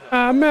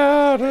 I'm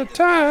out of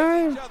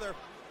time.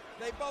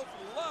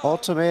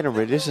 Ultimatum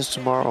releases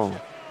tomorrow.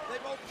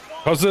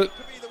 How's it?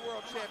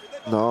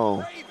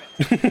 No.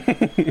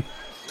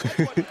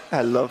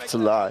 I love to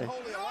lie.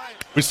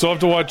 We still have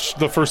to watch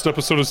the first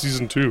episode of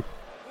season 2.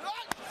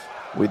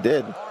 We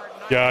did.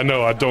 Yeah, I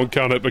know. I don't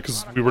count it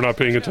because we were not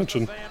paying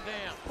attention.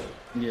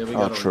 Yeah, we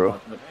Oh, true.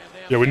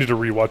 Yeah, we need to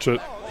rewatch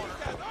it.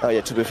 Oh,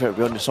 yeah, to be fair,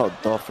 we only saw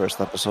the first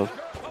episode.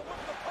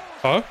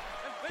 Huh?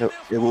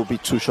 It will be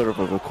too short of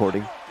a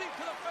recording.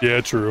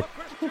 Yeah, true.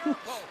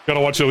 Gotta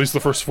watch at least the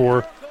first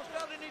 4.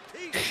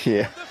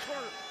 Yeah.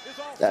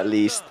 At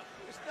least.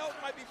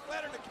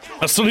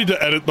 I still need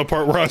to edit the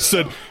part where I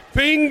said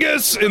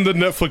Bingus and the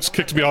Netflix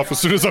kicked me off as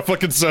soon as I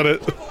fucking said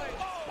it.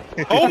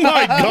 Oh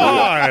my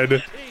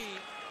God!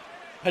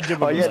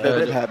 Oh yeah, that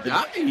did happen.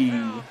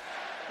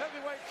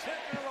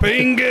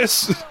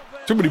 Bingus!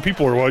 Too many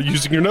people are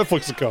using your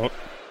Netflix account.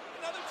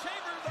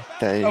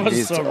 Yeah, That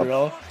was so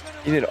real.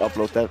 You need to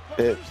upload that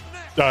bit.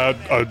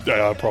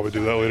 I'll probably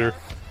do that later.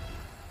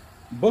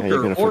 Yeah,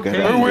 you're gonna forget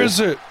Where about is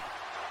it?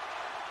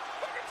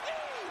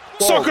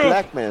 Whoa, Sucker!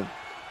 Black man.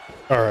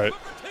 All right.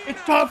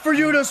 It's time for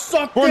you to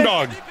suck Horn dick.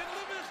 dog.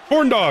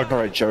 Horn dog. All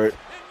right, Jared.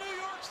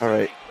 All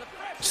right,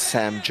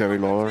 Sam Jerry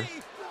Lawler.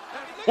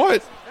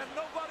 What?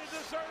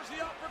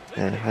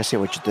 Yeah, I see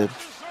what you did.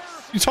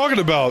 What you talking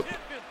about?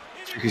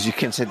 Because you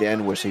can't say the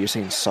N word, so you're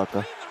saying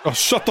sucker. Oh,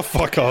 shut the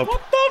fuck up.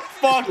 What the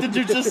fuck did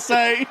you just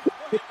say?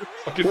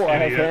 Fucking Boy, I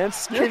have idiot.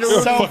 hands. You're You're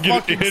a so fucking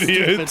fucking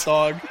idiot. stupid,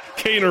 dog.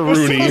 Kaner You're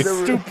Rooney.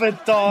 so stupid,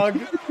 dog.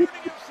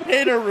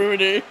 Kaner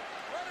Rooney.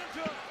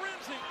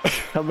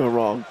 Tell me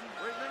wrong.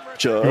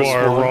 Just You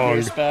are one. wrong.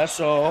 You're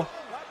special.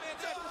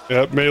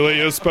 Yep, Melee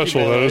is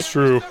special. That is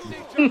true.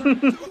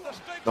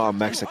 No, I'm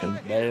Mexican.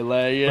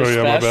 Melee is Oh, yeah,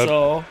 my bad.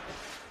 special.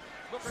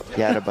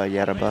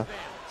 Yaraba.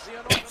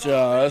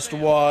 Just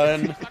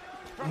one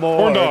Corn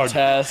more dog.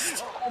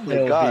 test. my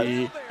He'll God.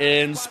 be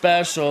in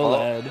special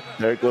ed.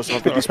 There it goes.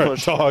 Off with this All right,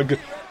 push. dog.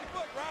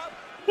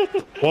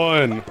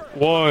 One.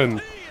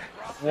 One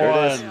There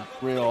it is.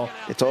 real.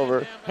 It's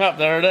over. Yep,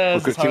 there it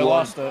is. Booker That's how I T won.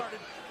 lost it.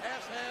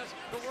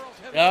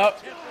 Yep.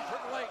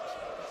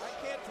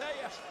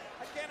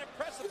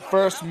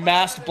 First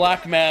masked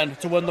black man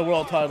to win the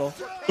world title.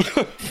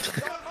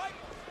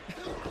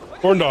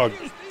 Corn dog.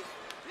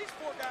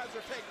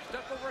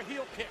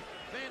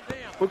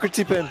 Booker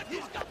T pin.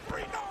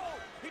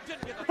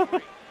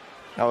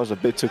 That was a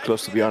bit too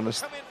close, to be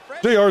honest.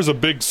 JR is a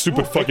big,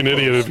 stupid fucking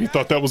idiot if he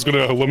thought that was going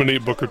to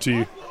eliminate Booker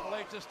T. It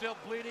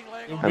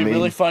would be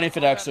really funny if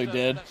it actually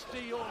did.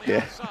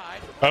 Yeah.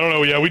 I don't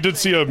know. Yeah, we did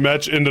see a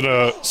match end in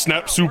a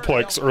snap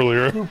suplex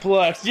earlier.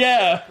 Suplex,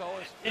 yeah.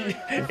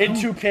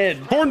 Into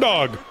pin. Corn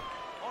dog.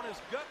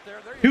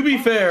 To be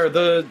fair,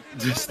 the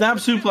snap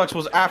suplex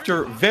was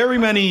after very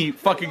many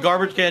fucking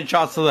garbage can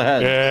shots to the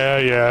head.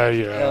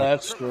 Yeah,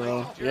 that's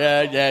true.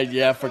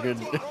 Yeah, fucking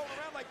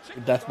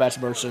deathmatch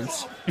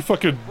merchants. You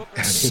fucking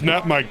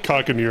snap my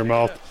cock into your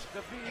mouth.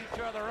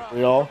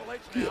 Real?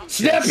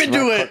 Snap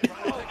into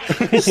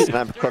it!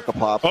 Snap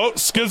pop. Oh,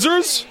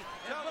 skizzers?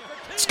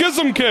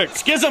 Schism kick.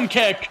 Schism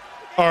kick.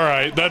 All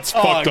right, that's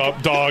Dog. fucked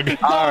up, dog.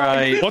 All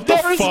right. What the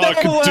There is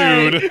fuck, no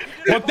way. dude?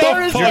 What There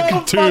the is fuck, no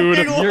dude?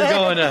 fucking way. You're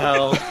going to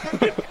hell.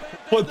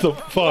 What the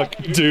fuck,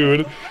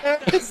 dude?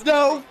 There's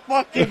no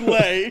fucking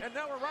way.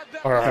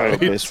 All right.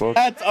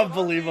 That's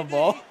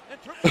unbelievable.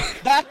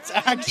 That's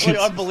actually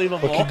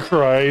unbelievable. Fucking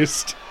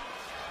Christ.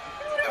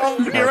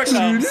 Oh, here it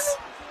comes.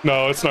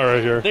 No, it's not right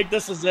I here. think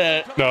this is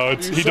it. No,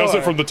 it's You he does it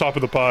sure? from the top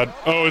of the pod.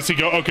 Oh, is he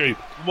go? Okay.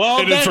 Well,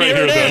 it is then right here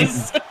here it then.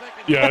 is.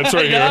 Yeah, it's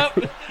right Yep.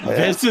 here.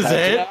 This is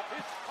it.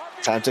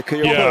 Time to kill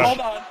your Yeah.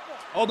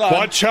 Hold on.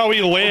 Watch how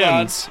he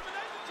lands.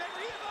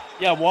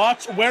 Yeah,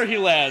 watch where he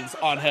lands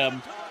on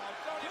him.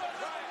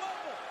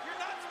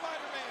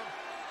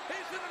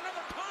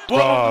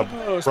 Rob.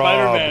 Whoa,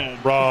 Spider-Man.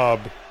 Rob.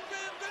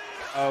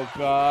 Oh,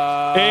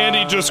 God. And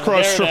he just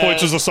crushed There it Triple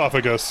is. H's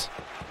esophagus.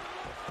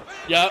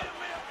 Yep.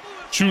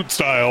 Shoot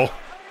style.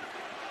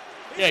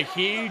 Yeah,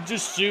 he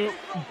just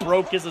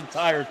broke his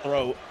entire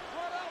throat.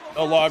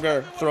 No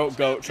longer throat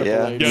goat,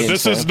 Triple H. Yeah,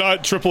 this is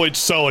not Triple H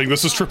selling.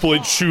 This is Triple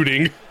H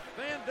shooting.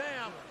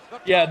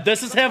 Yeah,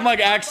 this is him, like,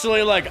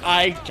 actually, like,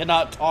 I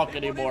cannot talk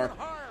anymore.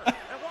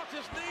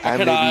 I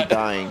may cannot be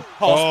dying.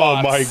 call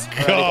Oh my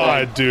spots or god,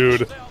 anything.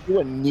 dude. You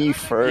a knee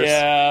first.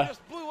 Yeah.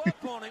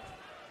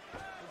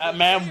 That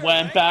man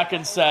went back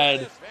and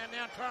said,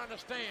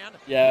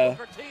 yeah,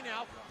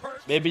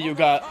 maybe you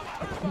got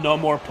no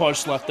more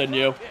push left in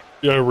you.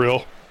 Yeah,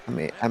 real.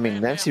 I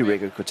mean, Nancy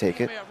Reagan could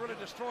take it.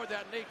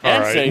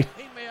 Nancy?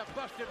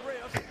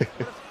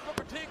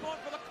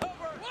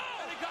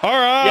 All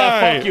right.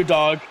 Yeah, fuck you,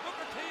 dog.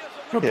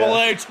 Triple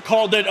H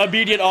called it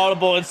immediate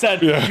audible and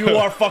said, Yeah. you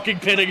are fucking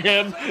pinning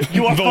him.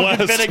 You are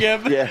fucking pinning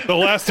him. The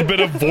last bit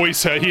of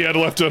voice he had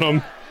left in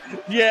him.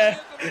 Yeah.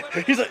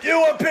 He's like, you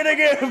are pinning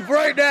him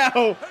right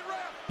now.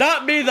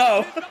 Not me,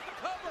 though.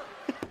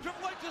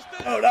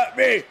 No, not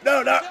me.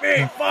 No, not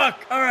me.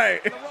 Fuck. All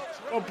right.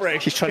 Don't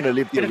break. He's trying to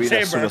leave the Get a arena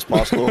as soon chamber. as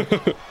possible.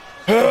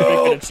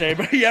 Get a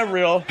chamber. Yeah,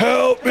 real.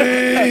 Help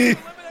me.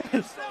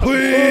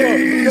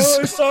 Please.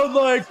 You sound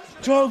like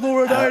John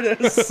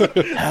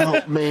Laurinaitis.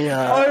 Help me.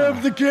 I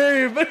am the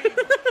game.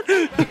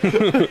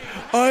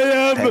 I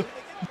am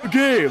the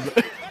game.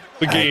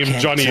 The game,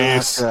 Johnny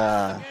Ace.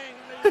 I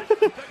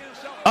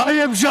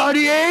am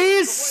Johnny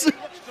Ace.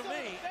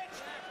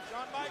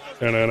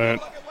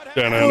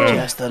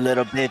 Just a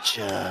little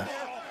bitch.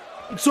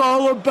 It's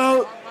all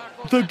about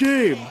the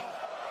game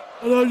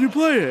and how you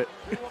play it.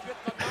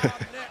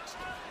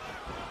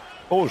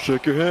 Oh,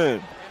 shake your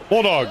hand.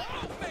 Bulldog.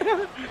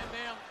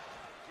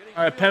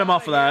 All right, pin him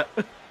off of that.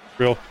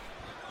 Real.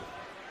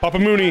 Papa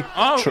Mooney.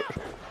 Oh.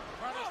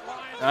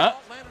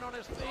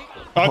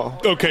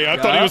 Okay, I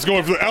thought he was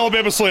going for the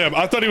Alabama Slam.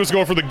 I thought he was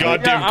going for the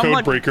goddamn I'm code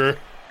like- breaker.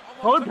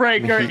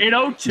 Codebreaker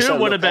in 02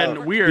 would have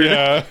been weird.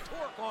 Yeah.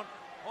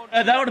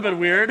 That would have been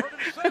weird.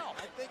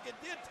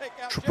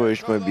 Triple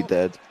H might be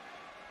dead.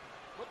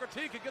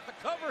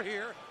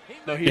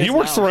 No, He is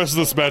works now. the rest of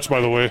this match,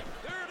 by the way.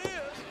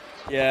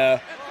 Yeah.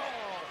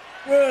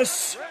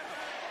 Russ,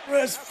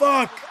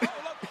 fuck.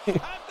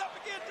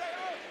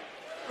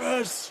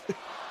 Russ.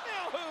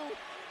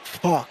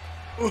 Fuck.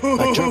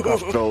 My jerk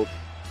off throat.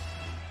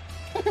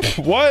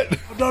 What?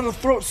 I'm not a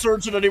throat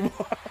surgeon anymore.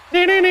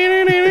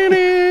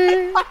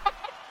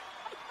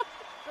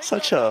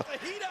 Such a.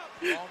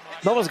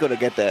 No one's gonna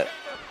get that.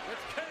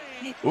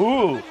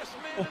 Ooh,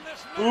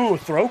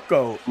 throat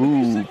goat.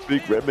 Ooh,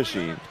 big red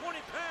machine.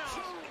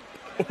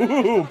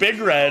 Ooh, Big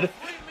Red.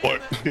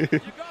 What?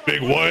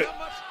 Big what?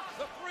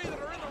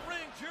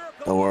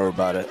 Don't worry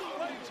about it.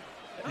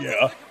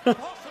 Yeah.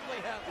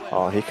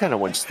 Oh, he kind of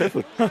went stiff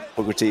with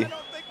Booker T.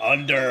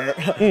 Under.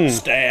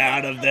 Stay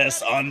out of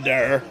this,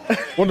 under.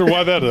 Wonder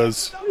why that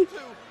is.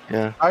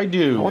 Yeah. I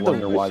do I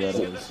wonder why that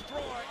is.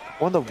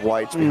 I wonder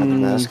why it's behind the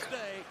mask.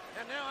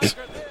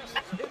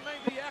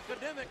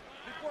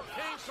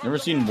 Never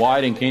seen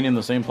Wyatt and Kane in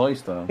the same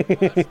place, though.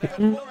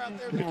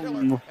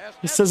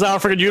 This is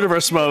African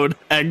Universe mode,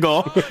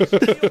 Angle.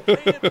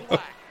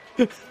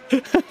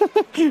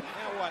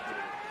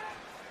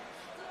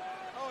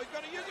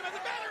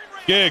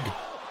 Gig.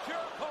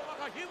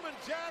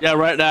 Yeah,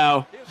 right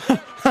now.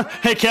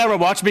 Hey, camera,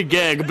 watch me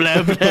gig.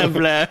 Blah, blah,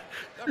 blah.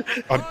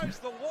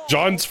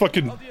 John's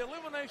fucking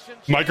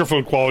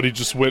microphone quality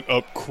just went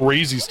up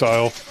crazy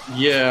style.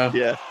 Yeah.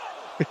 Yeah.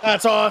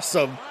 That's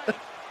awesome.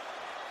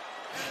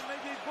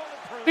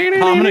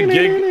 I'm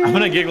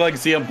gonna gig like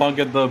CM Punk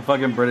at the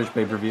fucking British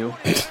pay-per-view.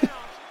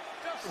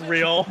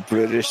 Real.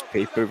 British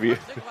pay-per-view.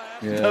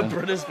 The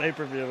British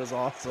pay-per-view is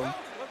awesome.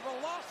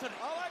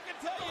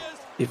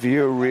 If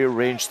you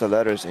rearrange the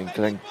letters in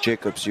Glenn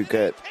Jacobs, you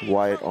get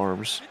Wyatt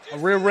arms.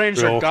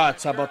 Rearrange your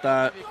guts. How about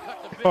that?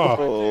 Huh.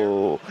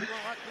 Oh,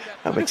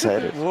 I'm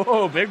excited.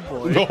 Whoa, big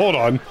boy. No, hold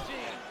on.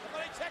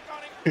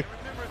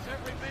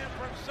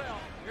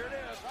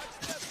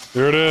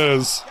 There it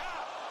is.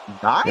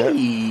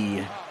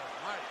 Aye.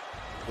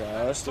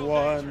 Just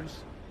one.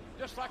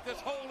 Just like this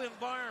whole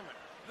environment,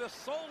 this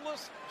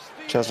soulless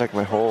steel Just like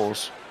my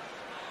holes.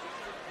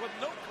 with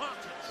no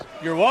conscience.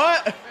 Your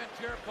what?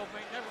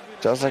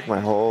 Just like my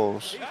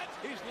holes.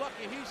 He's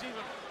lucky he's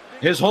even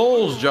His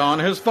holes, John.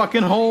 His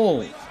fucking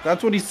holes.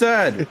 That's what he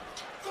said.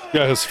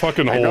 Yeah, his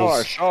fucking holes. I know,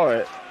 I saw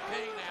it.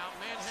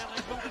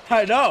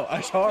 I know,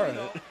 I saw it.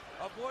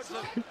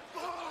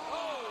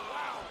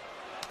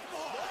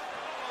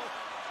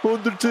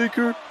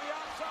 Undertaker.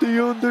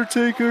 The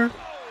Undertaker.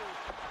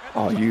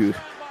 Oh,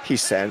 he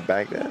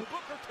sandbagged that.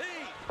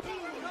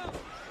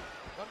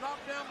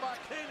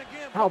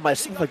 Oh, my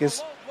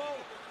esophagus.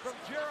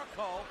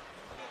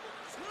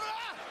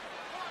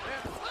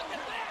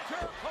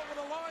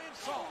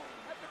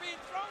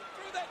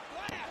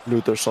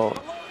 Luther salt.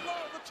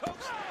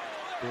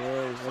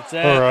 That's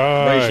it. All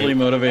right. Racially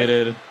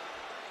motivated.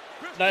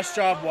 Nice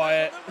job,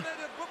 Wyatt.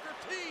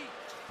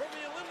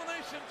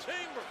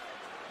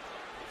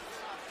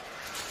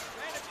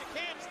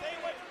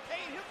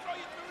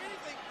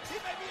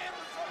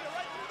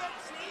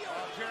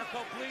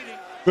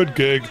 Good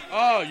gig.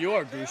 Oh, you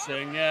are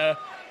goosing, yeah.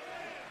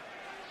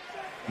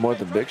 More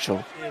than Big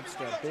Show. It's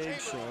the Big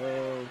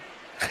Show.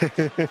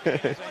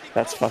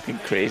 That's fucking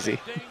crazy.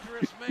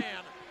 dangerous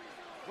man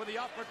with the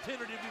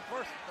opportunity to be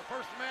the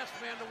first masked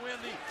man to win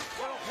the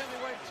World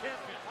Heavyweight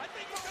Champion. I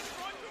think we're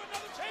going to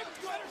another champion.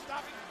 You better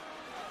stop him.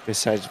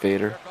 Besides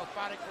Vader.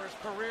 Fighting for his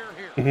career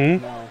here. Mm-hmm.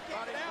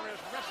 Fighting for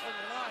his wrestling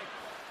life.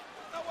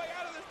 No way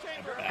out of this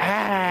chamber.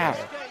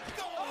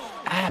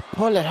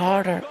 Pull it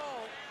harder.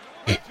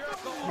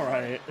 All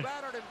right. Come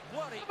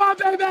on,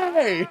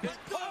 baby!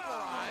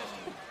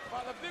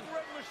 By the big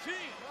red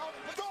machine.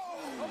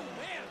 Oh,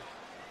 man.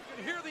 You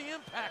can hear the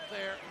impact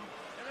there.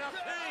 And now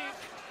Kane.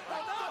 I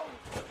know.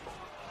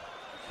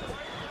 Can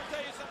I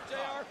tell you something,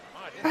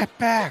 JR? Right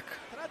back.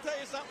 Can I tell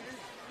you something?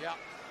 Yeah.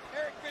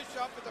 Eric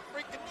Bischoff is a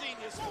freaking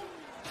genius.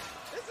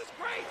 This is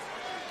great.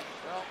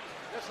 Well,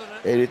 this is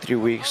an 83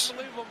 weeks.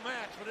 unbelievable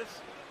match, but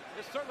it's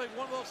certainly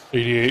one of those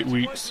 88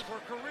 weeks. where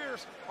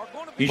careers are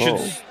going to He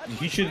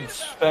be should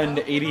spend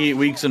 88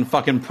 weeks in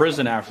fucking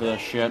prison after that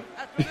shit.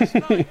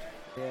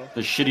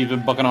 The shit he's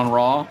been bucking on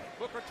Raw.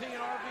 Booker T and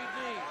RVD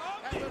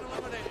have been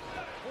eliminated.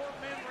 4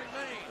 men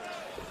remain.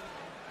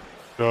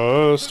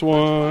 Just one.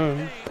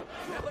 And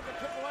look at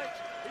Triple H.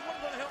 He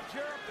wasn't going to help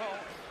Jericho.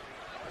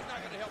 He's not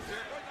going to help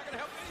Jericho. He's not going to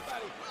help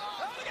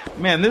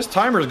anybody. Man, this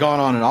timer's gone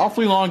on an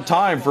awfully long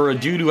time for a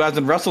dude who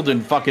hasn't wrestled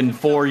in fucking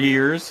 4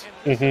 years.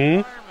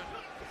 Mm-hmm.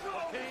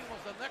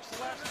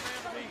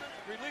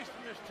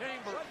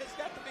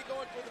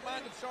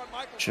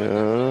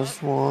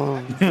 Just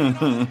one.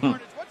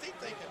 What's he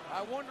thinking?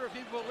 I wonder if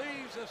he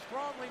believes as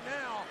strongly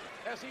now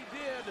as he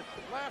did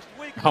last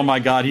week. Oh my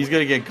god, he's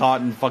gonna get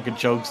caught and fucking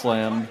choke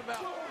slammed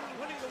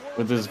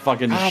with his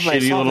fucking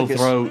shitty little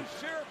throat.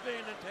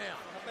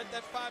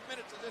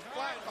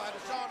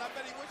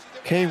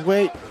 Can't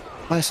wait.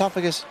 My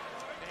esophagus.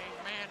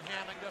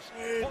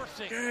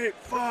 Hey,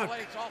 fuck.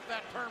 Off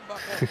that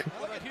turnbuckle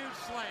with a huge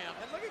slam.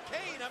 And look at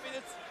Kane. I mean,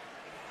 it's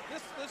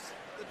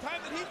the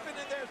time that he's been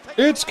in there.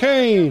 It's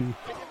Kane.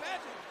 Can you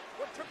imagine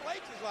what Triple H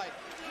is like?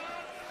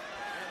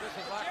 And this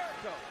is like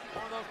Jericho,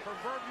 one of those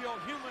proverbial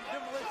human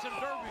demolition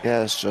derbies.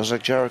 Yes, just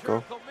like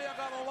Jericho. May have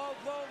got a low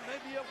blow,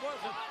 maybe it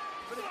wasn't,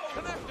 but it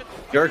connected.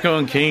 Jericho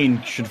and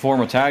Kane should form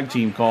a tag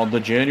team called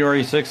the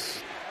January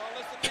 6th.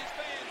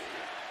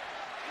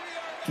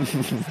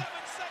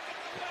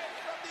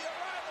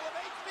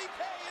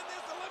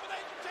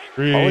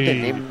 Why would they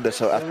name this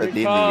after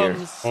the year?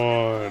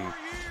 On.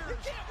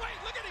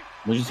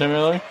 What'd you say,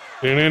 Miller?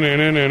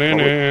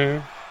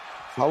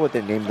 How would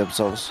they name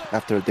themselves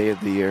after a day of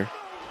the year?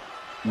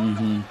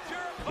 Hmm?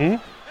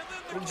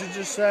 What did you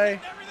just say?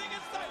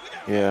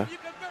 Yeah.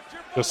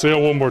 Just say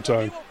it one more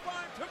time.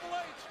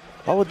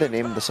 How would they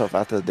name themselves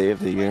after the day of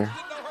the year?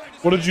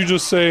 What did you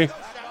just say?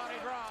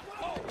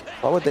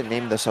 How would they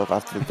name themselves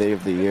after the day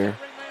of the year?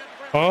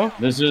 Huh?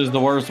 This is the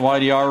worst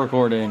YDR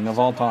recording of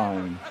all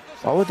time.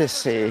 Why would they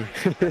say?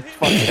 Fuck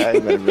yeah,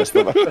 I'm gonna mess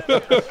that up.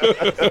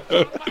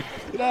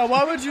 No,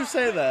 why would you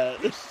say that?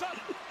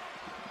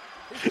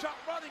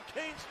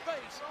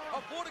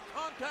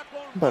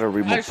 Better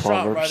remove I shot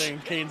right Proverbs. in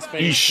Kane's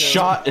face.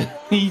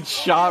 He too.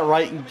 shot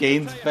right in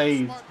Kane's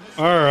face.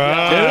 All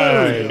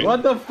right. Dude,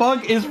 what the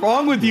fuck is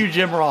wrong with you,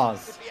 Jim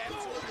Ross?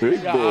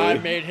 Yeah, I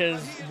made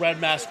his red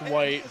mask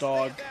white,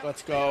 dog.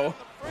 Let's go.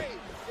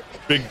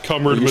 Big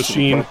cummered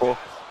machine.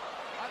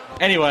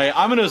 Anyway,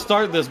 I'm going to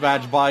start this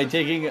match by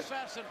taking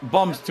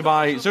bumps to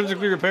my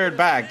surgically repaired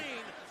back.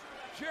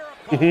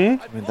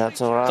 Mm-hmm. I mean,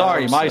 that's alright.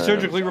 Sorry, my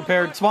surgically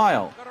repaired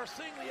smile.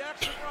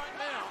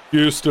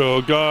 You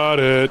still got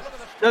it.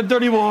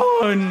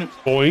 31.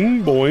 Boing,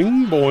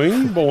 boing,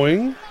 boing,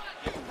 boing.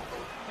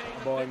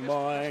 Boing,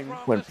 boing.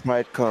 When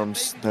pride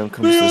comes, then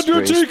comes The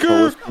disgrace.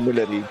 Undertaker! But with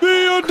humility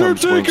The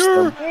comes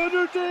Undertaker! wisdom.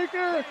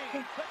 Undertaker!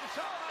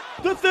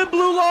 The thin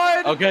blue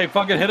line! Okay,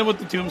 fucking hit him with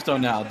the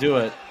tombstone now. Do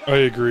it. I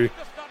agree.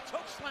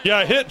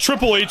 Yeah, hit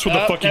Triple H with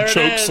a fucking there it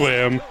choke is.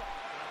 slam.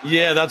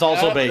 Yeah, that's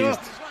also based.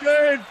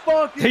 Good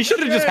fucking They should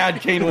have just shit.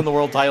 had Kane win the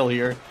world title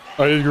here.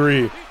 I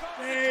agree.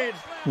 Kane,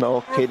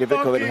 No, Katie Vick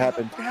would fucking have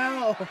happened.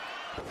 hell.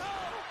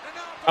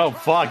 Oh,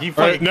 fuck. He All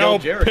right, fucking now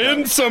killed Jericho.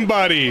 pin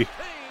somebody.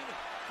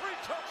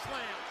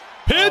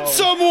 Pin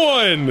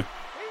someone.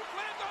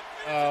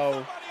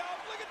 Oh.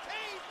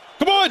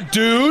 Come on,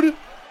 dude.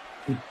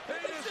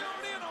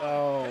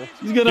 Oh.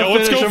 He's gonna Yeah,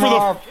 let's finish go him for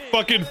off. the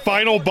fucking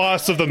final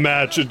boss of the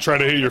match and try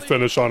to hit your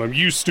finish on him.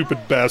 You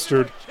stupid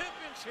bastard.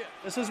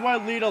 This is why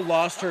Lita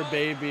lost her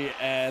baby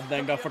and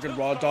then got fucking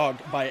raw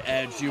dogged by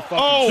Edge. You fucking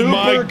Oh Super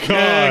my kick.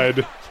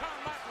 god.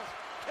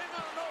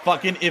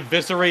 Fucking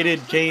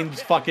eviscerated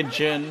Kane's fucking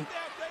chin.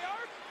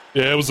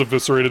 Yeah, it was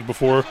eviscerated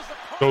before.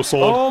 No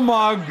sold. Oh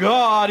my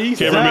god, he's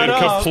Cameraman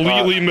set up.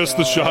 completely missed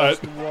the shot.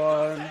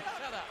 one.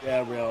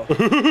 Yeah, real.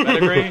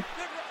 Pedigree.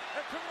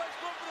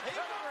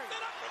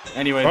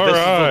 Anyway, All this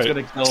right. is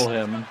what's gonna kill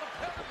him.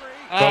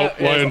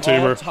 Lion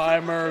Tamer.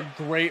 All-timer,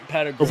 great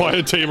pedigree.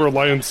 Lion Tamer,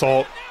 Lion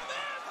Salt.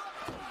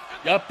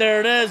 Yup, there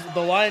it is.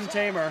 The Lion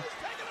Tamer.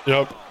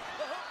 Yep.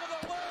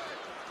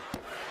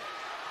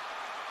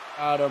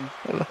 Got him.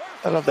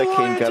 I love that King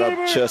Lion got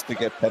Tamer. up just to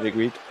get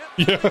pedigreed.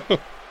 Yeah.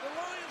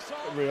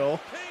 Real.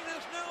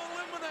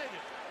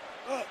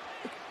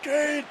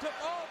 Kane,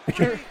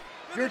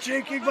 you're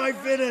taking my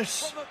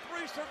finish.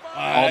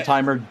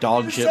 All-timer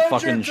dog shit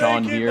fucking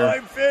Sean My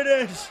here.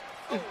 finish.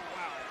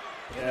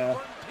 Yeah.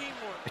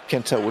 I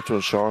can't tell which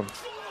one's Sean.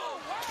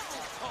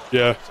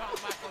 Yeah.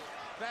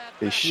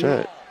 Hey,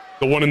 shit.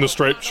 The one in the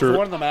striped The shirt.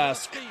 one in the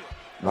mask.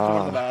 The one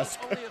in the mask.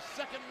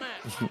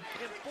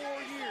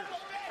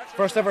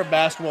 First ever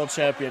masked world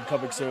champion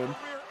coming soon.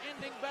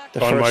 The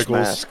Shawn first Michaels.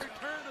 mask.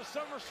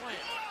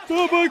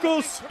 Oh,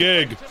 Michaels.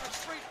 Gig.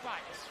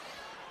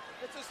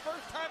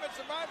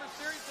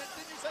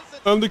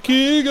 I'm the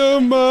king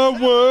of my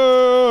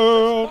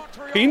world.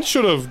 Kane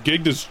should have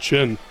gigged his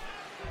chin.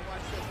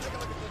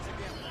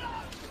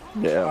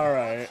 Yeah. All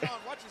right.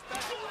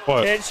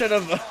 What? Kane should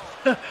have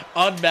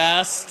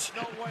unmasked,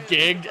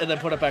 gigged, and then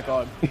put it back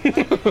on.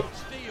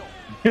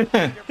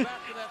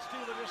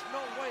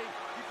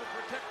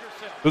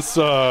 This,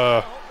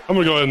 I'm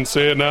gonna go ahead and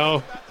say it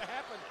now.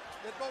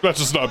 That's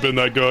just not been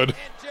that good.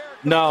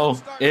 No,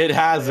 it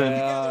hasn't.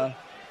 Yeah.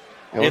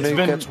 It only It's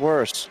been- gets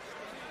worse.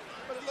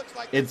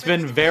 It's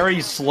been very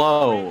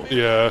slow.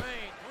 Yeah.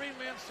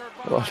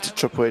 Well, it's a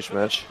Triple H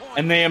match.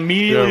 And they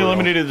immediately Yeah, well.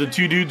 eliminated the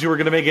two dudes who were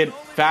gonna make it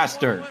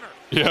faster.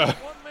 Yeah.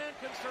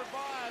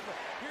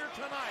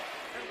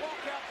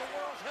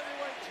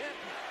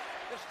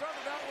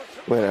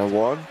 Wait, I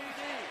won?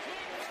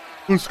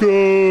 Let's go.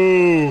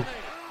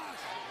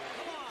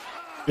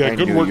 Yeah, I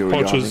good knew work you were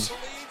punches.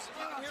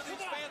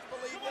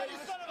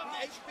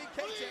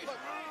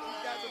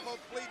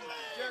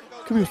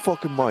 Give me a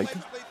fucking mic.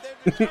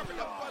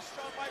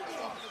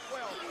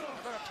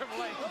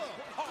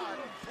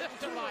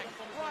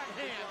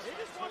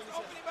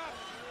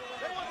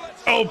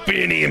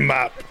 Open him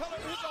up.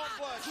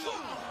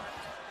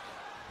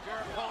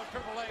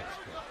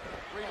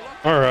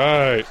 All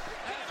right.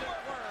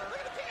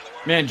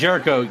 Man,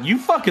 Jericho, you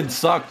fucking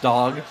suck,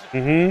 dog.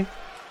 Mm-hmm.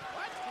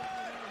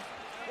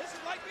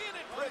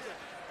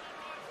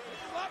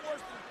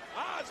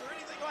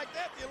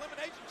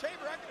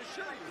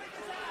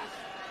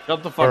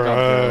 Shut the fuck All up,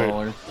 right. Jerry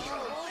Lawler.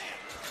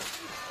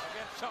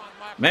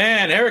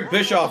 Man, Eric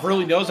Bischoff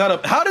really knows how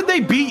to. How did they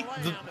beat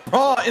the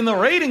Raw in the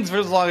ratings for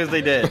as long as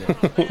they did?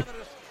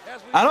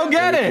 I don't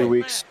get Every 2 it.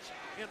 weeks.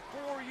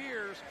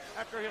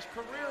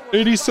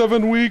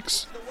 87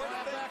 weeks.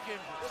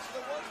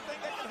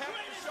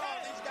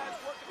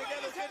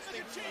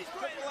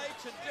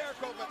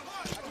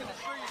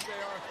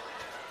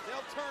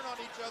 turn on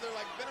each other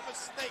like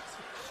venomous snakes.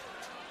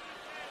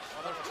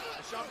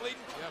 Is Shawn bleeding?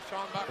 Yeah,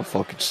 Shawn A Michaels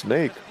fucking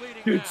snake.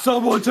 Did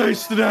someone say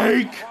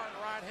snake?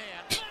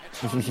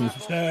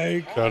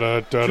 Snake.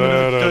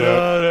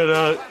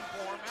 Da-da-da-da-da-da.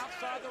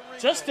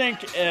 Just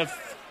think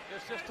if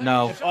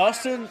No.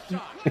 Austin.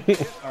 All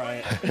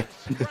right.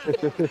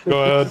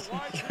 Go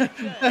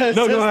ahead.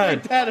 No, go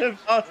ahead. That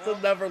if Austin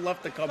never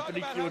left the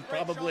company, he would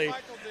probably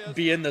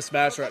be in this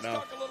match right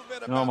now.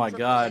 Oh my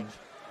god.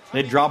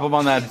 They drop him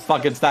on that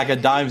fucking stack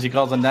of dimes he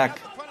calls a neck.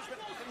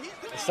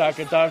 The stack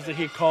of dimes that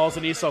he calls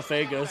an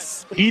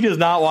esophagus. He does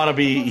not want to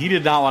be. He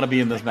did not want to be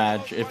in this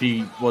match if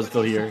he was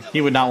still here. He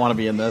would not want to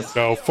be in this.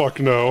 No, fuck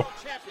no.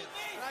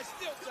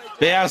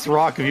 They asked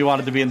Rock if he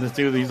wanted to be in this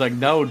too. He's like,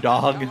 no,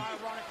 dog.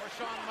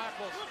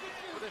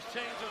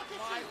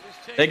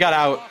 They got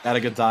out at a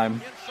good time.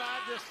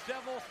 Inside this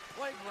devil's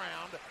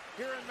playground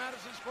here in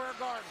Madison Square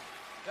Garden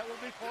that will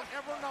be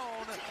forever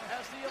known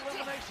as the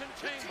Elimination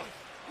Chamber.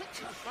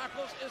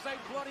 Michaels is a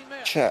bloody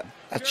mess. Chat.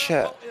 A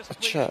chat. A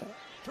chat.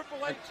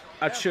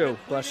 Achoo.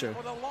 Bless you.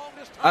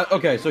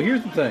 Okay, so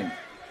here's the thing. And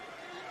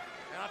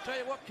I'll tell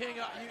you what, King,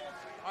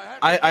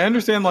 I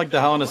understand like the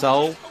Hell in a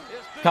Cell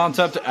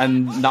concept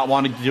and not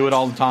wanting to do it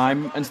all the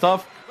time and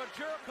stuff.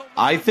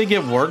 I think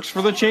it works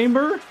for the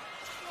Chamber.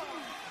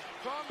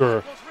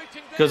 Sure.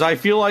 Because I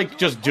feel like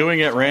just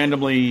doing it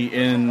randomly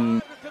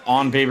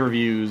on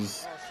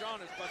pay-per-views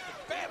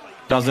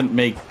doesn't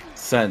make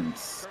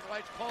sense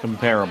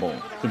comparably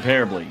to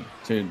Hell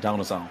in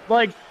a Cell.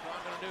 Like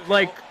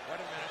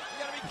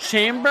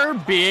Chamber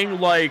being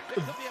like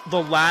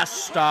the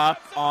last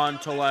stop on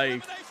to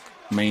like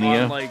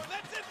Mania.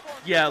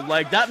 Yeah,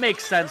 like that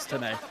makes sense to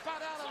me.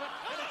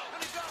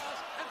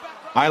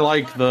 I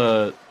like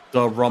the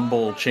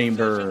Rumble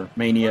Chamber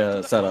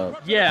Mania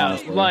setup. Yeah,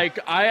 honestly.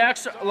 I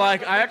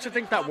actually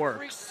think that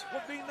works.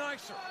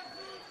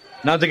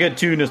 Not to get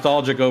too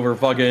nostalgic over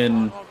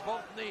fucking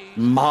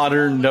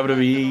modern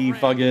WWE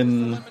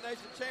fucking.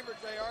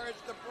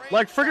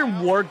 Like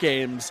friggin' War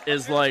Games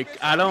is like,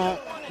 I don't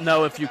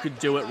know if you could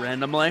do it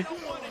randomly.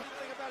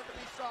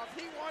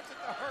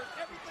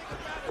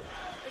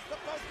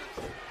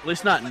 At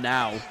least not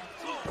now.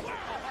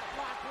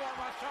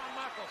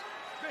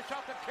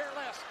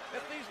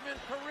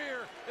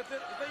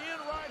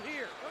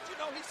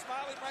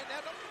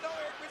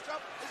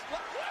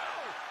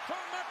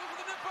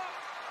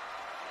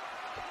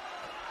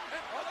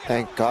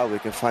 Thank God we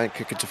can finally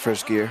kick it to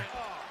first gear.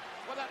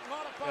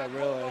 Yeah,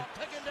 really.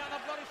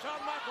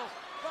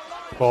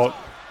 But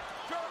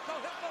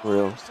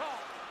Real.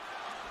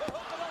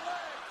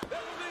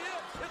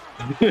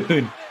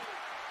 Dude,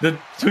 the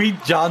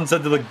tweet John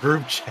sent to the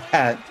group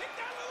chat.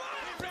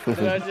 Did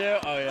I do?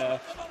 Oh yeah.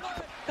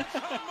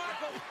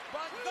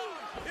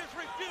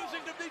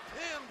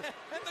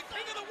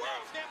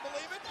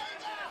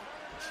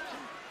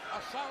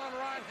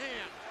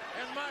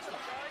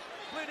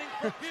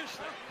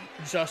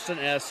 Justin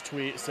S.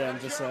 tweet Sam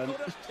just sent.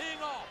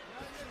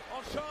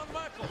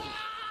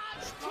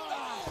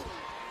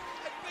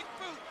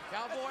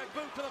 Cowboy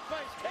boot to the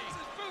face. Takes his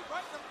boot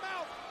right in the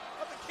mouth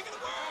of the King of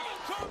the World.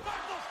 Shawn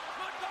Michaels.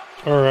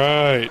 all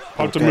right,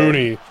 Pop to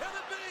Mooney.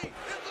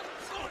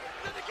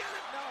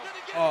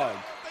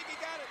 Oh.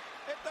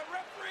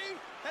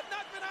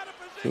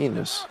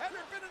 Penis.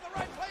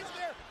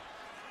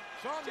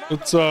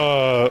 Let's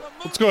go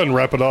ahead and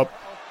wrap it up.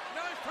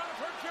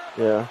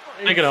 Yeah.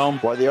 Take it home.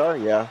 Why they are?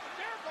 Yeah.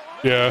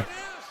 Yeah.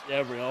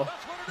 Yeah, real.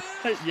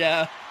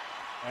 Yeah.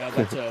 Yeah,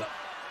 that too.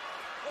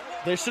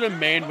 They should have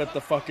made with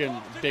the fucking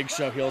Big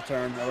Show heel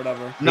turn or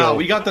whatever. No,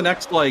 we got the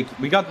next the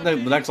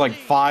next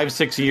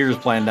 5-6 years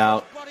planned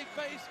out.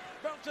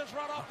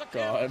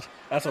 God,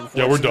 that's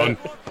unfortunate. Yeah, we're done.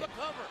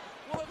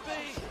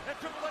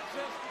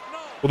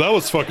 Well, that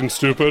was fucking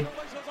stupid.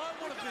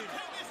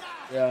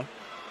 Yeah.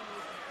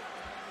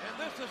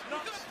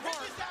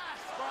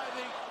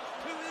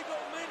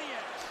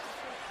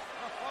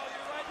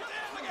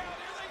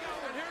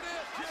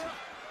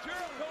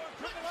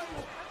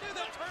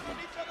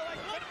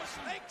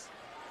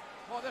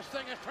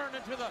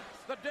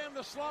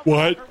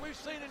 What?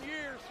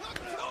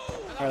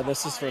 Alright,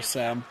 this is for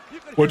Sam.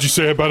 What'd you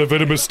say about a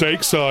venomous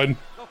steak, son?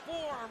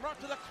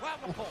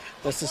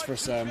 This is for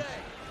Sam.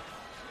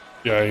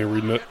 Yeah, I ain't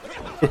reading it.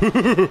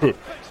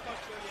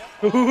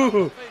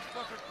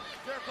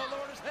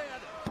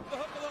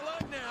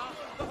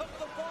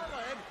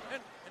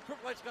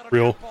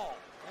 Real.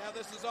 Now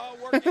this is all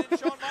working in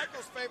Shawn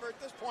Michaels' favor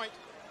at this point.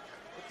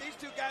 But these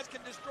two guys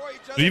can destroy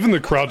each other. Even the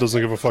crowd doesn't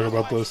give a fuck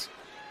about this.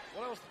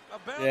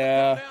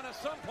 Yeah.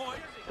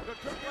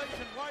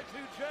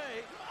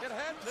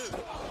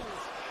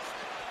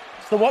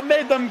 So what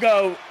made them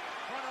go,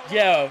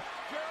 yeah,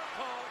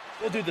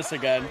 we'll do this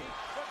again?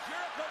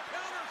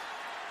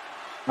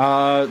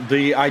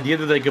 The idea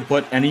that they could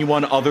put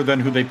anyone other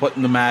than who they put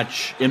in the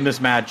match, in this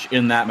match,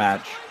 in that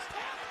match.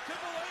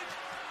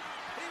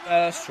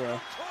 That's true.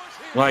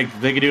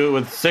 Like, they could do it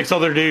with 6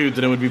 other dudes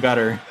and it would be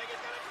better.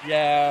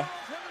 Yeah.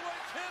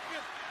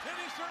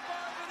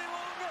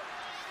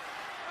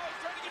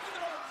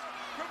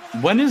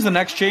 When is the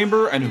next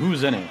chamber and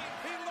who's in it?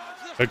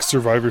 Next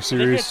Survivor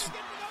Series.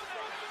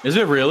 Is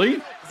it really?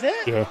 Is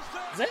it? Yeah.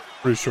 Is it?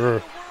 Pretty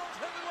sure.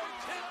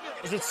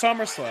 Is it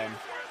SummerSlam?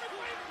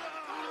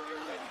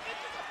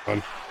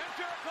 Fun.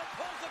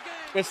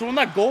 It's the one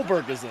that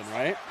Goldberg is in,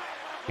 right?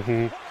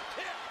 Mm-hmm.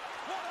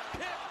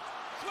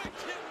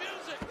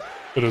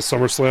 It is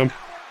SummerSlam.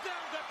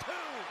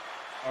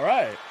 All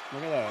right.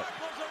 Look at that.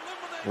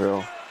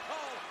 Real.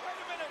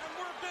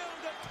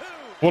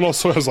 One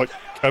also has like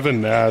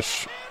Kevin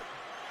Nash.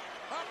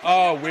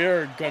 Oh,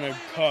 we're gonna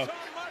cook.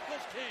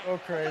 Oh,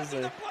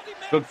 crazy.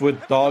 Cooked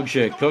with dog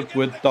shit. Cooked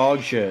with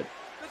dog shit.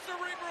 The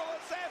cerebral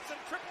assassin,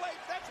 Triple H.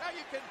 That's how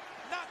you can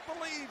not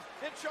believe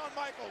in Shawn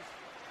Michaels.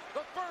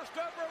 The first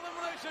ever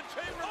Elimination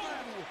Chamber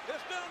match is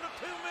down to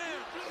 2 men.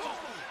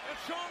 And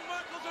Shawn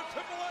Michaels and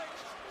Triple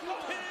H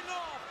pinning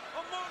off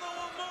a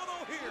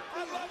mono here.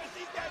 I love it.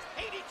 These guys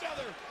hate each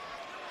other.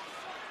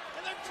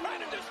 And they're trying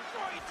to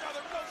destroy each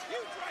other with those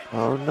huge right hands.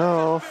 Oh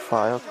no,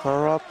 file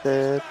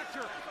corrupted.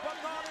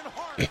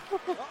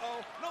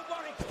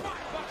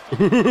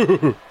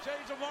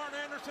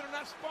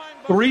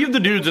 Three of the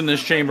dudes in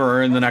this chamber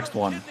are in the next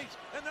one.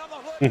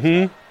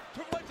 Mm-hmm.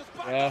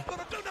 Yeah.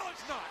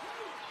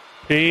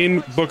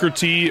 Kane, Booker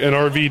T, and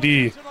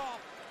RVD. Triple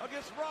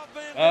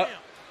H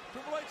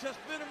has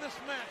been in this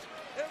match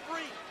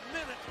every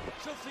minute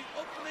since the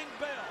opening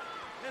bell,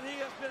 and he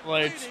has been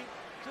Like, leading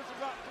since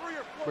about 3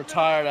 or 4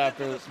 retired minutes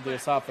after into the this match.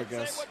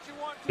 esophagus. Say what you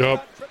want to Yep.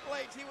 about Triple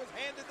H, he was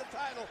handed the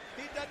title.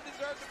 He doesn't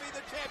deserve to be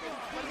the champion,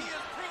 but he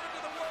has proven to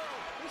the world.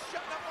 He's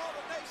shutting up all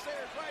the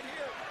naysayers right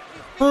here.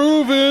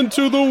 Proven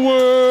to the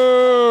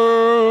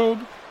world.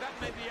 That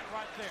may be it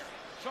right there.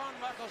 Shawn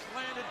Michaels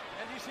landed,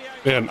 and you see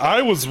how Man,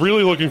 I was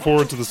really looking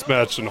forward to this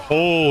match, and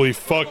holy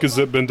fuck, has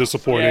it been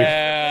disappointing.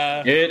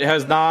 Yeah. It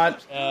has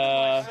not.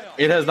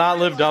 It has not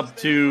lived up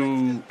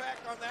to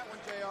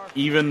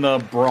even the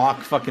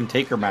Brock fucking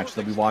Taker match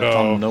that we watched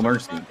on No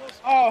Mercy.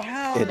 Oh,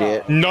 hell no.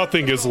 Idiot.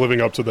 Nothing is living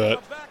up to that.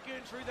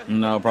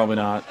 No, probably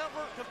not.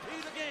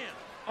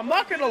 I'm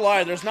not gonna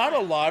lie. There's not a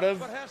lot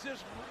of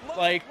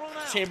like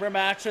chamber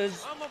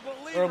matches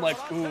where I'm like,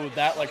 ooh,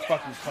 that like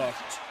fucking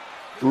cooked.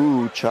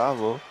 Ooh,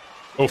 Chavo.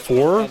 Oh,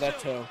 4? Yeah, that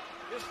too.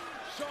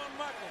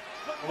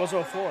 It was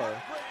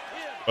 04.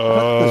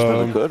 That's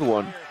been a good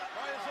one.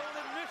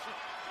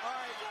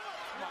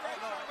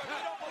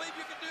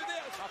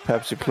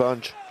 Pepsi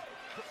Plunge.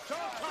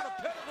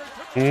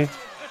 Hmm.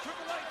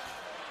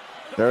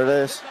 There it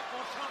is.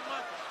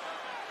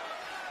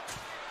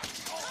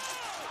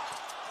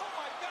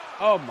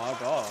 Oh my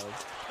god.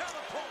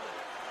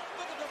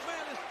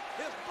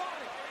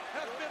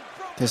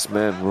 This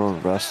man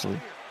ruined wrestling.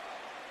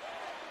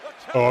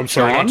 Oh, I'm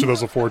sorry, Sean? not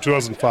 2004,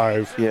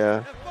 2005.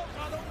 Yeah.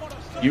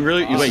 You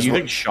really? This Wait, is you what-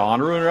 think Sean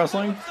ruined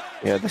wrestling?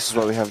 Yeah, this is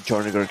why we have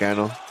Johnny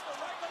Gargano.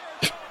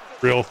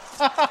 Real.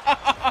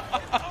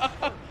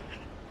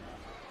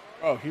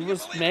 Oh, he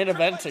was main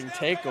eventing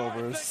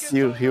takeovers.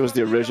 He was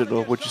the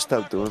original. Would you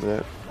stop doing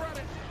that?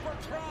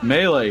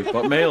 Melee,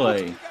 but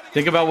Melee.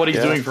 Think about what he's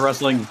Yeah. doing for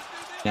wrestling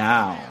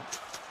now.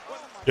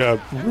 Yeah,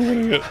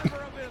 ruining it.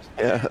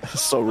 Yeah,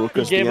 so He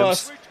Lucas gave DMs.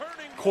 us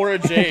Cora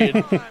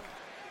Jade.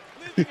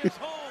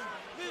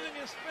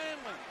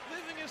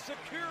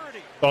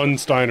 Son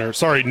Steiner.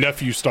 Sorry,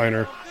 nephew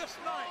Steiner.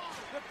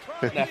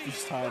 Nephew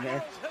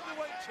Steiner.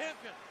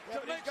 To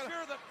make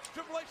sure that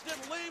Triple H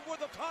didn't leave with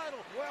the title.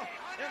 Well,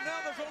 and now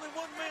there's only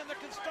one man that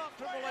can stop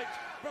Triple H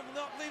from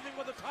not leaving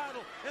with the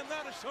title, and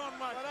that is Shawn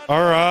Michaels.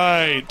 All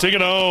right, take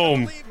it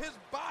home. Leave his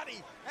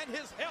body and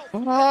his health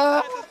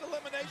inside this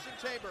elimination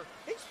chamber.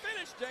 He's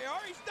finished,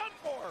 JR. He's done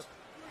for.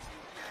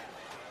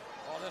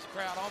 Oh, this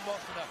crowd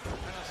almost in a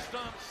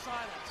stunned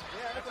silence.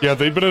 Yeah,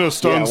 they've been in a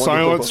stunned Yeah,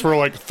 silence for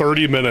like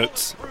 30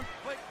 minutes.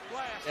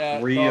 Yeah,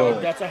 Real.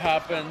 that's what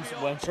happens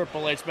when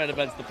Triple H main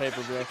events the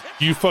pay-per-view.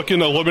 You fucking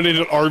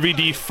eliminated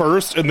RVD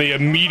first, and they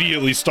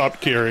immediately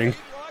stopped caring.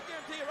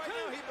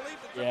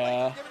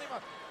 Yeah.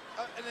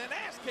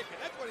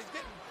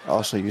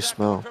 Also, you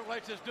smell.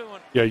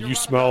 Yeah, you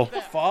smell. What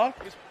the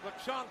fuck?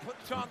 Shawn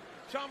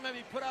may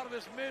be put out of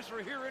his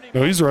misery here anyway.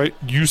 No, he's right.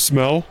 You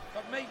smell.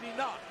 But maybe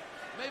not.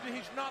 Maybe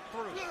he's not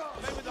through.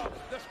 Maybe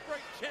this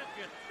great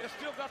champion has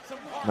still got some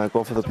heart. Might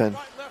go for the pin.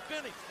 Right left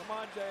in him. Come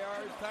on,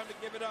 JR. It's time to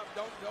give it up.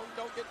 Don't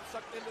get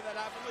sucked into that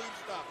I believe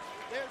stuff.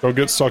 Don't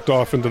get sucked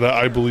off into that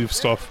I believe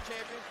stuff.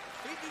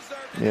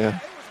 Yeah.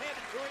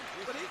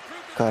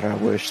 God, I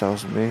wish that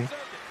was me.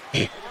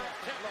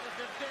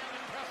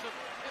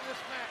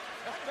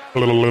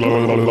 We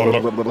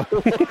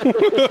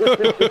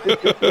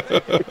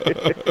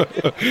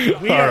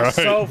All are right,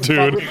 so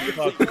dude.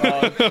 fucking fucked,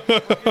 dog.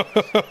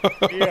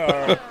 We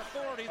are.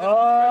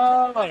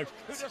 Oh,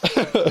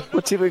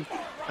 What's even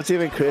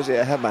crazy?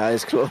 I have my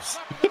eyes closed.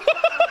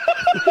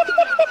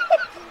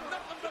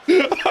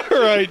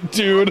 All right,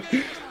 dude.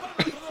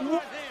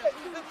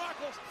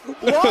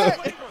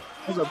 what? It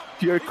was a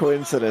pure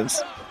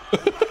coincidence.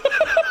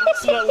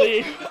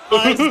 Absolutely.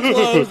 Eyes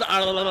closed.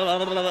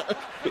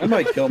 I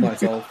might kill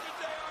myself.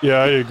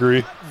 Yeah, I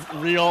agree.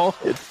 Real.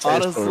 It's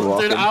Honestly,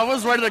 walking. dude, I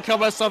was ready to kill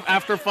myself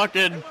after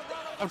fucking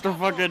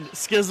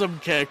Schism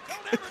kick.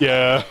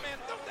 Yeah.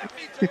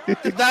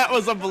 That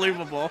was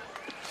unbelievable.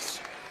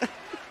 The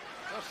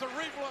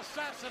cerebral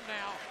assassin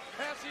now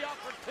has the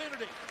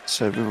opportunity.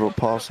 Cerebral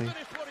palsy.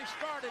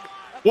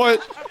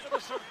 What?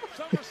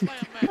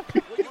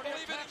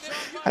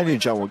 I knew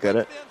John would get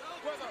it.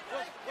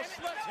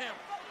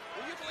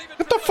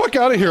 Get the fuck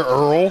out of here,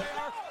 Earl.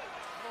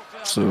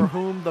 For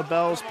whom the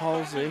bell's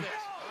palsy.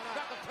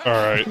 All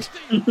right.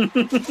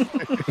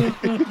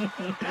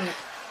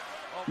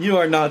 You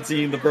are not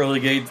seeing the pearly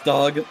gates,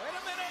 dog.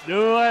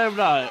 No, I am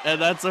not,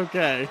 and that's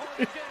okay.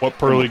 What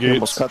pearly gates?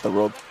 Almost cut the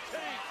rope.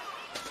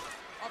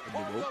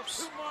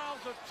 Whoops.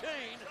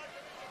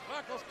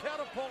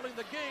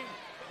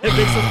 It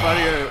makes it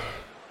funnier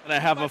that I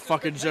have a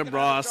fucking Jim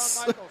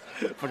Ross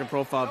fucking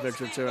profile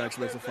picture too.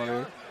 Actually makes it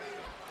funnier.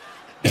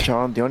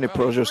 John, the only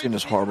pros you're seeing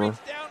is Harbor.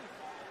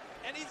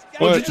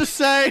 What did you just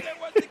say?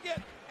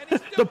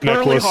 The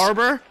Pearly Necklace.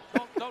 Harbor?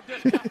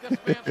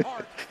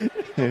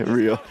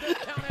 Real.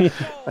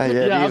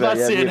 Yeah, I'm not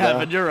seeing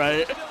heaven. You're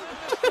right.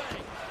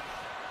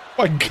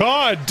 My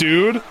God,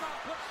 dude.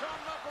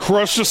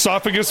 Crushed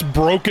esophagus,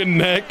 broken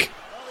neck.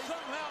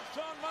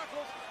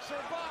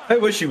 I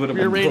wish he would have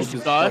been broke Rearranged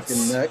his thoughts.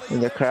 fucking neck.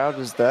 And the crowd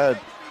is dead.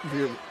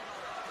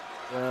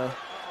 Yeah.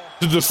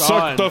 Dude,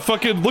 the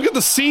fucking look at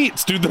the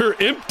seats, dude.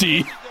 They're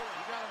empty.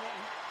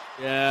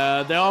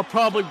 Yeah, they all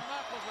probably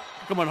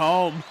coming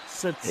home.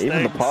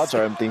 Even the pods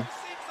are empty.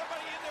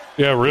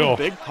 Yeah, real.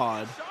 Big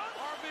pod.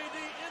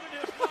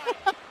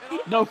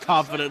 No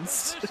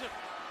confidence.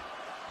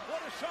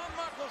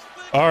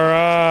 All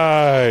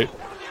right.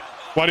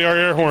 Why do you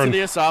air To horn? the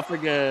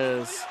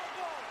esophagus.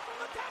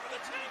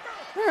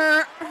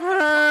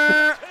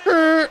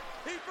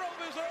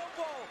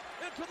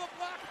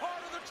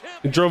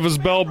 He drove his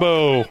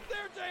belbow.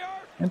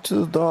 Into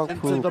the dog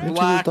poop. Into the Into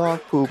black the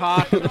dog poop.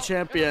 cock of the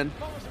champion.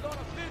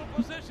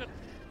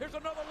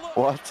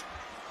 What?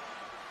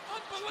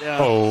 Yeah.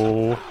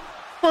 Oh.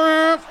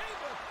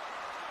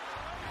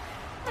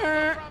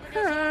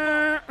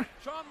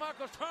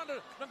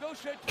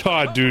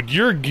 God, dude,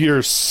 your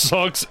gear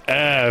sucks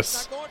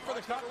ass.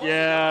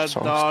 Yeah,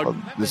 Songs dog. of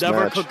this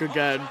Never match. cook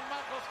again.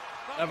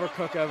 Never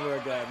cook ever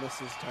again.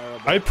 This is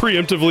terrible. I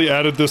preemptively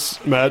added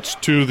this match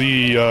to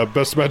the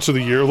best match of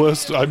the year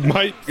list. I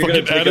might You're gonna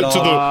fucking take add it it to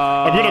the.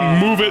 off. I'm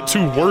gonna move it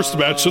to worst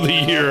match of the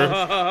year.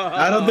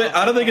 I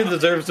don't think it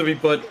deserves to be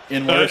put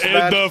in worst And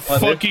match, the but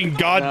fucking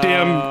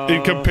goddamn,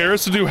 in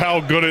comparison to how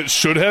good it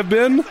should have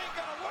been.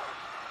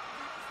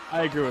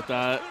 I agree with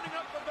that.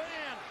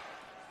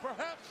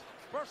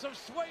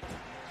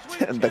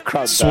 And the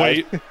crowd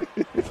Sweet. died.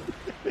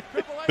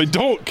 They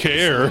don't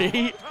care.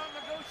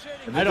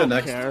 I don't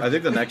care. I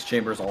think the next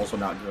chamber is also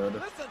not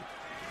good.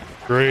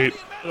 Great.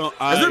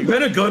 Has there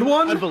been a good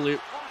one? I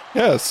believe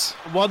Yes.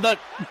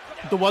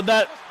 the one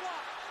that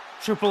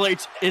Triple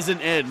H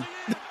isn't in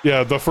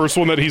Yeah, the first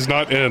one that he's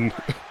not in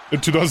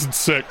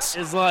 2006.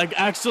 is like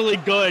actually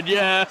good.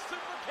 Yeah.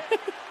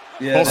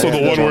 Yeah, Also the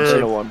there's one also where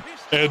the one.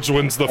 Edge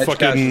wins the Edge fucking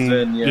cashes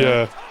in,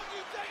 yeah.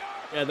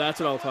 Yeah, that's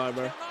an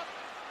all-timer.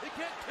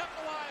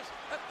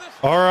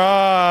 All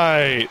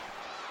right.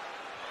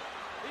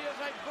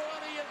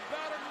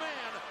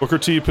 Booker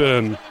T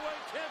pin.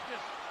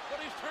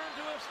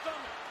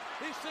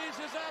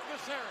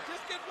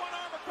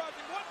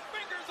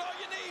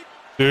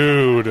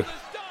 Dude.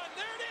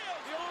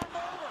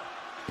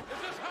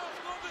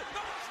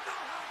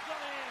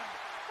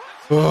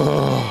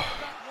 Ugh.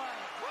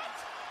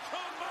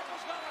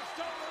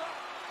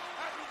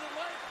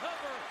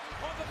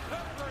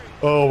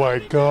 Oh my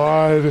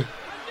God.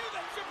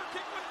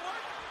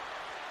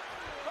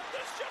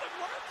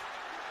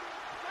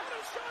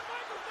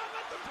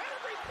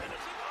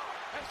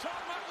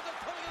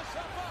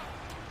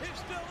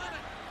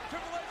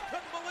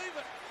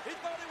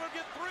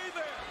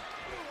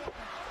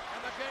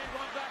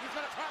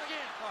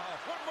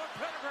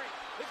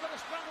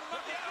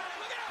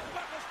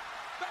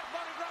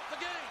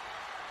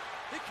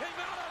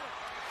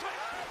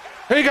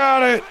 He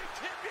got it.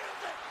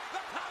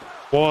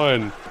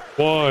 One.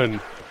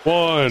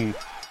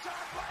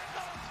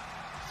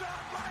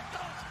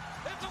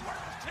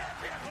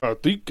 I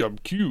think I'm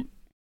cute.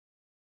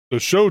 The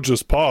show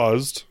just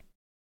paused.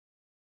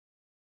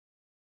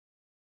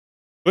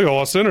 I think I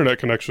lost internet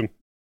connection.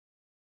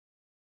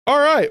 All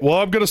right. Well,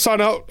 I'm going to sign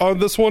out on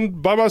this one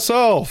by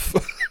myself.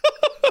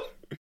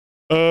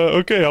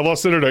 Okay. I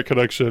lost internet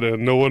connection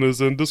and no one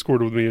is in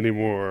Discord with me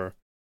anymore.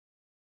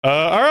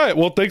 All right.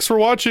 Well, thanks for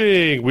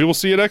watching. We will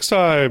see you next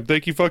time.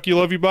 Thank you. Fuck you.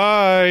 Love you.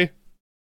 Bye.